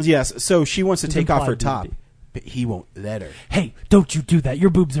implied. Yes, so she wants to take off her implied top, nudity. but he won't let her. Hey, don't you do that. Your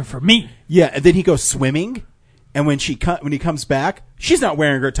boobs are for me. Yeah, and then he goes swimming, and when he comes back, she's not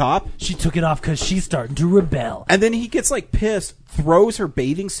wearing her top. She took it off because she's starting to rebel. And then he gets like pissed, throws her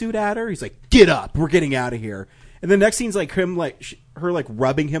bathing suit at her. He's like, "Get up, we're getting out of here." And the next scene's like him, her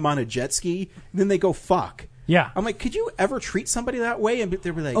rubbing him on a jet ski. And then they go fuck. Yeah, I'm like, could you ever treat somebody that way? And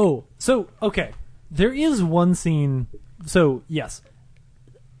they were like, oh, so okay, there is one scene. So yes,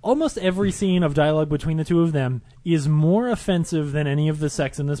 almost every scene of dialogue between the two of them is more offensive than any of the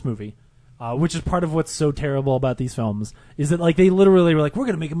sex in this movie. Which is part of what's so terrible about these films, is that they literally were like, we're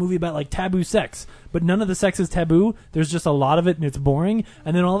going to make a movie about taboo sex, but none of the sex is taboo. There's just a lot of it, and it's boring.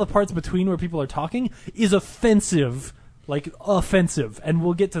 And then all the parts between where people are talking is offensive, and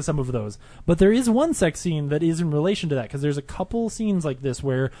we'll get to some of those. But there is one sex scene that is in relation to that, because there's a couple scenes like this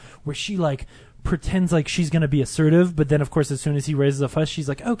where she pretends like she's going to be assertive, but then of course as soon as he raises a fuss, she's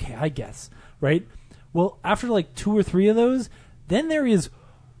like, okay, I guess, right? Well, after 2 or 3 of those, then there is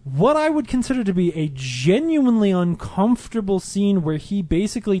what I would consider to be a genuinely uncomfortable scene where he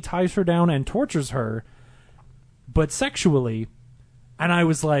basically ties her down and tortures her, but sexually. And I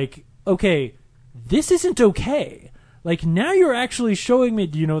was like, okay, this isn't okay. Now you're actually showing me,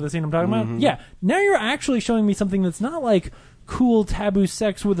 do you know the scene I'm talking about? Yeah. Now you're actually showing me something that's not cool taboo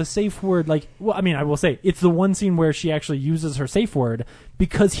sex with a safe word. I will say, it's the one scene where she actually uses her safe word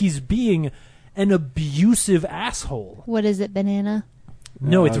because he's being an abusive asshole. What is it, banana?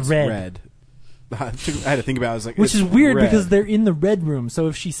 No, it's red. I had to think about it. I was like, which is weird because they're in the red room. So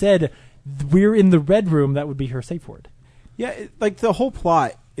if she said, we're in the red room, that would be her safe word. Yeah, the whole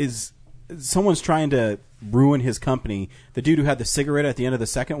plot is someone's trying to ruin his company. The dude who had the cigarette at the end of the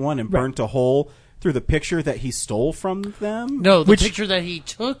second one and burnt a hole through the picture that he stole from them. No, the picture that he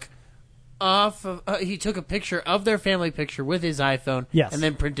took off of, he took a picture of their family picture with his iPhone, yes, and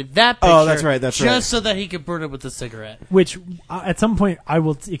then printed that picture. Oh, that's right. Just so that he could burn it with a cigarette. Which, at some point, I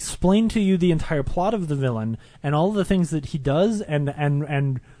will explain to you the entire plot of the villain and all the things that he does,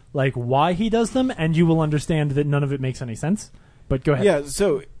 and why he does them, and you will understand that none of it makes any sense. But go ahead. Yeah.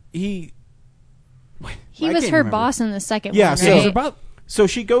 So he was her boss in the second yeah, one. Right? So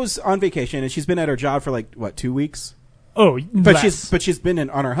she goes on vacation and she's been at her job for 2 weeks. Oh, but she's been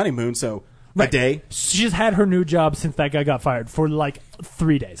on her honeymoon, so a day. She's had her new job since that guy got fired for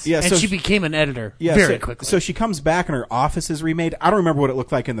 3 days. Yeah, and she became an editor very quickly. So she comes back and her office is remade. I don't remember what it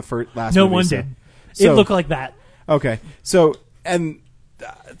looked like in the last no movie. One did. It looked like that. Okay. So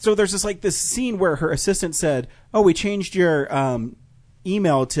there's this scene where her assistant said, "Oh, we changed your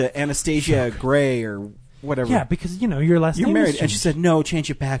email to Anastasia Gray or whatever." Yeah, because your last name you're married, is and she said, "No, change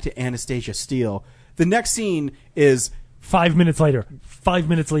it back to Anastasia Steele." The next scene is 5 minutes later. 5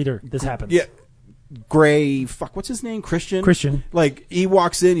 minutes later, this happens. Yeah, Gray, what's his name? Christian. Like, he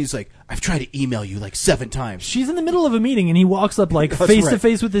walks in, he's like, I've tried to email you like 7 times. She's in the middle of a meeting, and he walks up like That's face to right.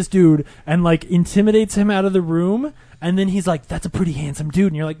 face with this dude and like intimidates him out of the room. And then he's like, "That's a pretty handsome dude."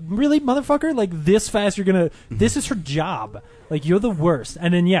 And you're like, "Really, motherfucker? Like this fast? You're gonna? This is her job. Like you're the worst."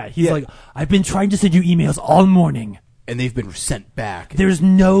 And then he's like, "I've been trying to send you emails all morning, and they've been sent back. There's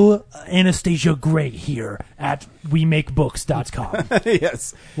no Anastasia Gray here at WeMakeBooks.com."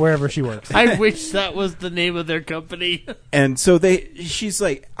 Yes, wherever she works. I wish that was the name of their company. And so she's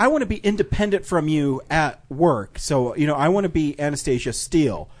like, I want to be independent from you at work. So, I want to be Anastasia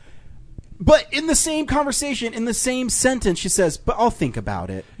Steele. But in the same conversation, in the same sentence, she says, but I'll think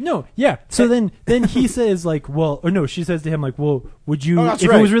about it. No, yeah. So then he says like, well, or no, she says to him like, well, would you, that's if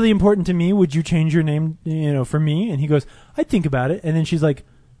right. it was really important to me, would you change your name, for me? And he goes, I'd think about it. And then she's like,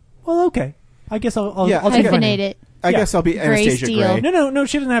 well, okay. I guess I'll take my name. Hyphenate it. I guess I'll be Anastasia Gray. No,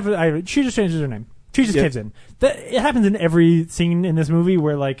 she doesn't have to. She just changes her name. She just Yep. caves in. It happens in every scene in this movie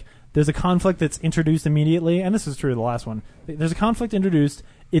where like there's a conflict that's introduced immediately, and this is true of the last one. There's a conflict introduced.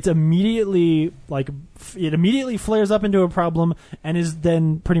 It's immediately it immediately flares up into a problem and is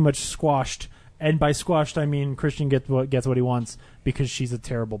then pretty much squashed. And by squashed, I mean Christian gets what he wants because she's a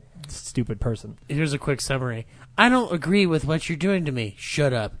terrible, stupid person. Here's a quick summary. I don't agree with what you're doing to me.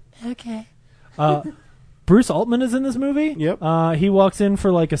 Shut up. Okay. Bruce Altman is in this movie. Yep. He walks in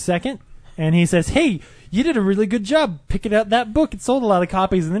for like a second, and he says, "Hey, you did a really good job picking out that book. It sold a lot of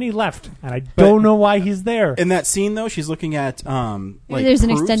copies," and then he left. And I don't know why he's there. In that scene, though, she's looking at Maybe there's an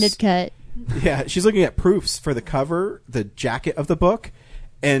proofs. extended cut. Yeah, she's looking at proofs for the cover, the jacket of the book,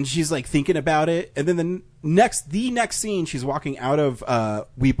 and she's like thinking about it. And then the next scene, she's walking out of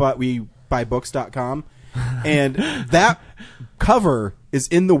WeBuyBooks.com, and that cover is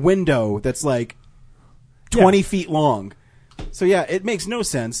in the window that's like 20 feet long. So yeah, it makes no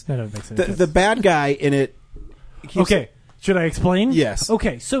sense. That doesn't make sense. The bad guy in it. Okay, should I explain? Yes.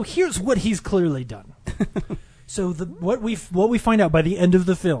 Okay, so here's what he's clearly done. So what we find out by the end of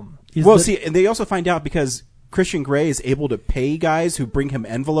the film is and they also find out because Christian Grey is able to pay guys who bring him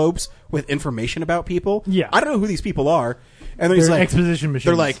envelopes with information about people. Yeah. I don't know who these people are. And then he's They're like, exposition machines.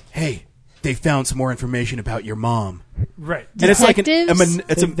 They're like, hey, they found some more information about your mom. Right. And it's like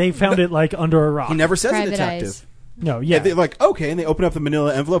they found it like under a rock. He never says a Private detective. eyes. No, yeah. And they're like, okay, and they open up the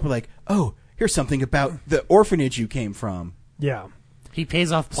manila envelope. We're like, oh, here's something about the orphanage you came from. Yeah. He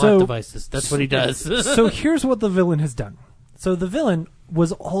pays off plot devices. That's what he does. So here's what the villain has done. So the villain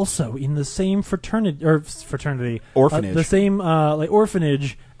was also in the same fraternity orphanage, the same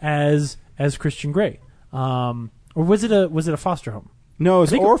orphanage as Christian Grey, or was it a foster home? No, it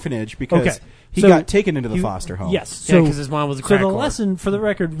was an orphanage because he got taken into the foster home. Yes, so because his mom was a crack So the whore. lesson, for the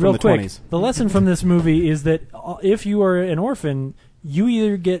record, From real the quick, 20s. the lesson from this movie is that if you are an orphan, you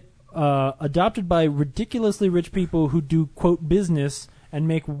either get adopted by ridiculously rich people who do quote business and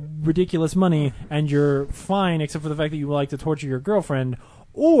make ridiculous money, and you're fine except for the fact that you like to torture your girlfriend,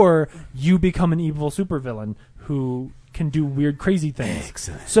 or you become an evil supervillain who can do weird, crazy things.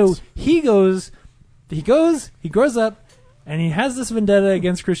 Excellent. So he grows up, and he has this vendetta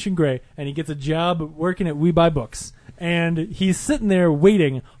against Christian Grey, and he gets a job working at We Buy Books. And he's sitting there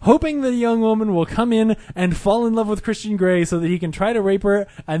waiting, hoping that a young woman will come in and fall in love with Christian Grey so that he can try to rape her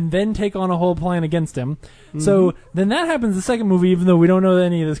and then take on a whole plan against him. Mm-hmm. So then that happens in the second movie, even though we don't know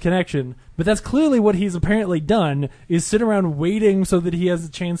any of this connection. But that's clearly what he's apparently done, is sit around waiting so that he has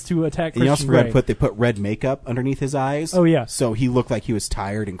a chance to attack And you Christian also Grey. forgot they put red makeup underneath his eyes. Oh, yeah. So he looked like he was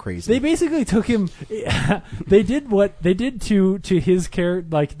tired and crazy. They basically took him. They did what they did to his character,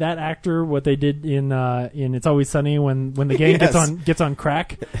 like that actor. What they did in It's Always Sunny when the gang Yes. gets on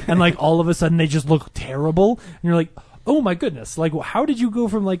crack, and like all of a sudden they just look terrible, and you're like, oh my goodness, like how did you go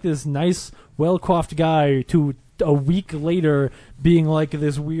from like this nice, well coiffed guy to a week later being like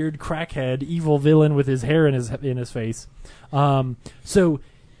this weird crackhead evil villain with his hair in his face? So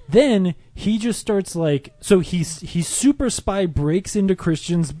then he just starts like, so he's super spy breaks into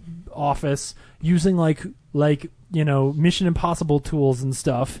Christian's office using like Mission Impossible tools and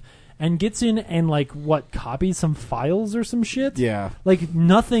stuff, and gets in and copies some files or some shit. Yeah. Like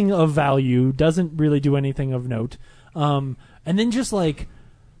nothing of value, doesn't really do anything of note. And then just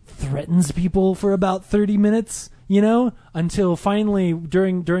threatens people for about 30 minutes, until finally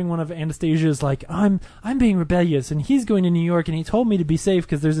during one of Anastasia's I'm being rebellious and he's going to New York and he told me to be safe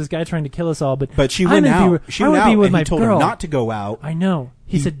because there's this guy trying to kill us all, but she I'm went gonna out. She I went wanna be out with and my he told girl. her not to go out. I know.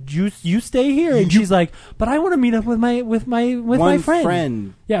 He said, "You stay here," and she's like, "But I want to meet up with my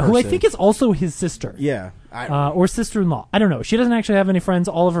friend." Yeah, who I person. think is also his sister. Yeah. Or sister-in-law. I don't know. She doesn't actually have any friends.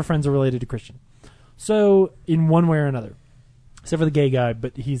 All of her friends are related to Christian. So, in one way or another. except for the gay guy,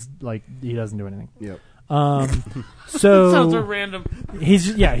 but he's like he doesn't do anything. Yep. So Sounds so random. He's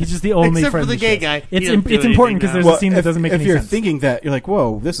just the only Except friend for the she gay has. guy. It's He doesn't do it's important because anything there's a scene that doesn't make if any you're sense. thinking that, you're like,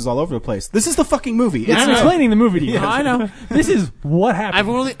 whoa, this is all over the place. This is the fucking movie. It's explaining the movie to you. Oh, I know. This is what happened.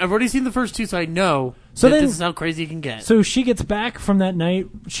 I've already seen the first two, so I know So that then- this is how crazy it can get. So she gets back from that night.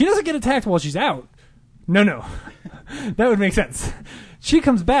 She doesn't get attacked while she's out. No. That would make sense. She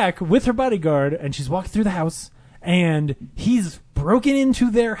comes back with her bodyguard, and she's walking through the house, and he's broken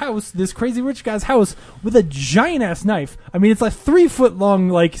into their house, this crazy rich guy's house, with a giant-ass knife. I mean, it's like 3 foot long,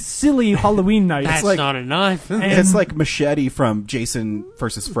 like, silly Halloween knife. That's like- not a knife. And- It's like Machete from Jason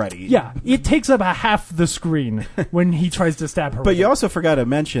versus Freddy. Yeah, it takes up a half the screen when he tries to stab her. But with you it. also forgot to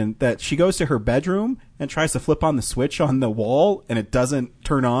mention that she goes to her bedroom and tries to flip on the switch on the wall, and it doesn't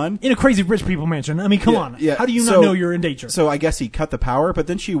turn on. In a crazy rich people mansion. I mean, come on. Yeah. How do you So- not know you're in danger? So I guess he cut the power, but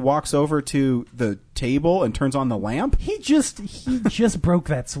then she walks over to the table and turns on the lamp. He just broke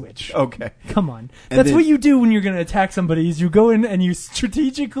that switch. Okay. Come on. And That's then- what you do when you're going to attack somebody is you go in and you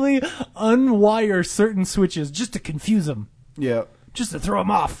strategically unwire certain switches just to confuse them. Yeah. Just to throw them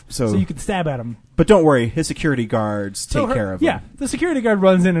off So- so you can stab at them. But don't worry, his security guards take care of him. Yeah. The security guard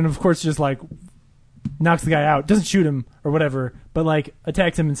runs in and, of course, just like knocks the guy out. Doesn't shoot him or whatever, but like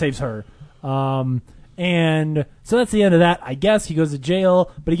attacks him and saves her. And so that's the end of that. I guess he goes to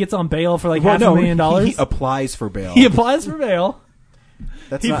jail, but he gets on bail for like $500,000. He applies for bail. He applies for bail.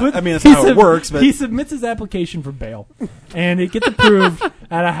 That's He not, put- I mean, that's he not how it sub- works, but he submits his application for bail, and it gets approved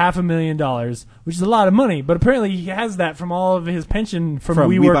at $500,000, which is a lot of money. But apparently, he has that from all of his pension from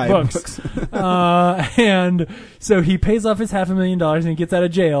We WeWork Buy Books, and so he pays off his $500,000 and he gets out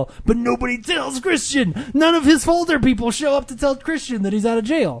of jail. But nobody tells Christian. None of his folder people show up to tell Christian that he's out of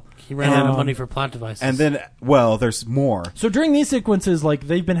jail. He ran out of money for plot devices. And then, well, there's more. So during these sequences, like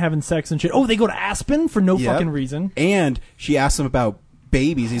they've been having sex and shit. Oh, they go to Aspen for no Yep. fucking reason. And she asks him about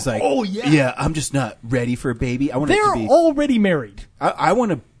babies. He's like, Oh, yeah. yeah, I'm just not ready for a baby. I want it They're to be. already married. I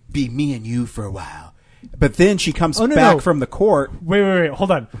want to be me and you for a while. But then she comes Oh, no, back no. from the court. Wait,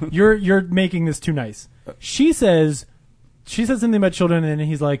 hold on. You're making this too nice. She says something about children, and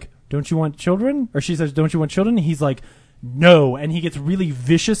he's like, "Don't you want children?" Or she says, "Don't you want children?" And he's like, "No," and he gets really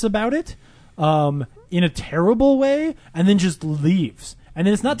vicious about it, in a terrible way, and then just leaves. And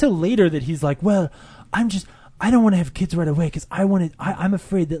then it's not till later that he's like, "Well, I don't want to have kids right away because I'm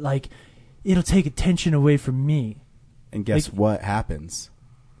afraid that like it'll take attention away from me." And guess Like- what happens?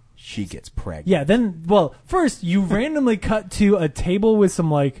 She gets pregnant. Yeah, then, well, first you randomly cut to a table with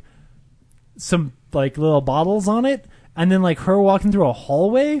some little bottles on it, and then like her walking through a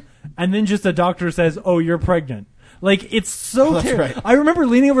hallway, and then just a doctor says, "Oh, you're pregnant." Like, it's so That's terrible. right. I remember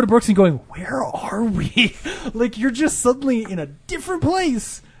leaning over to Brooks and going, "Where are we?" Like, you're just suddenly in a different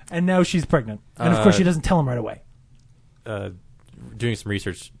place, and now she's pregnant. And of course she doesn't tell him right away. Doing some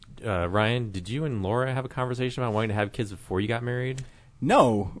research, Ryan, did you and Laura have a conversation about wanting to have kids before you got married?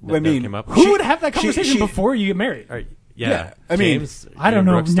 No. That I never mean, came up? Who would have that conversation before you get married? Yeah. I mean, James, I don't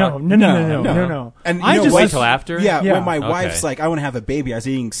you know. and Brooks No. talk- No. And I you know just what? Wait till after? Yeah, Yeah. when my Okay. wife's like, I want to have a baby, I was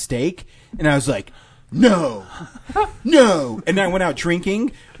eating steak, and I was like, no, no. And then I went out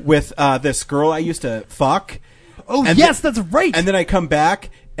drinking with this girl I used to fuck. Oh, And yes, then- that's right. And then I come back,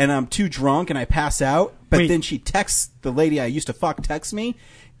 and I'm too drunk, and I pass out. But Wait. then she texts, the lady I used to fuck texts me,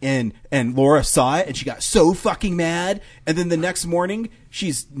 and Laura saw it, and she got so fucking mad. And then the next morning,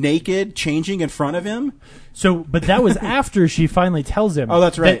 she's naked, changing in front of him. So, but that was after she finally tells him. Oh,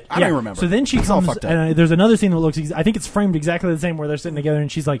 that's right. that- I don't even remember. So then she It's all comes, fucked up. and there's another scene that looks, I think it's framed exactly the same, where they're sitting together, and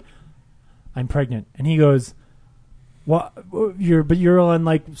she's like, "I'm pregnant," and he goes, "Well, you're on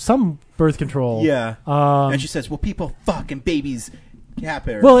like some birth control." Yeah. Um, and she says, well, people fuck and babies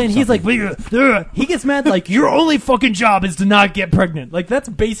happen. or well, and he's like, something. he gets mad like, "Your only fucking job is to not get pregnant." Like, that's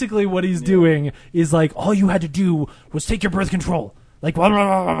basically what he's doing, is like, all you had to do was take your birth control. Like, blah,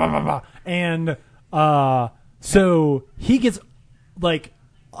 blah, blah, blah, blah, blah. And so he gets, like,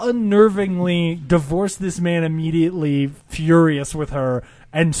 unnervingly divorced this man immediately, furious with her,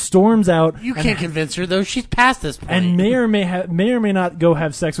 and storms out. You and- can't convince her, though. She's past this point. and may or may not go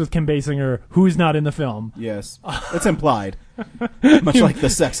have sex with Kim Basinger, who's not in the film. Yes. It's implied. Much like the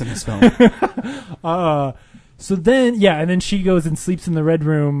sex in this film. So then, yeah, and then she goes and sleeps in the red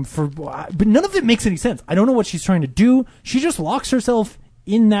room but none of it makes any sense. I don't know what she's trying to do. She just locks herself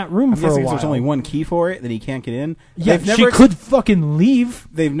in that room I'm for a guessing while. there's only one key for it that he can't get in. Yeah, They've she never could fucking leave.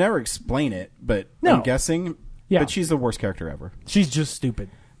 They've never explained it, but No. I'm guessing. Yeah. But she's the worst character ever. She's just stupid.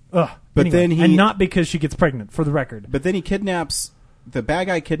 Ugh. But Anyway, then he- and not because she gets pregnant, for the record. But then the bad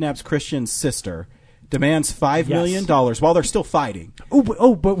guy kidnaps Christian's sister, demands $5 million while they're still fighting.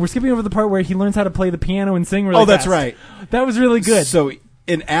 But we're skipping over the part where he learns how to play the piano and sing really that's fast. right. That was really good. So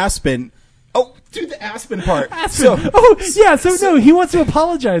in Aspen... Oh, do the Aspen part. So he wants to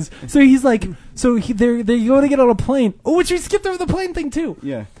apologize. So he's like, they're going to get on a plane. Oh, which we skipped over the plane thing too.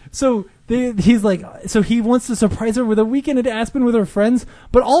 Yeah. So he's like, so he wants to surprise her with a weekend at Aspen with her friends,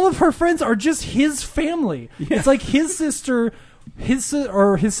 but all of her friends are just his family. Yeah. It's like his sister, his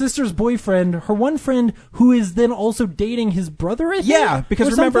sister's boyfriend, her one friend who is then also dating his brother. I think, yeah,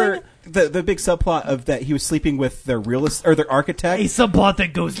 because remember something? the big subplot of that he was sleeping with their realist or their architect. A subplot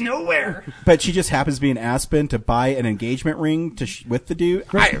that goes nowhere. But she just happens to be in Aspen to buy an engagement ring with the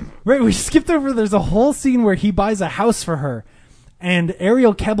dude. Right. We skipped over. There's a whole scene where he buys a house for her, and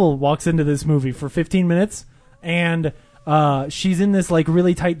Ariel Kebbel walks into this movie for 15 minutes, and she's in this like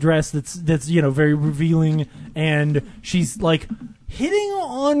really tight dress that's very revealing, and she's like hitting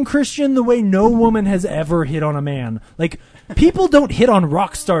on Christian the way no woman has ever hit on a man. Like, people don't hit on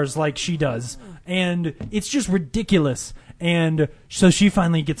rock stars like she does, and it's just ridiculous. And so she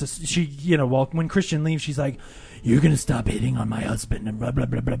finally gets when Christian leaves, she's like, "You're gonna stop hitting on my husband," and blah blah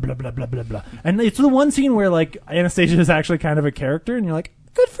blah blah blah blah blah blah blah. And it's the one scene where like Anastasia is actually kind of a character, and you're like,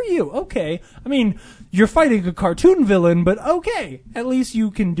 good for you. Okay, I mean, you're fighting a cartoon villain, but okay, at least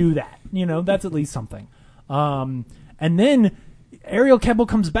you can do that. That's at least something. And then Ariel Kebbel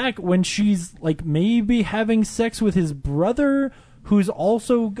comes back when she's like maybe having sex with his brother, who's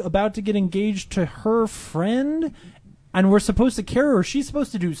also about to get engaged to her friend, and we're supposed to care her. She's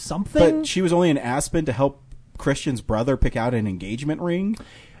supposed to do something. But she was only in Aspen to help Christian's brother pick out an engagement ring.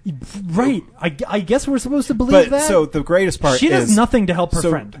 Right. I guess we're supposed to believe that. So the greatest part she does nothing to help her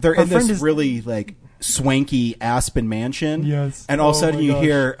friend. They're her in friend this really like swanky Aspen mansion. Yes. And all of a sudden you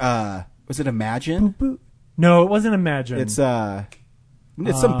hear, was it Imagine? Boop, boop. No, it wasn't Imagine. It's some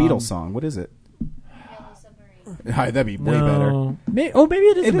Beatles song. What is it? That'd be way better. Maybe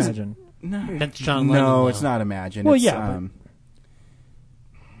it is Imagine. No, that's John Lennon. No, it's not Imagine. Well, it's, yeah.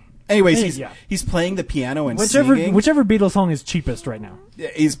 Anyways, he's playing the piano and whichever singing. Beatles song is cheapest right now.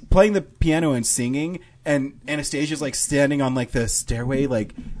 He's playing the piano and singing, and Anastasia's like standing on like the stairway,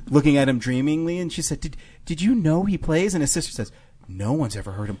 like looking at him dreamingly, and she said, "Did you know he plays?" And his sister says, "No one's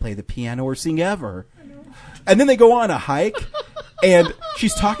ever heard him play the piano or sing ever." And then they go on a hike, and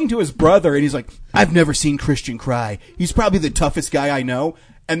she's talking to his brother, and he's like, "I've never seen Christian cry. He's probably the toughest guy I know."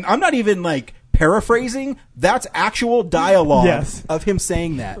 And I'm not even like paraphrasing. That's actual dialogue of him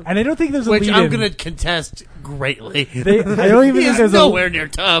saying that. And I don't think there's a which lead I'm in. going to contest greatly. I don't even think there's nowhere near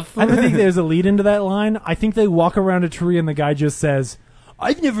tough. I don't think there's a lead into that line. I think they walk around a tree and the guy just says,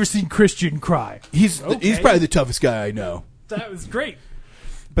 "I've never seen Christian cry." He's probably the toughest guy I know. That was great.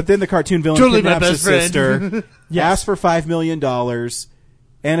 But then the cartoon villain Totally kidnaps my his best sister, asks for $5 million.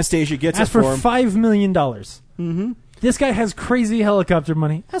 Anastasia gets it for him. $5 million. Mm-hmm. This guy has crazy helicopter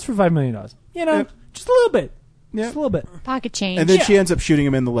money. Ask for $5 million. Just a little bit. Yeah. Just a little bit. Pocket change. And then she ends up shooting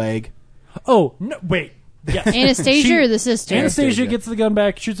him in the leg. Oh, no, wait. Yes. Anastasia or the sister? Anastasia gets the gun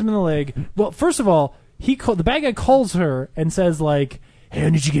back, shoots him in the leg. Well, first of all, the bad guy calls her and says, like, "Hey, I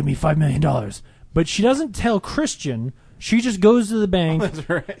need you to give me $5 million. But she doesn't tell Christian. She just goes to the bank. That's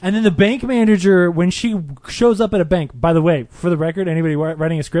right. And then the bank manager, when she shows up at a bank, by the way, for the record, anybody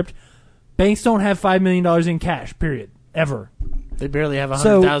writing a script, banks don't have $5 million in cash, period. Ever. They barely have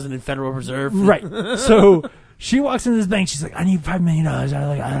 $100,000 in Federal Reserve. Right. So she walks into this bank. She's like, "I need $5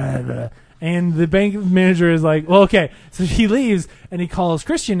 million. And the bank manager is like, "Well, okay." So he leaves and he calls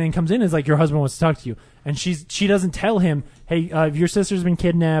Christian and comes in and is like, "Your husband wants to talk to you." And she doesn't tell him, "Hey, your sister's been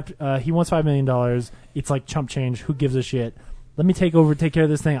kidnapped. He wants $5 million. It's like chump change. Who gives a shit? Let me take care of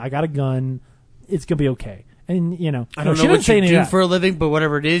this thing. I got a gun. It's going to be okay." And, I don't know what you do for a living, but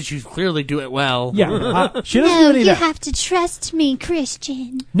whatever it is, you clearly do it well. Yeah. She doesn't do any of you that. have to trust me,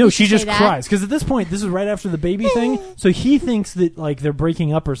 Christian. No, You she should just say that. cries. Because at this point, this is right after the baby thing, so he thinks that, like, they're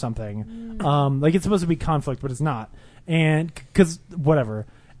breaking up or something. Like, it's supposed to be conflict, but it's not. And, because, whatever.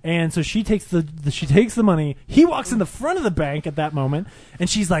 And so she takes the money. He walks in the front of the bank at that moment, and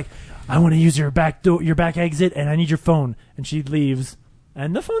she's like, "I want to use your back exit, and I need your phone." And she leaves.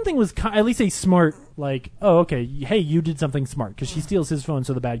 And the phone thing was at least a smart, like, "Oh, okay, hey, you did something smart." Because she steals his phone,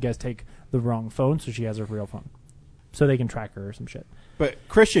 so the bad guys take the wrong phone, so she has her real phone. So they can track her or some shit. But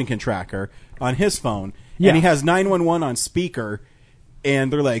Christian can track her on his phone. Yeah. And he has 911 on speaker.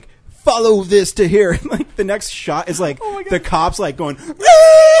 And they're like, "Follow this to here." And like the next shot is like the cops like going,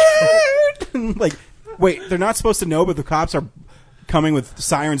 like, wait, they're not supposed to know, but the cops are coming with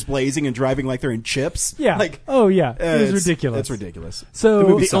sirens blazing and driving like they're in chips. Yeah. Like, oh, yeah. It was ridiculous. It's ridiculous.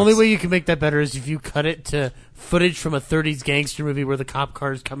 So the only way you can make that better is if you cut it to footage from a 30s gangster movie where the cop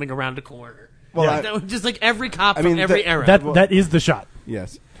car is coming around a corner. Well, Yeah. That was just like every cop from every era. That is the shot.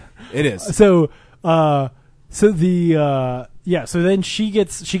 Yes, it is. So then she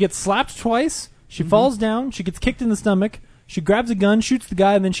gets slapped twice. She falls down. She gets kicked in the stomach. She grabs a gun, shoots the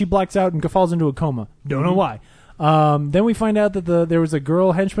guy, and then she blacks out and falls into a coma. Don't know why. Then we find out that there was a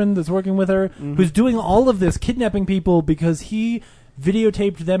girl henchman that's working with her who's doing all of this, kidnapping people because he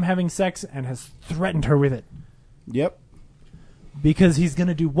videotaped them having sex and has threatened her with it. Yep. Because he's going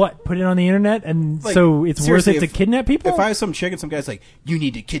to do what? Put it on the internet? And Like, so it's worth it to kidnap people? If I was some chick and some guy's like, you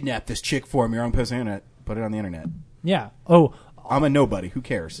need to kidnap this chick for me or I'm going to post on the internet, put it on the internet. Yeah. Oh. I'm a nobody. Who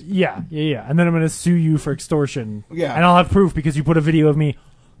cares? Yeah. And then I'm going to sue you for extortion. Yeah. And I'll have proof because you put a video of me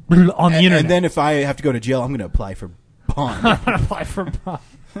on the internet. And then if I have to go to jail, I'm going to apply for bond. I'm going to apply for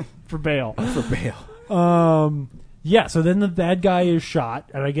bail. For bail. Yeah, so then the bad guy is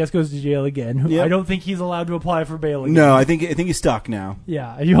shot, and I guess goes to jail again. Yep. I don't think he's allowed to apply for bail again. No, I think he's stuck now.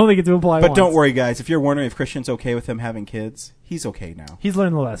 Yeah, you only get to apply But once. don't worry, guys. If you're wondering if Christian's okay with him having kids, he's okay now. He's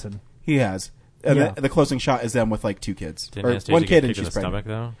learned the lesson. He has. And Yeah. the closing shot is them with like 2 kids. Didn't Or Anastasia one get kid and kicked in she's the pregnant.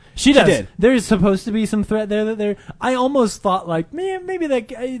 stomach, though? She does. did. There's supposed to be some threat there that there. I almost thought like, man, maybe that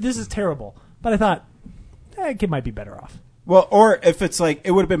guy, this is terrible. But I thought that kid might be better off. Well, or if it's like,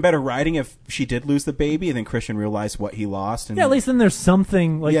 it would have been better writing if she did lose the baby and then Christian realized what he lost. And Yeah, at least then there's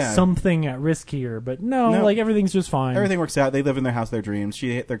something Yeah. something at risk here. But no, like everything's just fine. Everything works out. They live in their house, their dreams.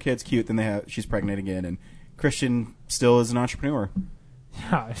 Their kid's cute. Then she's pregnant again, and Christian still is an entrepreneur.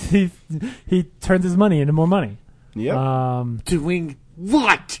 Yeah, he turns his money into more money. Yep. Doing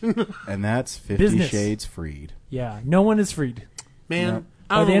what? And that's 50 Business. Shades Freed. Yeah, no one is freed. Man, Nope.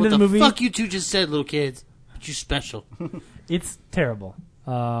 I don't By the know end what of the movie, fuck you two just said, little kids. But you're special. It's terrible.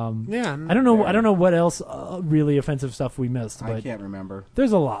 Yeah, I don't know. I don't know what else really offensive stuff we missed. But I can't remember.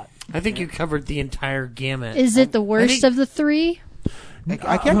 There's a lot. I think you covered the entire gamut. Is it the worst of the three?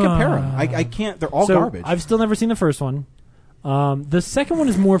 I can't compare them. I can't. They're all So, garbage. I've still never seen the first one. The second one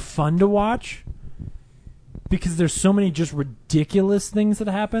is more fun to watch because there's so many just ridiculous things that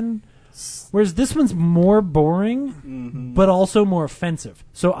happen. Whereas this one's more boring, but also more offensive.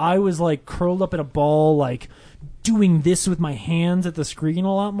 So I was like curled up in a ball, like doing this with my hands at the screen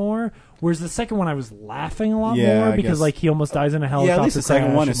a lot more. Whereas the second one, I was laughing a lot Yeah, more I because guess. like he almost dies in a helicopter. Yeah, at least the second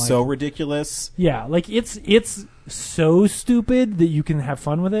crash one and, is like- so ridiculous. Yeah, like it's so stupid that you can have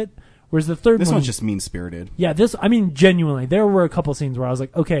fun with it. Whereas the third This one, one's just mean-spirited. Yeah, I mean, genuinely, there were a couple scenes where I was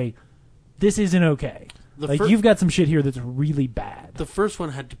like, okay, this isn't okay. Like, you've got some shit here that's really bad. The first one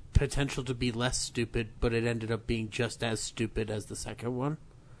had potential to be less stupid, but it ended up being just as stupid as the second one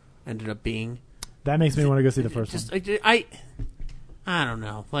ended up being. That makes me want to go see the first one. I don't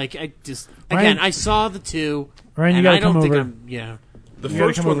know. Like, I just... Ryan- Again, I saw the two, Ryan, you and gotta I don't come think over. I'm... Yeah. The You gotta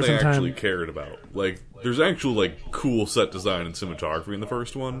first come one over they sometime. actually cared about. Like, there's actual like cool set design and cinematography in the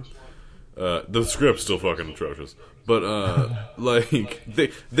first one. The script's still fucking atrocious, but like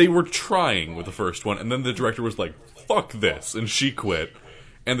they were trying with the first one, and then the director was like, "Fuck this," and she quit.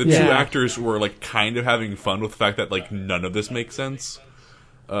 And the two Yeah. actors were like kind of having fun with the fact that like none of this makes sense.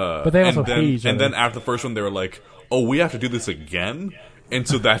 But they also and then, hate each And other. then after the first one, they were like, "Oh, we have to do this again," and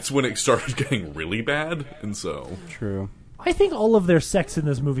so that's when it started getting really bad. And so True. I think all of their sex in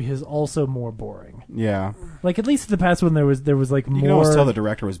this movie is also more boring. Yeah. Like, at least in the past one, there was like You more... can almost tell the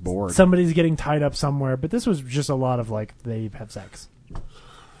director was bored. Somebody's getting tied up somewhere, but this was just a lot of, like, they have sex.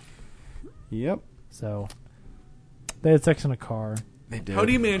 Yep. So, they had sex in a car. They did. how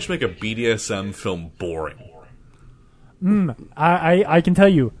do you manage to make a BDSM film boring? I can tell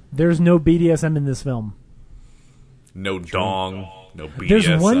you, there's no BDSM in this film. No dong, no BDSM.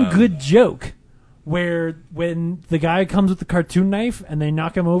 There's one good joke where when the guy comes with the cartoon knife and they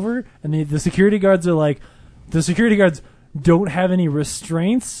knock him over, and the security guards are like, the security guards don't have any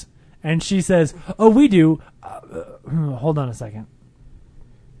restraints, and she says, "Oh, we do." Hold on a second,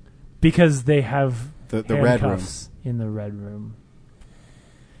 because they have The red room. handcuffs in the red room.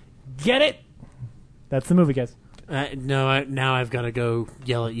 Get it? That's the movie, guys. No, now I've got to go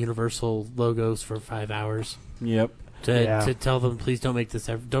yell at Universal logos for 5 hours. Yep. To tell them, please don't make this.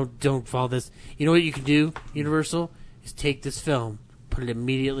 Don't follow this. You know what you can do, Universal, is take this film, put it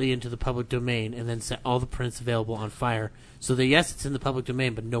immediately into the public domain, and then set all the prints available on fire. So that yes, it's in the public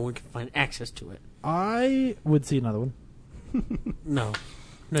domain, but no one can find access to it. I would see another one. No,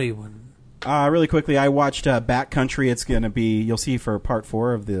 you wouldn't. Really quickly, I watched Backcountry. It's going to be, you'll see for part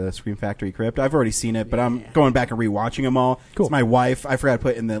 4 of the Scream Factory Crypt. I've already seen it, but I'm going back and rewatching them all. Cool. It's my wife. I forgot to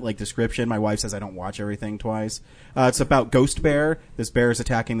put in the description. My wife says I don't watch everything twice. It's about Ghost Bear. This bear is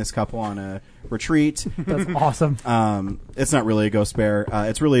attacking this couple on a retreat. That's awesome. It's not really a ghost bear.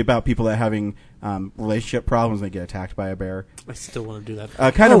 It's really about people that are having relationship problems when they get attacked by a bear. I still want to do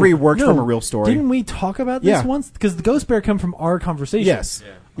that. Kind of reworked from a real story. Didn't we talk about this once? Because the ghost bear come from our conversation. Yes.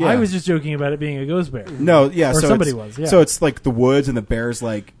 Yeah. I was just joking about it being a ghost bear. No, yeah. Or so somebody was, yeah. So it's like the woods and the bear's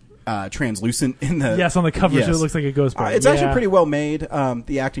like translucent in the... Yes, on the cover, so it looks like a ghost bear. It's actually pretty well made.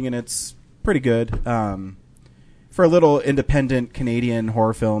 The acting in it's pretty good. For a little independent Canadian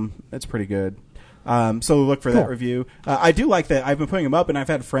horror film, it's pretty good. So look for that review. I do like that. I've been putting them up, and I've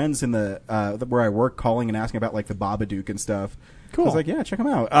had friends in the where I work calling and asking about like the Babadook and stuff. Cool. I was like, yeah, check them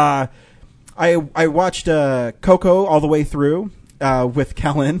out. I watched Coco all the way through with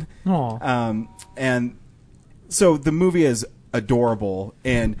Kellen. And so the movie is adorable,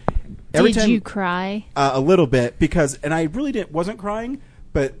 and every Did time you cry? a little bit and I really wasn't crying,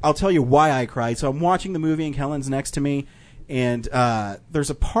 but I'll tell you why I cried. So I'm watching the movie, and Kellen's next to me, and there's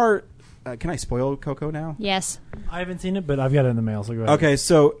a part. Can I spoil Coco now? Yes. I haven't seen it, but I've got it in the mail, so go ahead. Okay,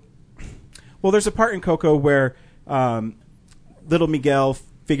 so there's a part in Coco where little Miguel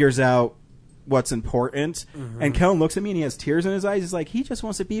figures out what's important, and Kellen looks at me and he has tears in his eyes. He's like, he just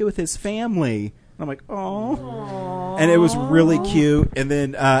wants to be with his family. And I'm like, oh. And it was really cute. And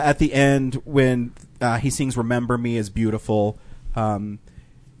then at the end, when he sings "Remember Me" is beautiful.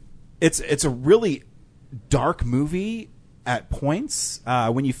 It's a really dark movie at points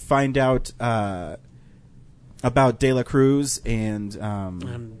when you find out about De La Cruz and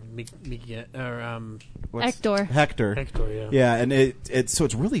Hector. Hector, yeah, and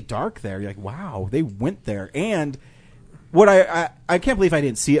it's really dark there. You're like, wow, they went there. And what I can't believe I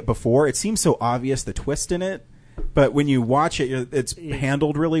didn't see it before. It seems so obvious, the twist in it, but when you watch it, it's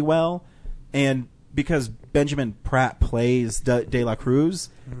handled really well. And because Benjamin Pratt plays De La Cruz,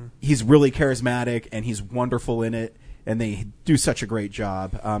 he's really charismatic and he's wonderful in it, and they do such a great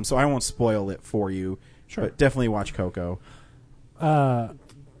job. So I won't spoil it for you, but definitely watch Coco.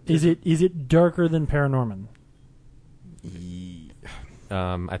 Is it darker than Paranorman?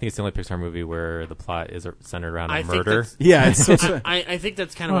 I think it's the only Pixar movie where the plot is centered around a murder. I think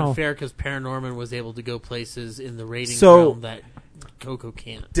that's kind of unfair because Paranorman was able to go places in the ratings realm that Coco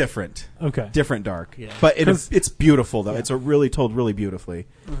can't. Different. Okay. Different dark. Yeah. But it's beautiful, though. Yeah. It's told really beautifully.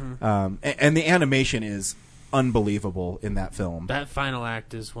 And the animation is unbelievable in that film. That final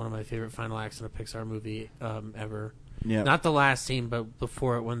act is one of my favorite final acts in a Pixar movie ever. Yeah. Not the last scene, but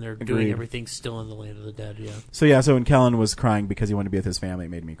before it when they're doing everything still in the Land of the Dead, So when Kellen was crying because he wanted to be with his family, it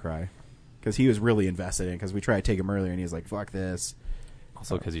made me cry. Because he was really invested in it, because we tried to take him earlier, and he was like, fuck this.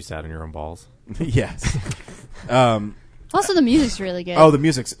 Also because you sat on your own balls. Yes. Also, the music's really good. Oh, the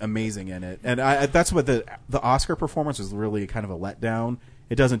music's amazing in it. And that's what the Oscar performance was really kind of a letdown.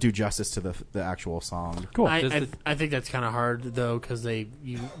 It doesn't do justice to the actual song. Cool. I think that's kind of hard though because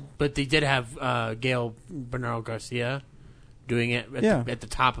but they did have Gail Bernal Garcia doing it at the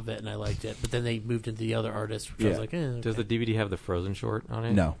top of it, and I liked it. But then they moved into the other artist, which I was like, okay. Does the DVD have the Frozen short on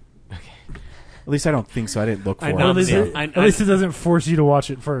it? No. Okay. At least I don't think so. I didn't look for it. At least it doesn't force you to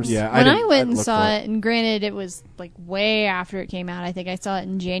watch it first. Yeah, when I went and saw it, and granted, it was like way after it came out. I think I saw it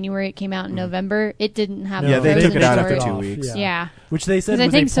in January. It came out in November. It didn't have. They took it out after short. 2 weeks. Yeah. Which they said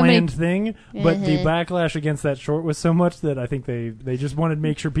was a planned thing, but the backlash against that short was so much that I think they just wanted to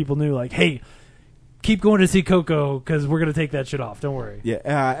make sure people knew, like, hey, keep going to see Coco because we're going to take that shit off. Don't worry.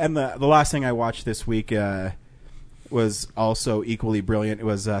 Yeah, and the last thing I watched this week was also equally brilliant. It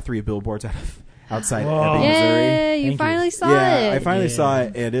was 3 Billboards outside Ebbing, Missouri. Yay, you finally saw it. Yeah, I finally saw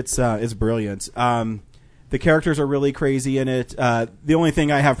it, and it's brilliant. The characters are really crazy in it. The only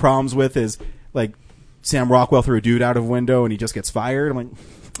thing I have problems with is like Sam Rockwell threw a dude out of a window and he just gets fired. I'm like,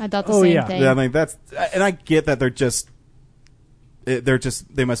 I thought the same thing. Yeah, I mean, and I get that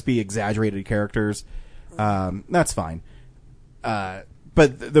they must be exaggerated characters. That's fine.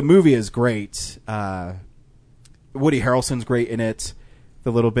 But the movie is great. Woody Harrelson's great in it.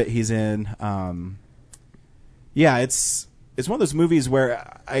 The little bit he's in. It's one of those movies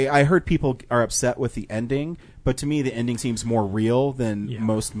where I heard people are upset with the ending, but to me the ending seems more real than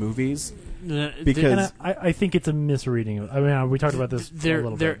most movies. Because I think it's a misreading. I mean, we talked about this a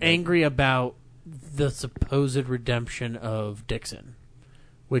little bit. They're angry about the supposed redemption of Dixon,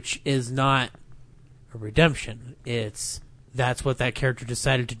 which is not a redemption. That's what that character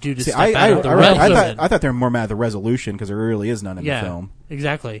decided to do to step out of the resolution. I thought they were more mad at the resolution because there really is none in the film.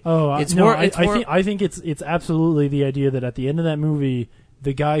 Exactly. Oh, I think it's absolutely the idea that at the end of that movie,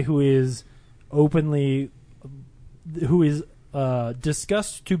 the guy who is openly, who is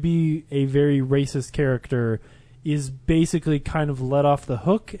discussed to be a very racist character, is basically kind of let off the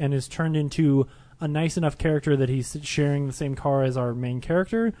hook and is turned into a nice enough character that he's sharing the same car as our main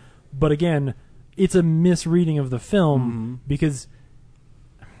character. But again, it's a misreading of the film because...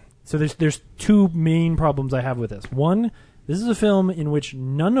 So there's two main problems I have with this. One, this is a film in which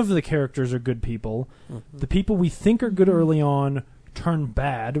none of the characters are good people. The people we think are good early on turn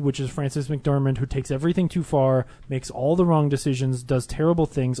bad, which is Frances McDormand, who takes everything too far, makes all the wrong decisions, does terrible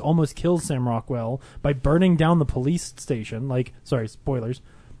things, almost kills Sam Rockwell by burning down the police station. Sorry, spoilers.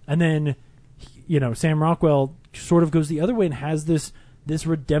 And then, Sam Rockwell sort of goes the other way and has this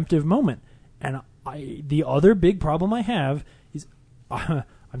redemptive moment. And the other big problem I have is...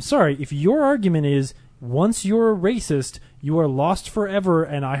 I'm sorry, if your argument is once you're a racist, you are lost forever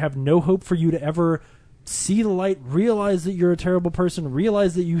and I have no hope for you to ever see the light, realize that you're a terrible person,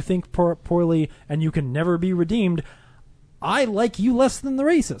 realize that you think poorly and you can never be redeemed, I like you less than the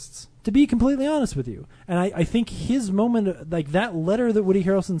racists, to be completely honest with you. And I think his moment, like that letter that Woody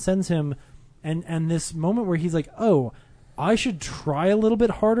Harrelson sends him and this moment where he's like, oh, I should try a little bit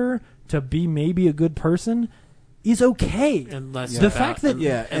harder to be maybe a good person, is okay. The fact that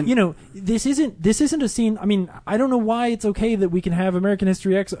this isn't a scene. I mean, I don't know why it's okay that we can have American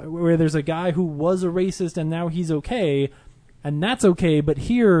History X where there's a guy who was a racist and now he's okay, and that's okay. But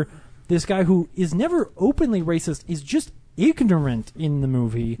here, this guy who is never openly racist is just ignorant in the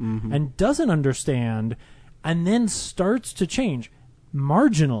movie and doesn't understand, and then starts to change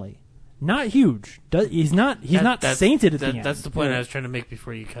marginally, not huge. He's not sainted at the end. That's the point I was trying to make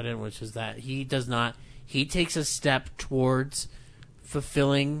before you cut in, which is that he does not. He takes a step towards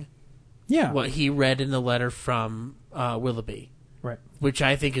fulfilling what he read in the letter from Willoughby. Right. Which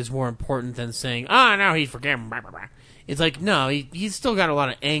I think is more important than saying, now he's forgiven. Blah, blah, blah. It's like, no, he's still got a lot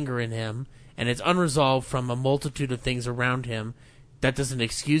of anger in him, and it's unresolved from a multitude of things around him. That doesn't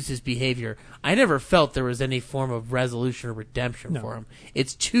excuse his behavior. I never felt there was any form of resolution or redemption for him.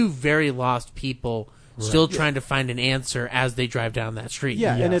 It's two very lost people still trying to find an answer as they drive down that street.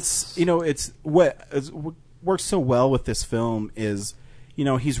 Yeah, and it's what works so well with this film is,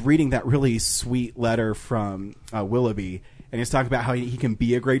 he's reading that really sweet letter from Willoughby, and he's talking about how he can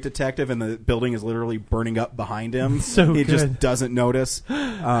be a great detective, and the building is literally burning up behind him. So he good. just doesn't notice.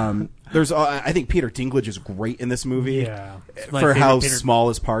 I think Peter Dinklage is great in this movie for how small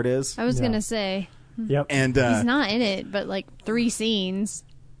his part is. I was gonna say, yep, and he's not in it, but like 3 scenes.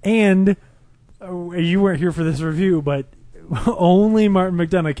 And you weren't here for this review, but only Martin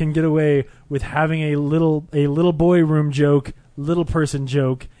McDonagh can get away with having a little boy room joke, little person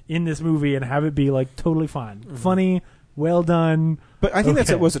joke in this movie, and have it be like totally fine, funny, well done. But I think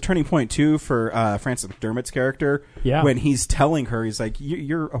it was a turning point too for Frances McDermott's character. Yeah. When he's telling her, he's like,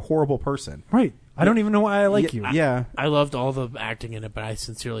 "You're a horrible person." Right. I don't even know why I like you. Yeah. I loved all the acting in it, but I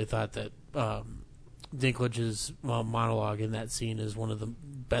sincerely thought that Dinklage's monologue in that scene is one of the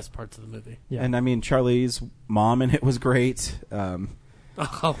best parts of the movie. Yeah. And I mean, Charlie's mom in it was great.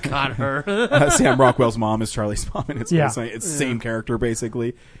 Oh God, her. Sam Rockwell's mom is Charlie's mom, and it's the same character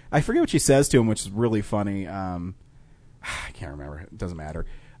basically. I forget what she says to him, which is really funny. I can't remember. It doesn't matter.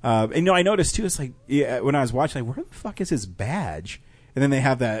 And I noticed too. It's like when I was watching, like, where the fuck is his badge? And then they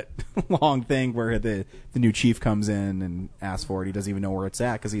have that long thing where the new chief comes in and asks for it. He doesn't even know where it's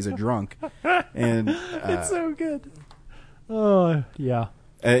at because he's a drunk. And it's so good. Oh yeah.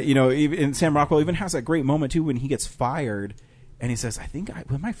 Even Sam Rockwell even has that great moment too when he gets fired, and he says,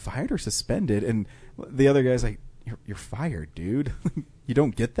 "Am I fired or suspended?" And the other guy's like, "You're fired, dude. You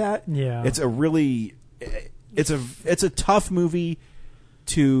don't get that?" Yeah. It's a really, it's a tough movie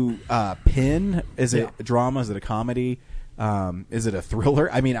to pin. Is it a drama? Is it a comedy? Is it a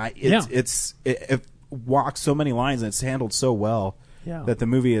thriller? I mean, it walks so many lines and it's handled so well that the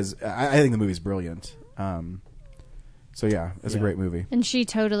movie is. I think the movie's brilliant. So it's a great movie. And she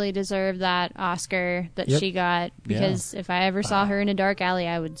totally deserved that Oscar that she got, because if I ever saw her in a dark alley,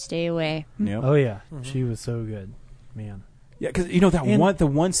 I would stay away. Yep. Oh yeah, she was so good, man. Yeah, because the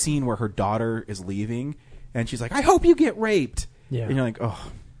one scene where her daughter is leaving, and she's like, "I hope you get raped." Yeah, and you're like,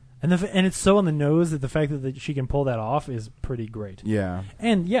 "Oh." And it's so on the nose that the fact that she can pull that off is pretty great. Yeah.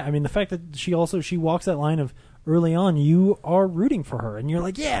 And I mean, the fact that she walks that line of early on, you are rooting for her, and you're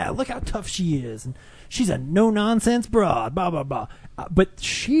like, yeah, look how tough she is, and she's a no-nonsense broad, blah, blah, blah. But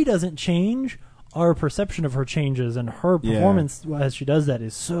she doesn't change. Our perception of her changes, and her performance as she does that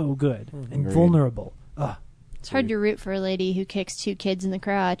is so good and vulnerable. It's hard to root for a lady who kicks 2 kids in the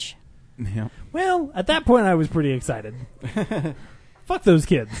crotch. Yeah. Well, at that point, I was pretty excited. Fuck those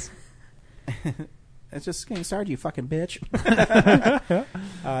kids. It's just getting started, you fucking bitch.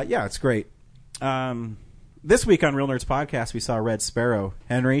 It's great. This week on Real Nerds Podcast, we saw Red Sparrow.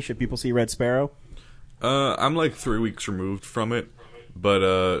 Henry, should people see Red Sparrow? I'm like 3 weeks removed from it, but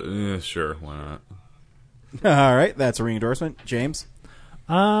sure, why not? All right, that's a ring endorsement. James?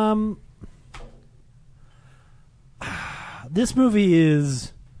 This movie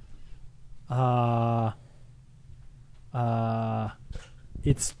is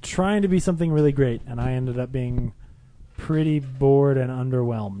it's trying to be something really great, and I ended up being pretty bored and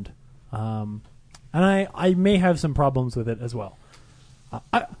underwhelmed. And I may have some problems with it as well.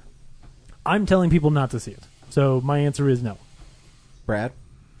 I'm telling people not to see it. So my answer is no. Brad?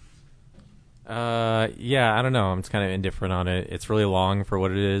 Yeah, I don't know. I'm just kind of indifferent on it. It's really long for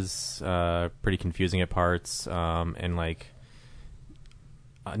what it is. Pretty confusing at parts, and like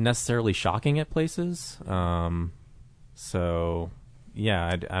unnecessarily shocking at places. So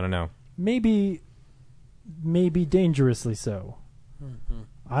yeah, I don't know. Maybe dangerously so. Mm-hmm.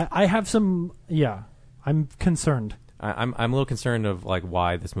 I have some. Yeah, I'm concerned. I'm a little concerned of like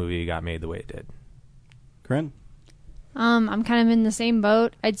why this movie got made the way it did. Corinne? I'm kind of in the same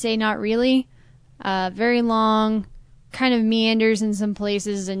boat. I'd say not really. Very long, kind of meanders in some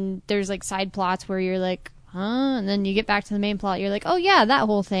places, and there's like side plots where you're like, huh? And then you get back to the main plot, you're like, oh yeah, that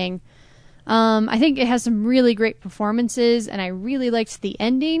whole thing. I think it has some really great performances, and I really liked the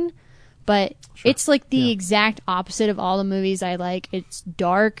ending, but it's like the exact opposite of all the movies I like. It's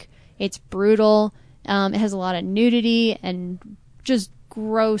dark, it's brutal, it has a lot of nudity and just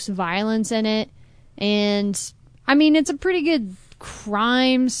gross violence in it, and I mean, it's a pretty good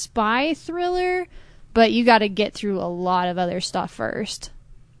crime spy thriller, but you got to get through a lot of other stuff first.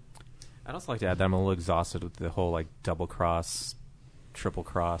 I'd also like to add that I'm a little exhausted with the whole like double cross, triple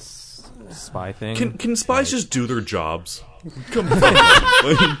cross spy thing. Can spies just do their jobs? Come on.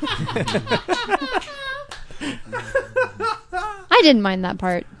 I didn't mind that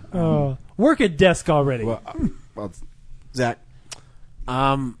part. Work at desk already. Well, Zach?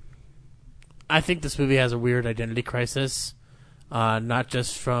 I think this movie has a weird identity crisis, not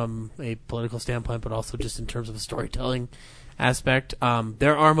just from a political standpoint, but also just in terms of a storytelling aspect.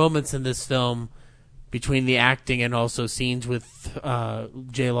 There are moments in this film between the acting and also scenes with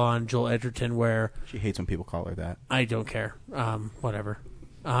J-Law and Joel Edgerton where... She hates when people call her that. I don't care. Whatever.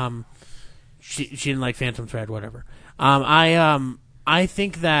 She didn't like Phantom Thread, whatever. I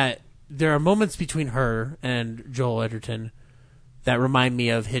think that there are moments between her and Joel Edgerton that remind me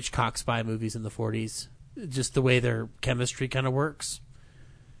of Hitchcock spy movies in the 40s. Just the way their chemistry kind of works.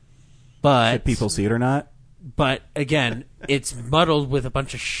 But should people see it or not? But again, it's muddled with a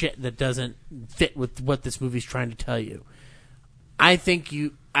bunch of shit that doesn't fit with what this movie's trying to tell you. I think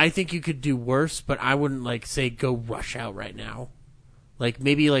you could do worse, but I wouldn't like say go rush out right now. Like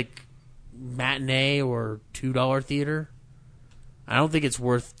maybe like matinee or $2 theater. I don't think it's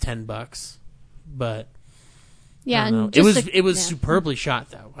worth $10, but yeah, and it was superbly shot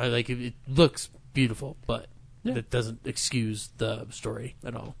though. I like it looks beautiful, but it doesn't excuse the story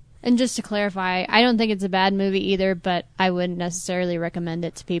at all. And just to clarify, I don't think it's a bad movie either, but I wouldn't necessarily recommend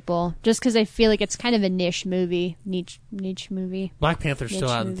it to people just because I feel like it's kind of a niche movie. Niche movie. Black Panther's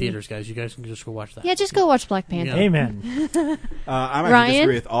still out in theaters, guys. You guys can just go watch that. Yeah, just go watch Black Panther. Yeah. Amen. I'm actually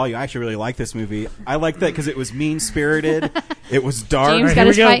disagree with all you. I actually really like this movie. I like that because it was mean-spirited. It was dark. James got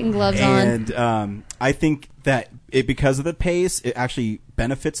his fighting gloves on. And I think that because of the pace, it actually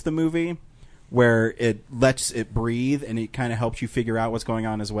benefits the movie, where it lets it breathe and it kind of helps you figure out what's going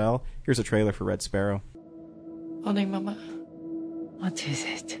on as well. Here's a trailer for Red Sparrow. Morning, Mama. What is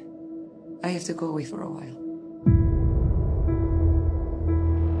it? I have to go away for a while.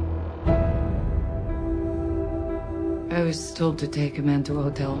 I was told to take a man to a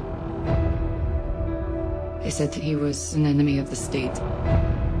hotel. They said he was an enemy of the state.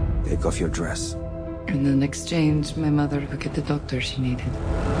 Take off your dress. And in exchange, my mother would get the doctor she needed.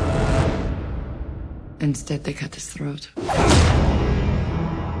 Instead, they cut his throat.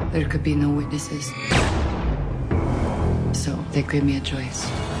 There could be no witnesses. So they gave me a choice.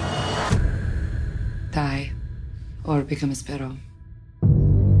 Die or become a sparrow.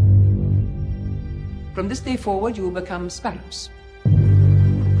 From this day forward, you will become sparrows.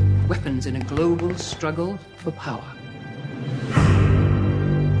 Weapons in a global struggle for power.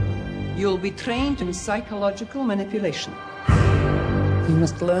 You'll be trained in psychological manipulation. You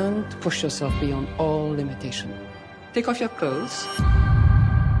must learn to push yourself beyond all limitation. Take off your clothes.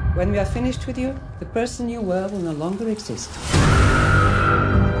 When we are finished with you, the person you were will no longer exist.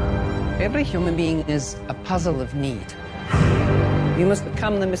 Every human being is a puzzle of need. You must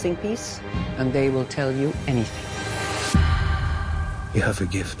become the missing piece, and they will tell you anything. You have a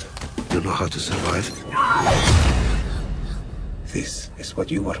gift. You know how to survive. This is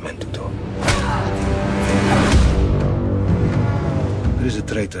what you were meant to do. There is a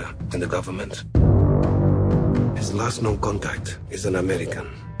traitor in the government. His last known contact is an American.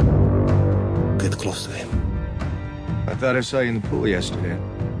 Get close to him. I thought I saw you in the pool yesterday.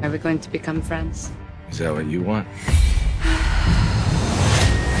 Are we going to become friends? Is that what you want?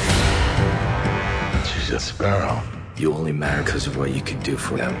 She's a sparrow. You only matter because of what you can do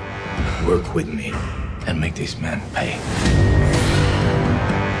for them. Work with me and make these men pay.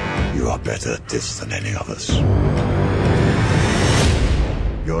 You are better at this than any of us.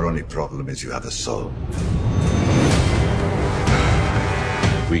 Your only problem is you have a soul.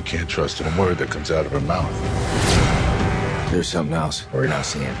 We can't trust a word that comes out of her mouth. There's something else we're not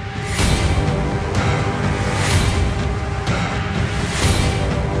seeing.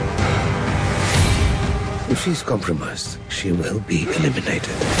 If she's compromised, she will be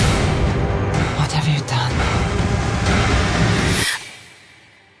eliminated. What have you done?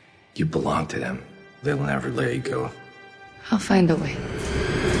 You belong to them. They'll never let you go. I'll find a way.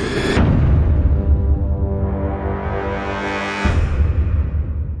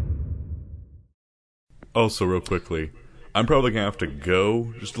 Also, real quickly, I'm probably going to have to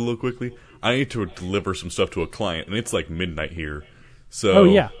go just a little quickly. I need to deliver some stuff to a client, and it's like midnight here. So, Oh,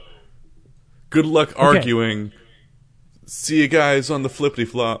 yeah. Good luck arguing. See you guys on the flippity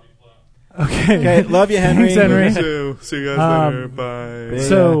flop. Okay. Love you, Henry. Thanks, Henry. Love you too. See you guys later. Bye.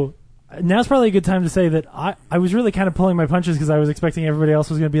 So now's probably a good time to say that I was really kind of pulling my punches because I was expecting everybody else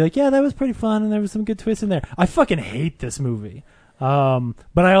was going to be like, yeah, that was pretty fun and there was some good twists in there. I fucking hate this movie. But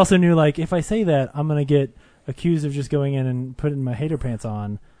I also knew, like, if I say that, I'm going to get accused of just going in and putting my hater pants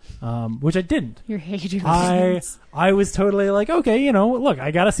on, which I didn't. Your hater pants. I was totally like, okay, you know, look,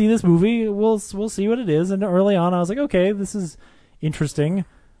 I got to see this movie. We'll see what it is. And early on, I was like, okay, this is interesting.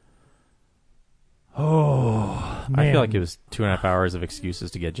 Oh, man. I feel like it was 2.5 hours of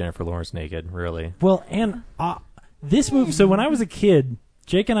excuses to get Jennifer Lawrence naked, really. Well, and this movie, so when I was a kid,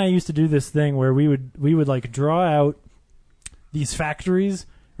 Jake and I used to do this thing where we would like draw out these factories,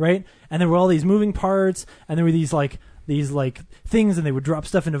 right? And there were all these moving parts, and there were these things, and they would drop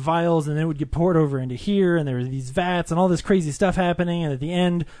stuff into vials, and then it would get poured over into here, and there were these vats and all this crazy stuff happening, and at the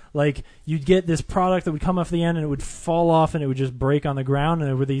end, like, you'd get this product that would come off the end, and it would fall off, and it would just break on the ground, and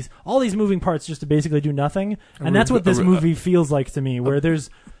there were all these moving parts just to basically do nothing. And that's what this movie feels like to me, where there's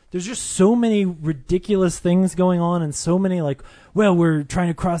just so many ridiculous things going on, and so many, like, well, we're trying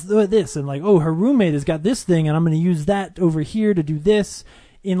to cross this, and like, oh, her roommate has got this thing, and I'm going to use that over here to do this,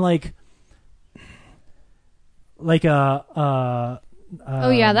 in like oh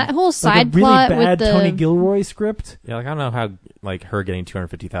yeah, that whole side like a really plot bad with the Tony Gilroy script. Yeah, like I don't know how like her getting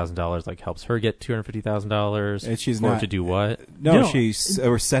 $250,000 like helps her get $250,000. And she's or not to do what? No, she's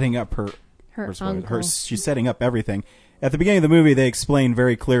setting up her uncle. she's setting up everything. At the beginning of the movie, they explain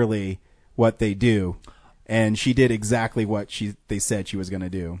very clearly what they do, and she did exactly what they said she was going to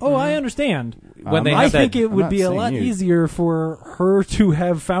do. Oh, I understand. When they I have think that- it I'm would not be a saying lot you. easier for her to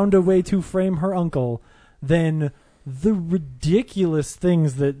have found a way to frame her uncle than the ridiculous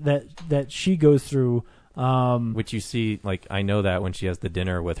things that she goes through. Which you see, like, I know that when she has the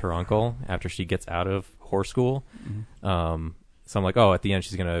dinner with her uncle after she gets out of horse school. So I'm like, oh, at the end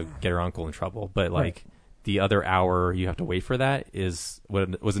she's going to get her uncle in trouble. But, like, Right. the other hour you have to wait for that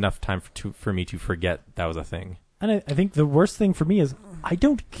was enough time for me to forget that was a thing. And I think the worst thing for me is I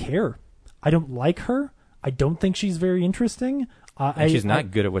don't care. I don't like her. I don't think she's very interesting. And she's not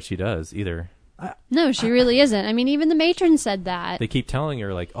good at what she does either. No, she really isn't. I mean, even the matron said that. They keep telling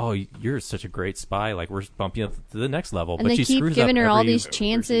her, like, oh, you're such a great spy. Like, we're bumping up to the next level. And but they she keep screws giving up her all every- these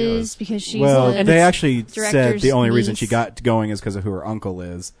chances because she's Well, the they actually said director's the only reason she niece. got going is because of who her uncle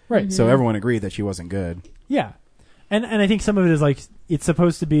is. Right. So Mhm. everyone agreed that she wasn't good. Yeah. And I think some of it is like it's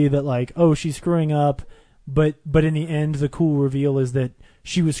supposed to be that like, oh, she's screwing up, but in the end the cool reveal is that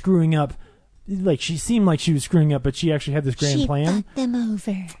she was screwing up, like she seemed like she was screwing up, but she actually had this grand plan. fucked them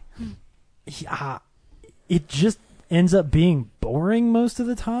over. Yeah, it just ends up being boring most of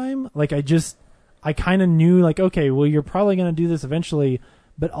the time. Like I kind of knew like, okay, well you're probably going to do this eventually,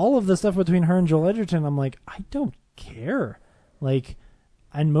 but all of the stuff between her and Joel Edgerton, I'm like, I don't care. Like,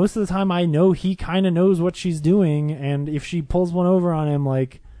 and most of the time I know he kind of knows what she's doing, and if she pulls one over on him,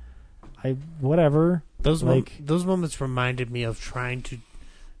 like, whatever. Those like those moments reminded me of trying to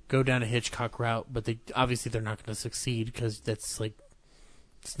go down a Hitchcock route, but they're not going to succeed because that's like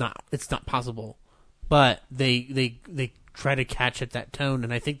it's not possible. But they try to catch at that tone,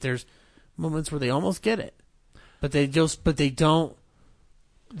 and I think there's moments where they almost get it, but they don't.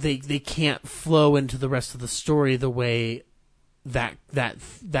 They can't flow into the rest of the story the way that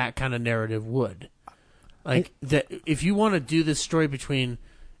kind of narrative would. Like, if you want to do this story between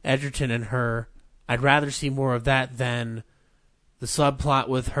Edgerton and her, I'd rather see more of that than the subplot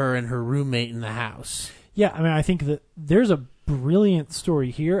with her and her roommate in the house. Yeah, I mean, I think that there's a brilliant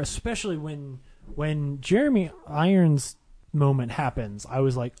story here, especially when Jeremy Irons' moment happens. I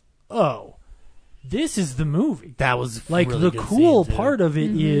was like, oh, this is the movie. That was like really the good cool scene, too. part of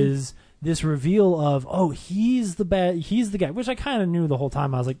it is this reveal of, oh, he's the guy, which I kind of knew the whole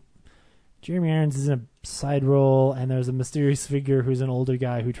time. I was like, Jeremy Irons is in a side role, and there's a mysterious figure who's an older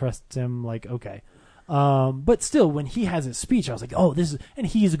guy who trusts him. Like, okay. But still, when he has his speech, I was like, oh, this is, and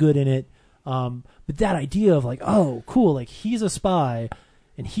he's good in it. But that idea of like, oh, cool, like he's a spy,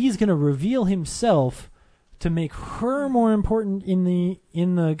 and he's going to reveal himself to make her more important in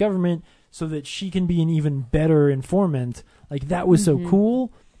the government so that she can be an even better informant. Like, that was so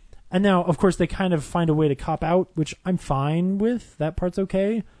cool. And now, of course, they kind of find a way to cop out, which I'm fine with. That part's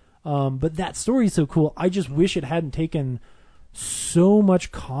okay. But that story's so cool. I just wish it hadn't taken so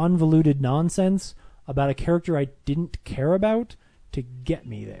much convoluted nonsense about a character I didn't care about to get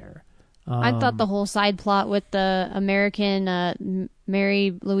me there. I thought the whole side plot with the American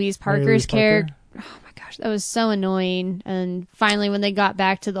Mary Louise Parker's character, oh my gosh, that was so annoying. And finally, when they got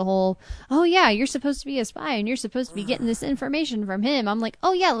back to the whole, oh yeah, you're supposed to be a spy and you're supposed to be getting this information from him, I'm like,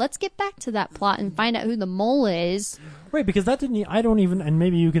 oh yeah, let's get back to that plot and find out who the mole is. Right, because that didn't, I don't even, and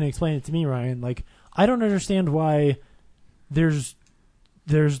maybe you can explain it to me, Ryan, like, I don't understand why there's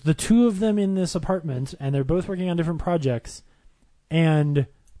the two of them in this apartment and they're both working on different projects, and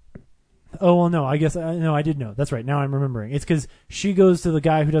oh, well, no, I guess, no, I did know. That's right. Now I'm remembering. It's because she goes to the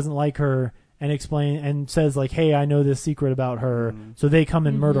guy who doesn't like her and says, like, hey, I know this secret about her. So they come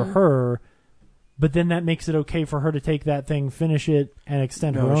and murder her. But then that makes it okay for her to take that thing, finish it, and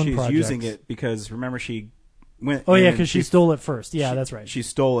extend her own projects. She's using it because, remember, she went... Oh, yeah, because she stole it first. Yeah, that's right. She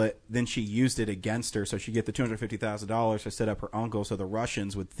stole it, then she used it against her, so she get the $250,000 to set up her uncle so the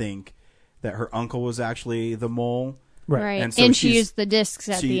Russians would think that her uncle was actually the mole. Right. And, so and she used the discs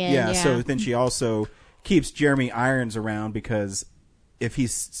at the end. Yeah, so then she also keeps Jeremy Irons around because if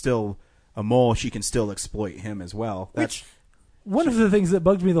he's still a mole, she can still exploit him as well. One of the things that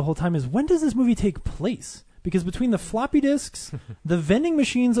bugged me the whole time is, when does this movie take place? Because between the floppy disks, the vending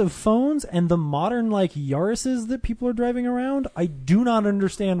machines of phones, and the modern, like, Yaris's that people are driving around, I do not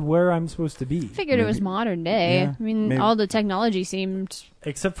understand where I'm supposed to be. I figured it was modern day. Yeah. I mean, all the technology seemed...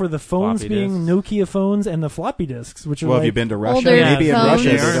 Except for the phones being Nokia phones and the floppy disks, which are well, like... have you been to Russia? Older Maybe in phones.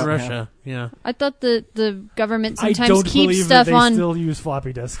 Russia. They are in Russia, yeah. I thought the government I sometimes don't keeps believe stuff that they on... still use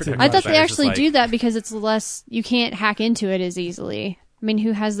floppy disks. I thought they actually do that because it's less... You can't hack into it as easily. I mean,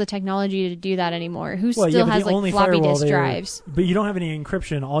 who has the technology to do that anymore? Who still has, like, floppy disk drives? But you don't have any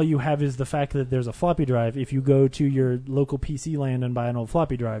encryption. All you have is the fact that there's a floppy drive. If you go to your local PC land and buy an old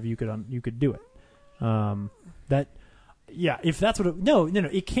floppy drive, you could do it. If that's what it... No,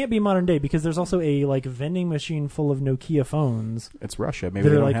 it can't be modern day because there's also a, like, vending machine full of Nokia phones. It's Russia. Maybe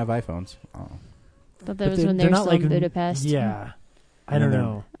they don't have iPhones. I thought that was when they were still in Budapest. Yeah. I don't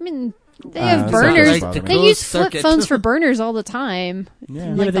know. I mean... They have burners. They use flip circuit. phones for burners all the time.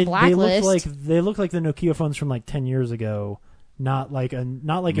 Yeah, like the Blacklist. They look like the Nokia phones from like 10 years ago. Not like a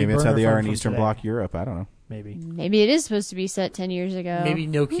maybe a it's how they burner are phone in Eastern today. Bloc Europe. I don't know. Maybe it is supposed to be set 10 years ago. Maybe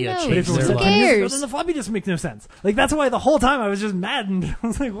Nokia Who changed knows? their Who life. cares? Then the floppy disk makes no sense. Like, that's why the whole time I was just maddened. I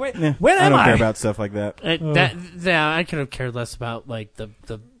was like, wait, when I am don't I? care about stuff like that. I could have cared less about like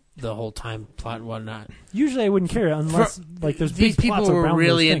the whole time plot and whatnot. Usually I wouldn't care unless like there's these big people plots were around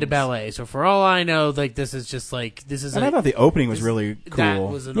really those into things. ballet. So for all I know, like this is just like this is. And I thought the opening was really cool. That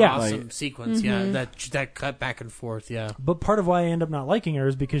was an awesome sequence. Mm-hmm. Yeah, that cut back and forth. Yeah. But part of why I end up not liking her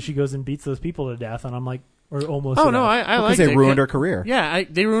is because she goes and beats those people to death, and I'm like, or almost. Oh to no, death. I like they ruined her career. Yeah,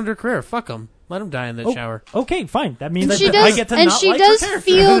 they ruined her career. Fuck them. Let them die in the shower. Okay, fine. That means And that she I does, get to and not she like does her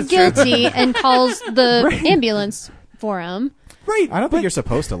character. feel That's true. guilty and calls the ambulance for him. Right. I don't think you're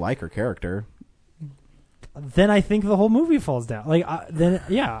supposed to like her character. Then I think the whole movie falls down. Like then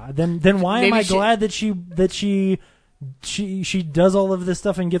why am Maybe I glad that she does all of this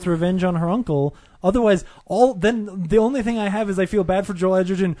stuff and gets revenge on her uncle? Otherwise, then the only thing I have is I feel bad for Joel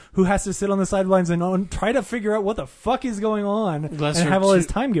Edgerton, who has to sit on the sidelines and try to figure out what the fuck is going on and have all his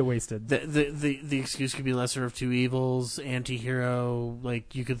time get wasted. The excuse could be lesser of two evils, anti-hero.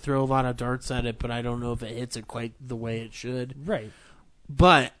 Like you could throw a lot of darts at it, but I don't know if it hits it quite the way it should. Right.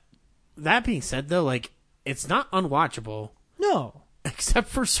 But that being said, though, like it's not unwatchable. No. Except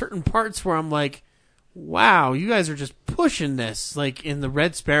for certain parts where I'm like, wow, you guys are just pushing this, like in the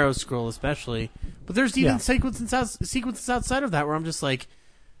Red Sparrow scroll especially. But there's even sequences outside of that where I'm just like,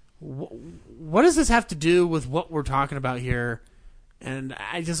 what does this have to do with what we're talking about here? And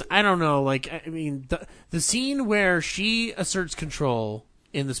I don't know. Like, I mean, the scene where she asserts control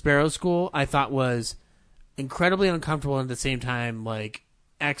in the Sparrow School, I thought was incredibly uncomfortable and at the same time, like,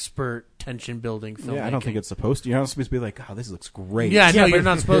 expert tension building filmmaking. Yeah, I don't think it's supposed to. You're not supposed to be like, oh, this looks great. Yeah, no, you're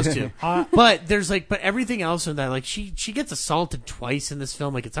not supposed to. But there's like, but everything else in that, like, she gets assaulted twice in this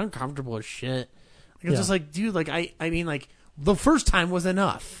film. Like, it's uncomfortable as shit. Like, it's just like, dude, like, I mean, like, the first time was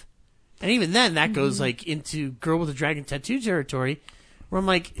enough. And even then, that goes, like, into Girl with a Dragon Tattoo territory, where I'm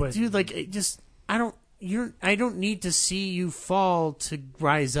like, dude, like, I don't need to see you fall to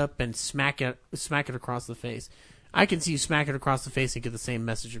rise up and smack it across the face. I can see you smack it across the face and get the same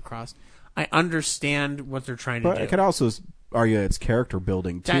message across. I understand what they're trying to do. But I could also argue it's character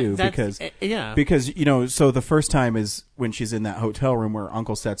building too, because so the first time is when she's in that hotel room where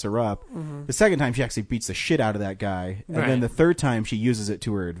Uncle sets her up. Mhm. The second time she actually beats the shit out of that guy, and then the third time she uses it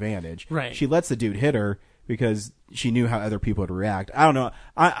to her advantage. Right. She lets the dude hit her because she knew how other people would react. I don't know.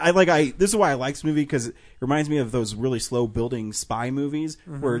 This is why I like this movie, because it reminds me of those really slow building spy movies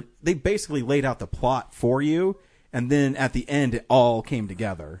where they basically laid out the plot for you, and then at the end it all came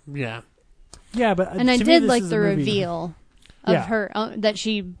together. Yeah. Yeah, but and I did like the reveal of her that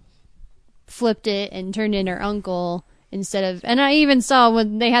she flipped it and turned in her uncle instead of. And I even saw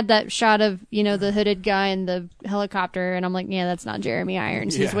when they had that shot of the hooded guy in the helicopter, and I'm like, yeah, that's not Jeremy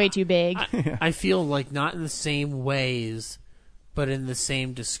Irons. He's way too big. I feel like not in the same ways, but in the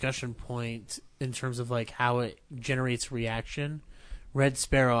same discussion point in terms of like how it generates reaction. Red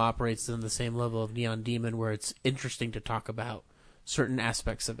Sparrow operates on the same level of Neon Demon, where it's interesting to talk about certain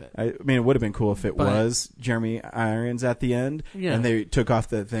aspects of it. I mean, it would have been cool if it was Jeremy Irons at the end, and they took off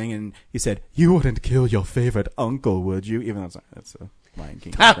the thing, and he said, "You wouldn't kill your favorite uncle, would you?" Even though that's a Lion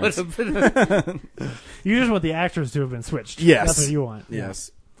King. That would have been. You just want the actors to have been switched. Yes, that's what you want.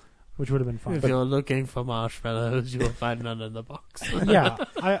 Yes, which would have been fun. If you're looking for marshmallows, you will find none in the box. Yeah,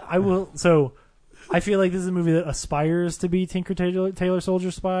 I will. So, I feel like this is a movie that aspires to be Tinker Tailor Soldier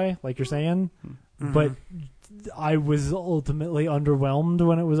Spy, like you're saying, but I was ultimately underwhelmed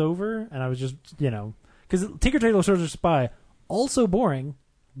when it was over, and I was just, because Tinker Tailor Soldier Spy, also boring,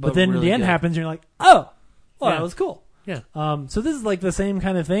 but then really the end happens, and you're like, oh, well, that was cool. Yeah. So this is like the same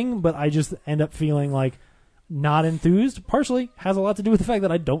kind of thing, but I just end up feeling like not enthused. Partially has a lot to do with the fact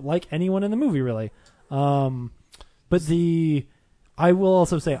that I don't like anyone in the movie, really. But I will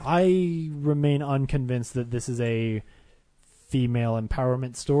also say I remain unconvinced that this is a female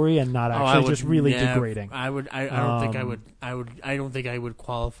empowerment story and not actually just really degrading. I don't think I would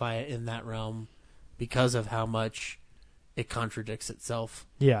qualify it in that realm because of how much it contradicts itself.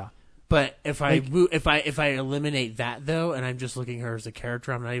 Yeah. But if I eliminate that though, and I'm just looking at her as a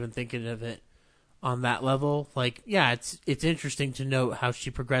character, I'm not even thinking of it on that level. Like, yeah, it's interesting to note how she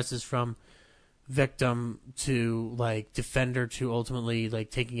progresses from victim to like defender to ultimately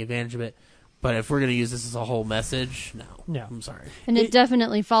like taking advantage of it. But if we're going to use this as a whole message, no. I'm sorry. And it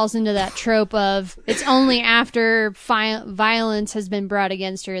definitely falls into that trope of it's only after violence has been brought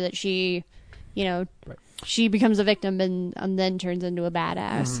against her that she, she becomes a victim and then turns into a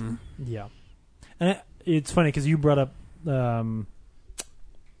badass. Mm-hmm. Yeah. And it's funny because you brought up Girl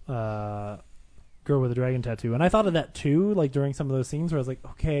with a Dragon Tattoo. And I thought of that too, like during some of those scenes where I was like,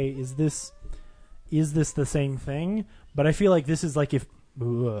 okay, is this the same thing? But I feel like this is like if...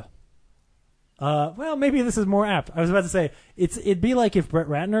 well, maybe this is more apt. I was about to say it'd be like if Brett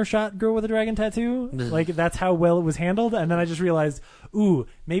Ratner shot Girl with a Dragon Tattoo. Like that's how well it was handled, and then I just realized,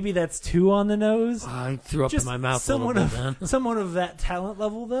 maybe that's too on the nose. I threw up in my mouth a little bit, man. Someone of that talent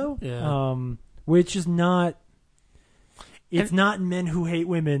level, though. Yeah. Which is not. It's not Men Who Hate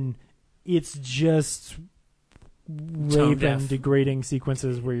Women. It's just rape and degrading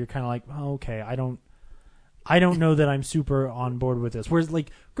sequences where you're kind of like, oh, okay, I don't know that I'm super on board with this. Whereas,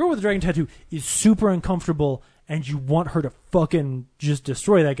 like, Girl with a Dragon Tattoo is super uncomfortable, and you want her to fucking just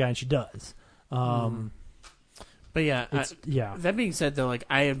destroy that guy, and she does. But yeah, that being said, though, like,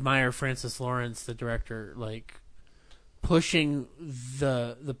 I admire Francis Lawrence, the director, like, pushing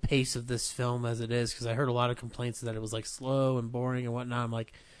the pace of this film as it is, because I heard a lot of complaints that it was like slow and boring and whatnot. I'm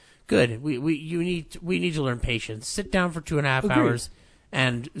like, good. We need to learn patience. Sit down for 2.5 hours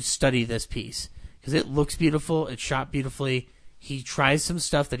and study this piece. Because it looks beautiful, it's shot beautifully. He tries some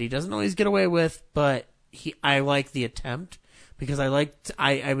stuff that he doesn't always get away with, but I like the attempt because I would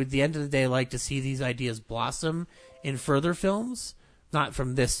at the end of the day like to see these ideas blossom in further films, not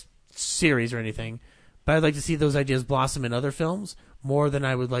from this series or anything, but I'd like to see those ideas blossom in other films more than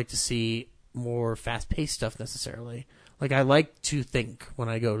I would like to see more fast-paced stuff necessarily. Like, I like to think when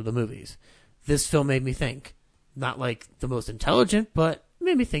I go to the movies. This film made me think. Not like the most intelligent, but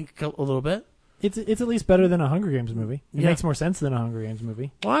made me think a little bit. It's at least better than a Hunger Games movie. It Yeah. makes more sense than a Hunger Games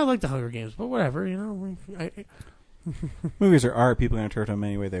movie. Well, I like the Hunger Games, but whatever, you know. Movies are art. People are going to interpret them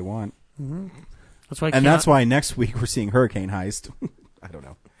any way they want. Mm-hmm. That's why. That's why next week we're seeing Hurricane Heist. I don't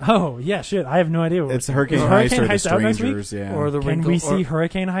know. Oh yeah, shit! I have no idea. It's Hurricane Heist or The Strangers. Yeah. Or the Can Wrinkle, we see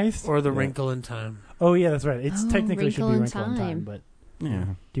Hurricane Heist or the Wrinkle in Time? Oh yeah, that's right. It's technically should be Wrinkle Wrinkle in in Time. Time, but yeah.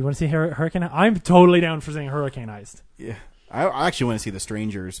 Do you want to see Hurricane? I'm totally down for seeing Hurricane Heist. Yeah, I actually want to see The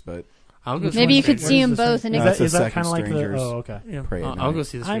Strangers, but I'll go. Maybe you could see them both. And is that kind of like the? Oh, okay. Yeah. I'll go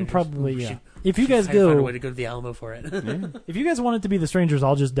see the Strangers. I'm probably Ooh, If you guys I find a go, way to go to the Alamo for it. if you guys want it to be The Strangers,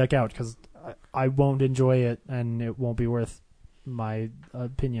 I'll just deck out because I won't enjoy it and it won't be worth my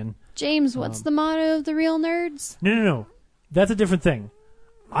opinion. James, what's the motto of the Real Nerds? No. That's a different thing.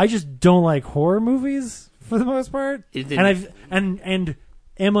 I just don't like horror movies for the most part, and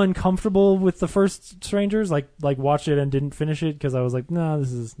am uncomfortable with the first Strangers. Like watched it and didn't finish it because I was like, no,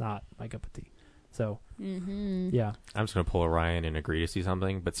 this is not my cup of tea. So yeah, I'm just gonna pull a Ryan and agree to see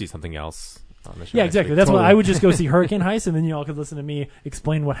something, but see something else on the show. Yeah, next exactly. week. That's why I would just go see Hurricane Heist, and then y'all could listen to me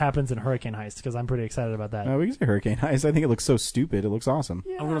explain what happens in Hurricane Heist because I'm pretty excited about that. we can see Hurricane Heist. I think it looks so stupid. It looks awesome.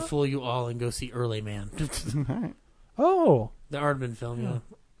 I'm gonna fool you all and go see Early Man. All right. Oh, the Aardman film. Yeah.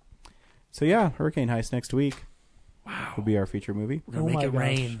 So yeah, Hurricane Heist next week. Wow, will be our feature movie. We're gonna make it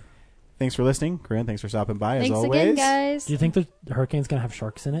rain. Thanks for listening, Corinne. Thanks for stopping by. Thanks as always. again, guys. Do you think the hurricane's gonna have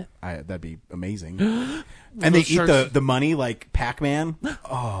sharks in it? That'd be amazing. And they eat the money like Pac-Man.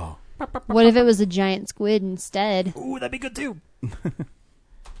 Oh. What if it was a giant squid instead? Ooh, that'd be good too.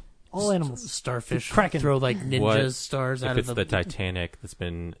 All animals, starfish, Kraken, throw like ninja stars out of If it's the the Titanic that's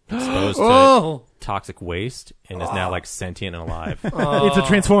been exposed Oh! to toxic waste and is now like sentient and alive. It's a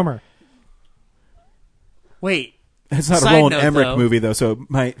transformer. Wait, It's not a Side Roland note, Emmerich though. movie though, so it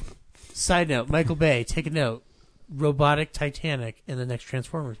might. Side note: Michael Bay, take a note. Robotic Titanic in the next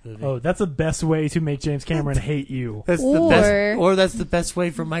Transformers movie. Oh, that's the best way to make James Cameron hate you. That's the best, or that's the best way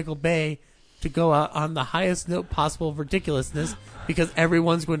for Michael Bay to go out on the highest note possible of ridiculousness, because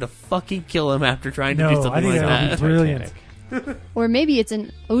everyone's going to fucking kill him after trying to do No, something I think like that would that. be brilliant. Or maybe it's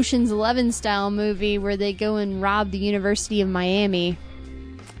an Ocean's 11 style movie where they go and rob the University of Miami.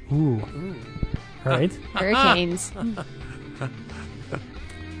 Ooh. All right. Hurricanes.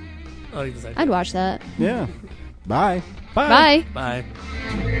 Oh, he was like, I'd watch that. Yeah. Bye. Bye. Bye.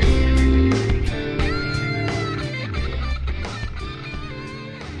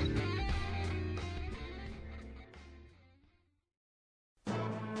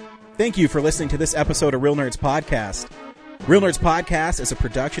 Thank you for listening to this episode of Real Nerds Podcast. Real Nerds Podcast is a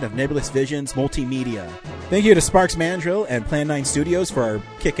production of Nebulous Visions Multimedia. Thank you to Sparks Mandrill and Plan 9 Studios for our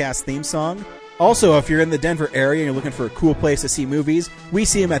kick-ass theme song. Also, if you're in the Denver area and you're looking for a cool place to see movies, we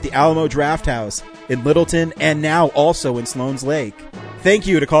see them at the Alamo Draft House in Littleton and now also in Sloan's Lake. Thank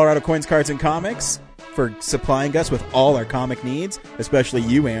you to Colorado Coins, Cards, and Comics for supplying us with all our comic needs, especially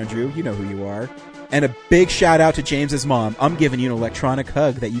you, Andrew. You know who you are. And a big shout out to James's mom. I'm giving you an electronic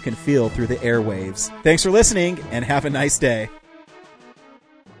hug that you can feel through the airwaves. Thanks for listening and have a nice day.